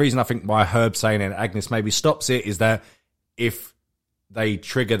this is the reason I think why Herb saying and Agnes maybe stops it, is that if they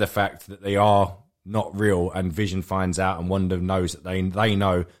trigger the fact that they are not real and Vision finds out and Wanda knows that they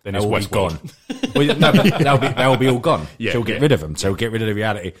know, Then they'll it's all be Westworld. gone. Well, no, but they'll be all gone. Yeah, She'll get yeah. rid of them. She'll get rid of the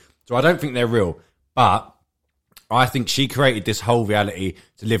reality. So I don't think they're real, but I think she created this whole reality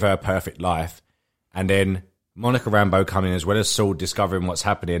to live her perfect life. And then Monica Rambeau coming, as well as Saul discovering what's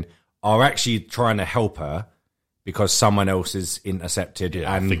happening, are actually trying to help her because someone else is intercepted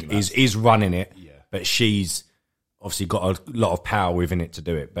and is running it. Yeah. But she's obviously got a lot of power within it to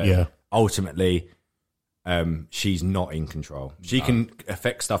do it. But ultimately, she's not in control. She can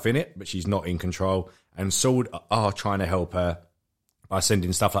affect stuff in it, but she's not in control. And Saul are trying to help her by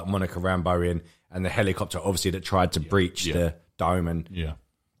sending stuff like Monica Rambeau in and the helicopter, obviously, that tried to breach the dome and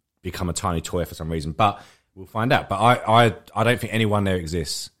become a tiny toy for some reason. But we'll find out. But I don't think anyone there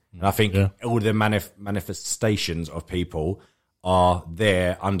exists. And I think all the manifestations of people are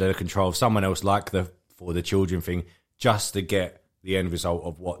there under the control of someone else, like the For the Children thing, just to get the end result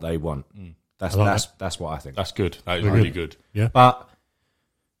of what they want. That's what I think. That's good. That is really good. Yeah. But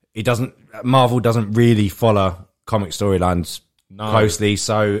Marvel doesn't really follow comic storylines closely,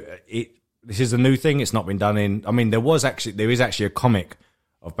 so this is a new thing. It's not been done in. I mean, there is actually a comic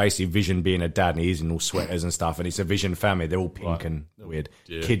of basically Vision being a dad, and he's in all sweaters and stuff, and it's a Vision family. They're all pink and weird.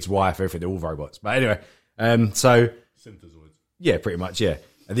 Yeah. Kid's wife, everything. They're all robots. But anyway, so Synthezoids. Yeah, pretty much. Yeah.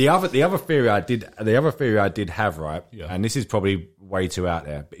 And the other theory I did have, right, and this is probably way too out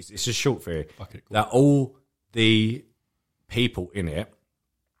there, but it's a short theory, that all the people in it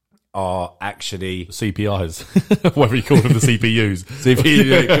are actually The CPIs, whatever you call them, the CPUs.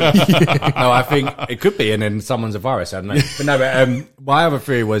 No, I think it could be, and then someone's a virus. I don't know. But no, but my other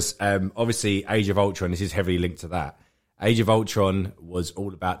theory was obviously Age of Ultron. This is heavily linked to that. Age of Ultron was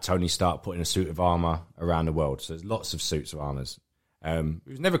all about Tony Stark putting a suit of armor around the world. So there's lots of suits of armors. It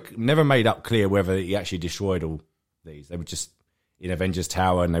was never made up clear whether he actually destroyed all these. They were just in Avengers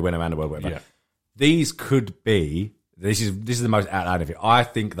Tower and they went around the world. Whatever. Yeah. These could be. This is the most outlandish of it. I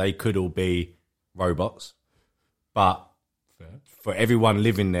think they could all be robots, but for everyone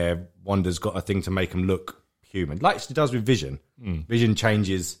living there, Wanda's got a thing to make them look human, like she does with Vision. Vision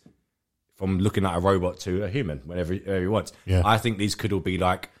changes from looking like a robot to a human whenever he wants. Yeah. I think these could all be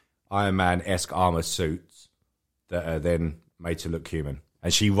like Iron Man-esque armor suits that are then made to look human,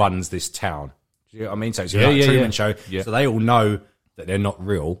 and she runs this town. Do you know what I mean? So it's like a Truman Show. Yeah. So they all know that they're not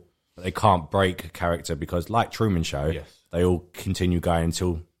real. But they can't break character because, like Truman Show, they all continue going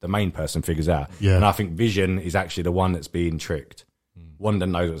until the main person figures out. Yeah. And I think Vision is actually the one that's being tricked. Wanda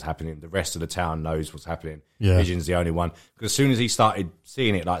knows what's happening. The rest of the town knows what's happening. Yeah. Vision's the only one. Because as soon as he started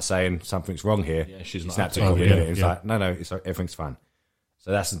seeing it, like saying something's wrong here, she's not snapped it. It's like, no, everything's fine.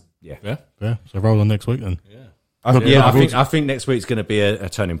 So that's, Yeah. So roll on next week then. Yeah. I think next week's going to be a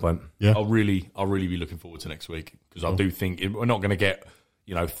turning point. Yeah. I'll really be looking forward to next week because I do think we're not going to get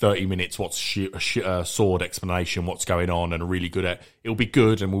 30 minutes, a sword explanation, what's going on, and really good at. It'll be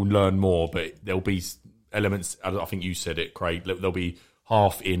good, and we'll learn more. But there'll be elements. I think you said it, Craig. There'll be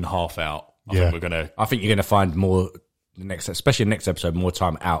half in, half out. I think you're gonna find more especially next episode, more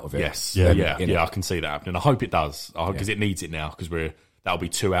time out of it. Yes, I can see that happening. I hope it does because it needs it now. Because that'll be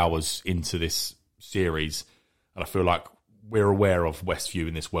 2 hours into this series, and I feel like we're aware of Westview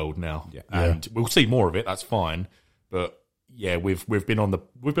in this world now, and we'll see more of it. That's fine, but yeah, we've been on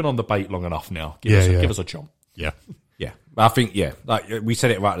the bait long enough now. Give us a jump. Yeah. Yeah, I think like we said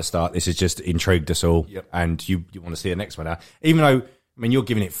it right at the start. This has just intrigued us all, and you want to see the next one now. Even though, I mean, you're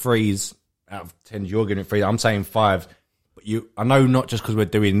giving it 3s out of 10. You're giving it 3. I'm saying 5. But I know not just because we're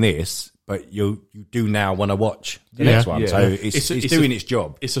doing this, but you do now want to watch the next one. Yeah. So it's doing its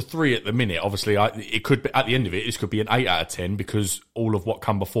job. It's a 3 at the minute. Obviously, it could be at the end of it. This could be an 8 out of 10 because all of what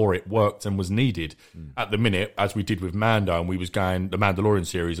come before it worked and was needed. At the minute, as we did with Mando, and we was going the Mandalorian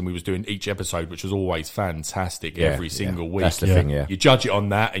series, and we was doing each episode, which was always fantastic every single week. That's the thing. Yeah, you judge it on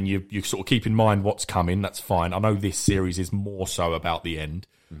that, and you sort of keep in mind what's coming. That's fine. I know this series is more so about the end.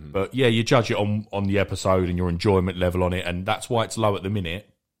 But yeah, you judge it on the episode and your enjoyment level on it, and that's why it's low at the minute.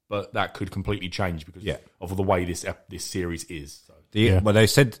 But that could completely change because of the way this series is. So. Well, they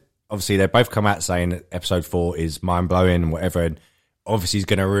said, obviously, they both come out saying that episode 4 is mind-blowing and whatever, and obviously is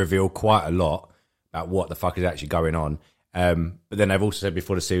going to reveal quite a lot about what the fuck is actually going on. But then they've also said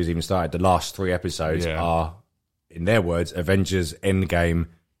before the series even started, the last 3 episodes are, in their words, Avengers Endgame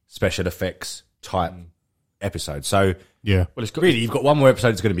special effects type episodes. So, well, really, you've got one more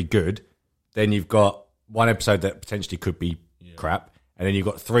episode that's going to be good, then you've got one episode that potentially could be crap, and then you've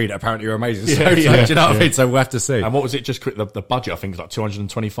got 3 that apparently are amazing. Do you know what I mean? So we'll have to see. And what was it? Just the budget, I think, is like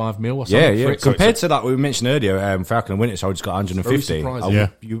 225 mil or something. Yeah. Compared to like we mentioned earlier, Falcon and Winter Soldier's got 150.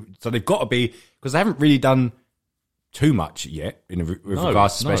 So they've got to be, because they haven't really done too much yet with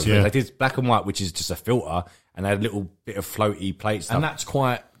regards to special effects. They did Black and White, which is just a filter, and they had a little bit of floaty plate stuff. And that's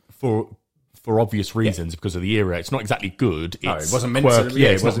quite for obvious reasons because of the era. It's not exactly good. No, it wasn't meant to be.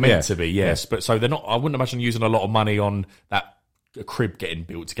 It wasn't meant to be, yes. But so they're not, I wouldn't imagine using a lot of money on that crib getting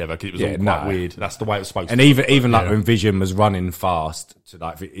built together because it was all quite weird. That's the way it was supposed to be. And even like when Vision was running fast, to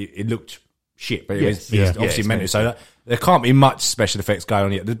like it looked shit, but it was obviously meant to. So there can't be much special effects going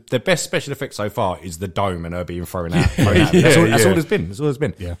on yet. The best special effect so far is the dome and her being thrown out. That's all there's been. That's all there's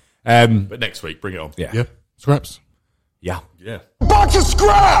been. Yeah. But next week, bring it on. Yeah. Scraps. Yeah. Bunch of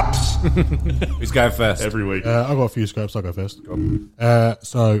scraps! Who's going first? Every week. I've got a few scraps. I'll go first.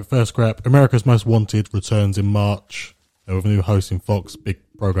 So, first scrap. America's Most Wanted returns in March with a new host in Fox. Big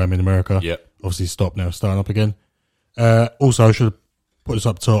program in America. Yep. Obviously stopped now, starting up again. Also, I should put this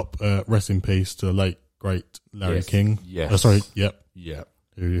up top. Rest in peace to the late, great Larry King. Yes. Who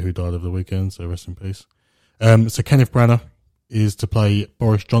died over the weekend, so rest in peace. So, Kenneth Branagh is to play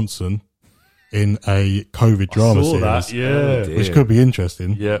Boris Johnson in a COVID drama series, which could be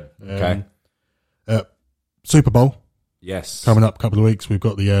interesting. Yeah. Okay. Super Bowl. Yes. Coming up a couple of weeks. We've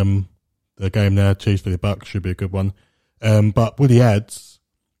got the game now, Chiefs for the Bucks, should be a good one. But with the ads,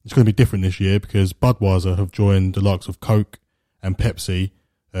 it's going to be different this year because Budweiser have joined the likes of Coke and Pepsi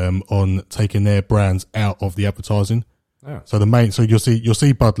on taking their brands out of the advertising. Oh. So you'll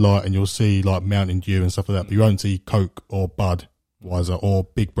see Bud Light and you'll see like Mountain Dew and stuff like that, but you won't see Coke or Budweiser or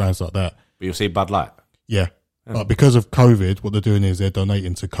big brands like that. But you'll see Bud Light. Yeah. But because of COVID, what they're doing is they're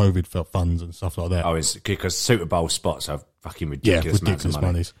donating to COVID funds and stuff like that. Oh, it's because Super Bowl spots are fucking ridiculous amounts of money.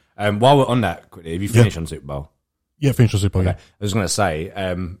 Monies. While we're on that, quickly, have you finished on Super Bowl? Yeah, finished on Super Bowl. Okay. I was going to say,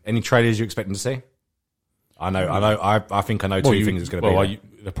 any trailers you're expecting to see? I think I know two things it's going to be.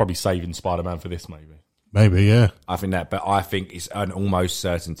 They're probably saving Spider-Man for this, maybe. Maybe, yeah. I think that, but I think it's an almost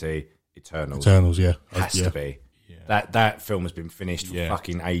certainty Eternals. Yeah. Has to be. That film has been finished for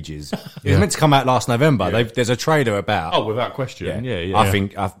fucking ages. It was meant to come out last November. Yeah. There's a trailer about. Oh, without question. Yeah. I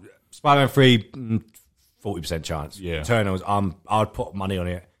think Spider-Man 3, 40% chance. Yeah. Eternals, I'd put money on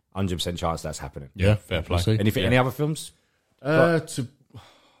it. 100% chance that's happening. Yeah, fair play. Any other films? I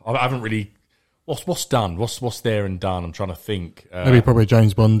haven't really. What's done? What's there and done? I'm trying to think. Maybe probably a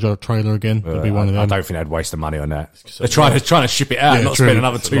James Bond trailer again. That'd be one of them. I don't think they'd waste the money on that. They're trying to ship it out, not spend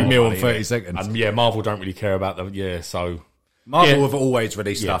another $2 million in 30 seconds. And Marvel don't really care about them. So Marvel have always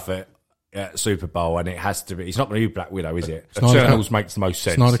released stuff at Super Bowl, and it has to be. It's not going to be Black Widow, is it? Eternals makes the most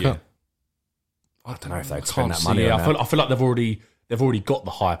sense. Snyder Cut. I don't know if they'd spend that money on that. I feel like they've already got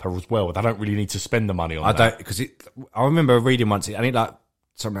the hyper as well. They don't really need to spend the money on that. Because I remember reading once, I think like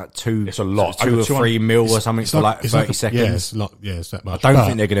something like it's a lot, 2 or 3 mil or something for like 30 seconds. Yeah, it's that much. I don't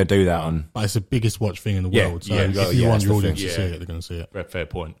think they're going to do that on. But it's the biggest watch thing in the world. So if you want your audience to see it, they're going to see it. Fair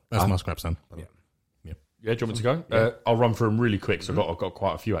point. That's my scraps, then. Yeah, do you want me to go? I'll run through them really quick. So I've got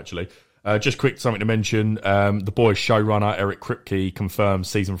quite a few actually. Just quick, something to mention. The Boys showrunner Eric Kripke confirms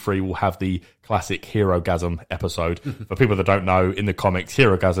season 3 will have the classic Herogasm episode. For people that don't know, in the comics,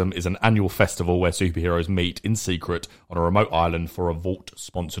 Herogasm is an annual festival where superheroes meet in secret on a remote island for a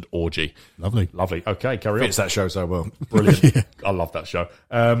vault-sponsored orgy. Lovely. Okay, carry on. Fits that show so well. Brilliant. I love that show.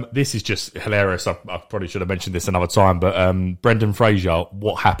 This is just hilarious. I probably should have mentioned this another time, but Brendan Fraser,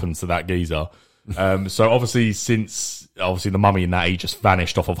 what happened to that geezer? So obviously, since the Mummy and that, he just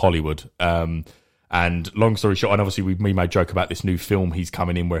vanished off of Hollywood. And long story short, and obviously we made a joke about this new film he's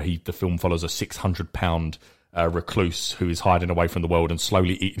coming in, where the film follows a 600-pound recluse who is hiding away from the world and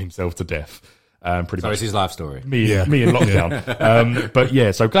slowly eating himself to death. Pretty much it's his life story. Me in lockdown. But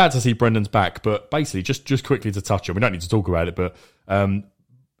yeah, so glad to see Brendan's back. But basically, just quickly to touch on, we don't need to talk about it, but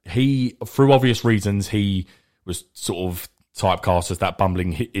he, through obvious reasons, he was sort of typecast as that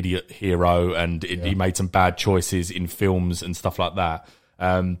bumbling idiot hero, and he made some bad choices in films and stuff like that.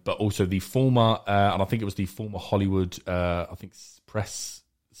 But also the former, and I think it was the former Hollywood, press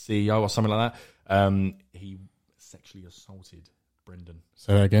CEO or something like that. He sexually assaulted Brendan.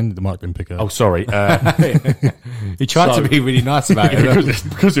 Say that again. The mic didn't pick up. Oh, sorry. He tried to be really nice about it.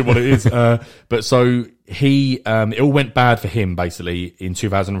 because of what it is. But so he, it all went bad for him basically in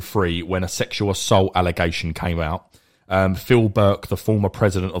 2003 when a sexual assault allegation came out. Phil Burke, the former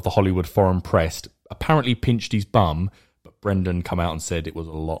president of the Hollywood Foreign Press, apparently pinched his bum, but Brendan come out and said it was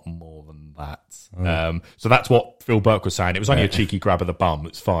a lot more than that. So that's what Phil Burke was saying. It was only a cheeky grab of the bum.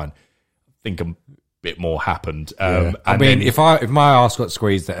 It's fine. I think a bit more happened. I mean, if my ass got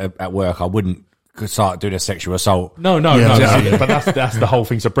squeezed at work, I wouldn't start doing a sexual assault. No. But that's the whole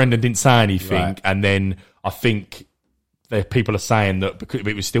thing. So Brendan didn't say anything, right. And then I think people are saying that because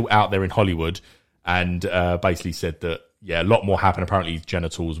it was still out there in Hollywood, and basically said that, a lot more happened. Apparently his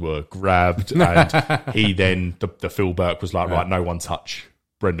genitals were grabbed, and he then, the Phil Burke was like, right, no one touch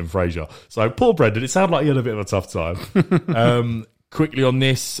Brendan Fraser. So poor Brendan, it sounded like he had a bit of a tough time. Quickly on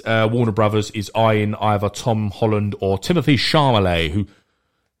this, Warner Brothers is eyeing either Tom Holland or Timothée Chalamet, who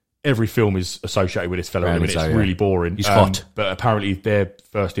every film is associated with this fella. I mean, it's really boring. He's hot. But apparently they're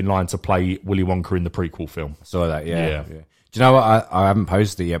first in line to play Willy Wonka in the prequel film. I saw that, yeah. Do you know what? I haven't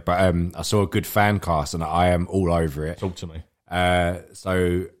posted it yet, but I saw a good fan cast, and I am all over it. Talk to me.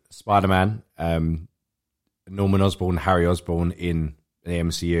 So Spider-Man, Norman Osborn, Harry Osborn in the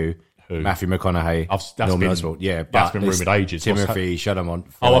MCU. Who? Matthew McConaughey, Norman Osborn. Yeah, but that's been rumoured ages. Timothy Chalamet.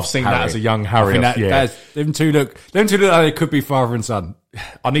 I've seen Harry. That as a young Harry. Them two look like they could be father and son.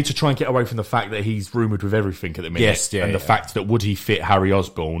 I need to try and get away from the fact that he's rumoured with everything at the minute. Yes, and the fact that would he fit Harry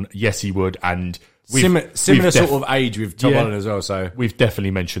Osborn? Yes, he would, and similar sort of age with Tom Holland as well. So we've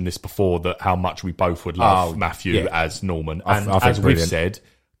definitely mentioned this before, that how much we both would love Matthew as Norman. And as we've said,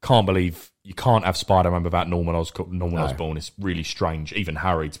 can't believe you can't have Spider-Man without Norman Osborn. It's really strange. Even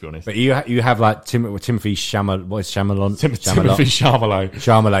Harry, to be honest. But you have like Timothy Chalamet. What is Chalamet? Timothy Chalamet.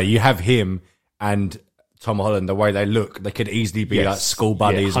 Chalamet. You have him and Tom Holland. The way they look, they could easily be like school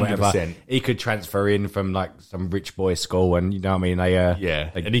buddies or whatever. He could transfer in from like some rich boy school, and you know what I mean.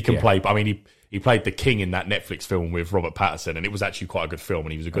 And he can play. I mean, he played the king in that Netflix film with Robert Pattinson, and it was actually quite a good film,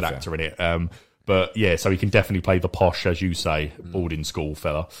 and he was a good actor in it. But yeah, so he can definitely play the posh, as you say, boarding school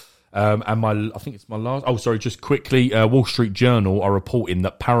fella. And I think it's my last. Oh, sorry, just quickly. Wall Street Journal are reporting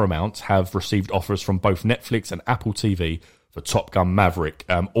that Paramount have received offers from both Netflix and Apple TV for Top Gun Maverick.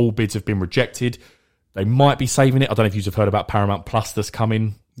 All bids have been rejected. They might be saving it. I don't know if you've heard about Paramount Plus that's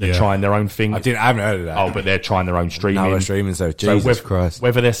coming. They're trying their own thing. I haven't heard of that. Oh, but they're trying their own streaming. No, streaming, so Jesus Christ.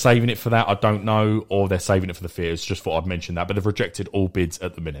 Whether they're saving it for that, I don't know, or they're saving it for the theaters. Just thought I'd mention that. But they've rejected all bids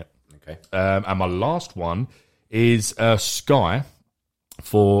at the minute. Okay. And my last one is Sky.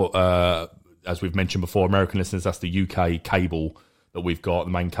 For, as we've mentioned before, American listeners, that's the UK cable that we've got,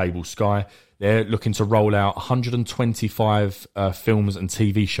 the main cable, Sky. They're looking to roll out 125 films and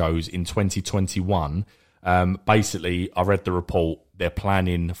TV shows in 2021. Basically, I read the report. They're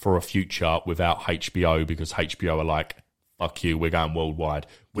planning for a future without HBO, because HBO are like, fuck you, we're going worldwide.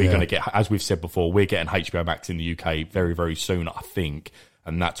 We're going to get, as we've said before, we're getting HBO Max in the UK very, very soon, I think.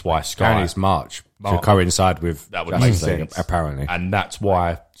 And that's why Sky... Apparently it's March to coincide with... That would make sense. Apparently. And that's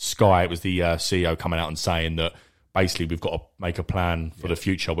why Sky, it was the CEO coming out and saying that basically we've got to make a plan for the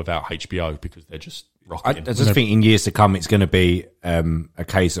future without HBO, because they're just rocketing. I just think in years to come it's going to be a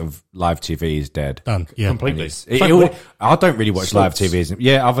case of live TV is dead. Done. Yeah. Completely. I don't really watch live TV.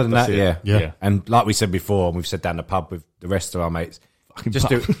 Yeah, other than that, yeah. And like we said before, and we've said down the pub with the rest of our mates, just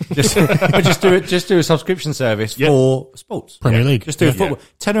do a subscription service for sports. Premier League. Just do a football.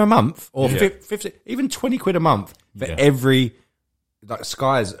 $10 a month or 50, even 20 quid a month for every. Like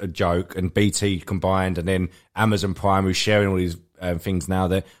Sky's a joke, and BT combined, and then Amazon Prime, who's sharing all these things now.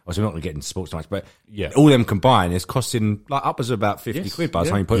 That obviously we're not going to get into sports so much, but Yeah. all them combined is costing like upwards of about 50 quid by the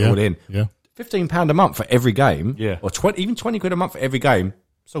time you put it all in. Yeah. £15 a month for every game, Yeah. or even 20 quid a month for every game.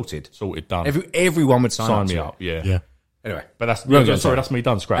 Sorted, done. Everyone would sign me to up. it. Yeah. Anyway, But that's Sorry. sorry, that's me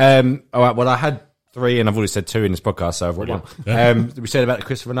done. Scratch. all right. Well, I had 3, and I've already said 2 in this podcast, so I've got one. We said about the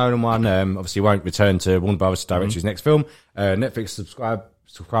Christopher Nolan one. Obviously, won't return to Warner Brothers to direct his next film. Netflix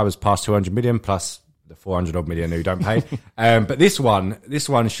subscribers past 200 million, plus the 400 odd million who don't pay. But this one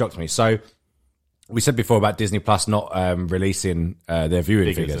shocked me. So we said before about Disney Plus not releasing their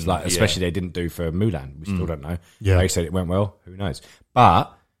viewing figures, like especially they didn't do for Mulan. We still don't know. Yeah. They said it went well. Who knows?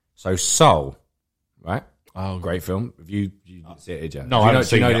 But so Soul, right? Oh, Great film. Have you see it, did you? No, I haven't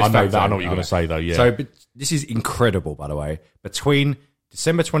seen it. I know that. I know what you're going to say, though. Yeah. So, but this is incredible, by the way. Between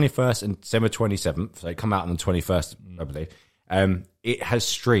December 21st and December 27th, so it come out on the 21st, I believe. It has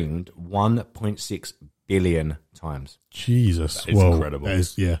streamed 1.6 billion times. Jesus. It's incredible. That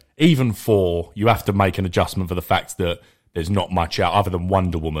is, yeah. Even for, you have to make an adjustment for the fact that there's not much out other than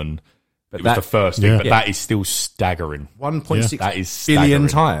Wonder Woman. But it was the first thing, but that is still staggering. 1.6 That is billion staggering.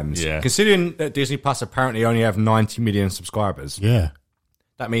 times. Yeah. Considering that Disney Plus apparently only have 90 million subscribers, Yeah.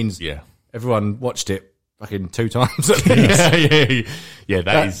 that means Yeah. everyone watched it fucking 2 times at least. Yeah,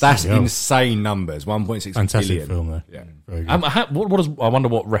 That's insane numbers. 1.6 Fantastic billion. film, though. Yeah. Very good. I wonder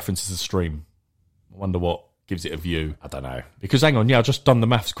what references the stream. I wonder what gives it a view. I don't know. Because hang on, I've just done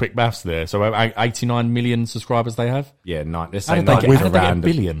the quick maths there. So 89 million subscribers they have. Yeah, let's How say did they get a around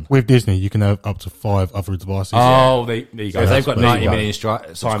billion? With Disney, you can have up to 5 other devices. Oh, there you So go. if they've got There you 90 go. million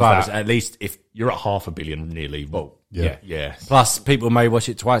subscribers, that. at least if You're at 500 million nearly. Well, Yeah. yeah. plus people may watch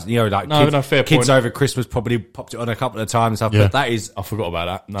it twice. You know, like fair kids point. over Christmas probably popped it on a couple of times. Stuff, Yeah. But that is I forgot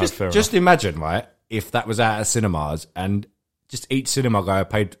about that. No, fair just enough. imagine, right? If that was out of cinemas and just each cinema guy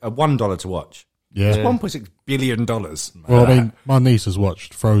paid $1 to watch. Yeah. It's $1.6 billion. Well, I mean, my niece has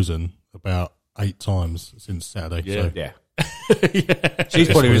watched Frozen about 8 times since Saturday. Yeah. So. Yeah. She's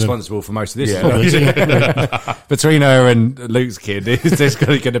probably responsible for most of this. Yeah. Between her and Luke's kid, there's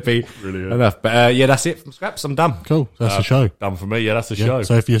going to be enough. But that's it from Scraps. I'm done. Cool. That's the show. Done for me. Yeah, that's the Yeah. show.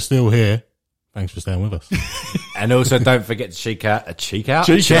 So if you're still here, thanks for staying with us. And also, don't forget to check out. Check out.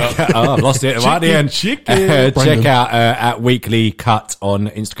 Oh, I've lost it right at the end. Check Brendan. out at Weekly Cut on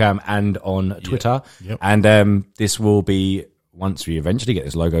Instagram and on Twitter. Yep. And this will be, once we eventually get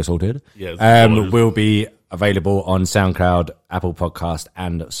this logo sorted, Yeah, will be available on SoundCloud, Apple Podcast,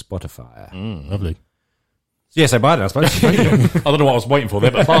 and Spotify. Lovely. So, yeah, so bye then, I suppose. I don't know what I was waiting for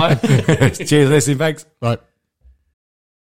there, but bye. Cheers, listening. Thanks. Right.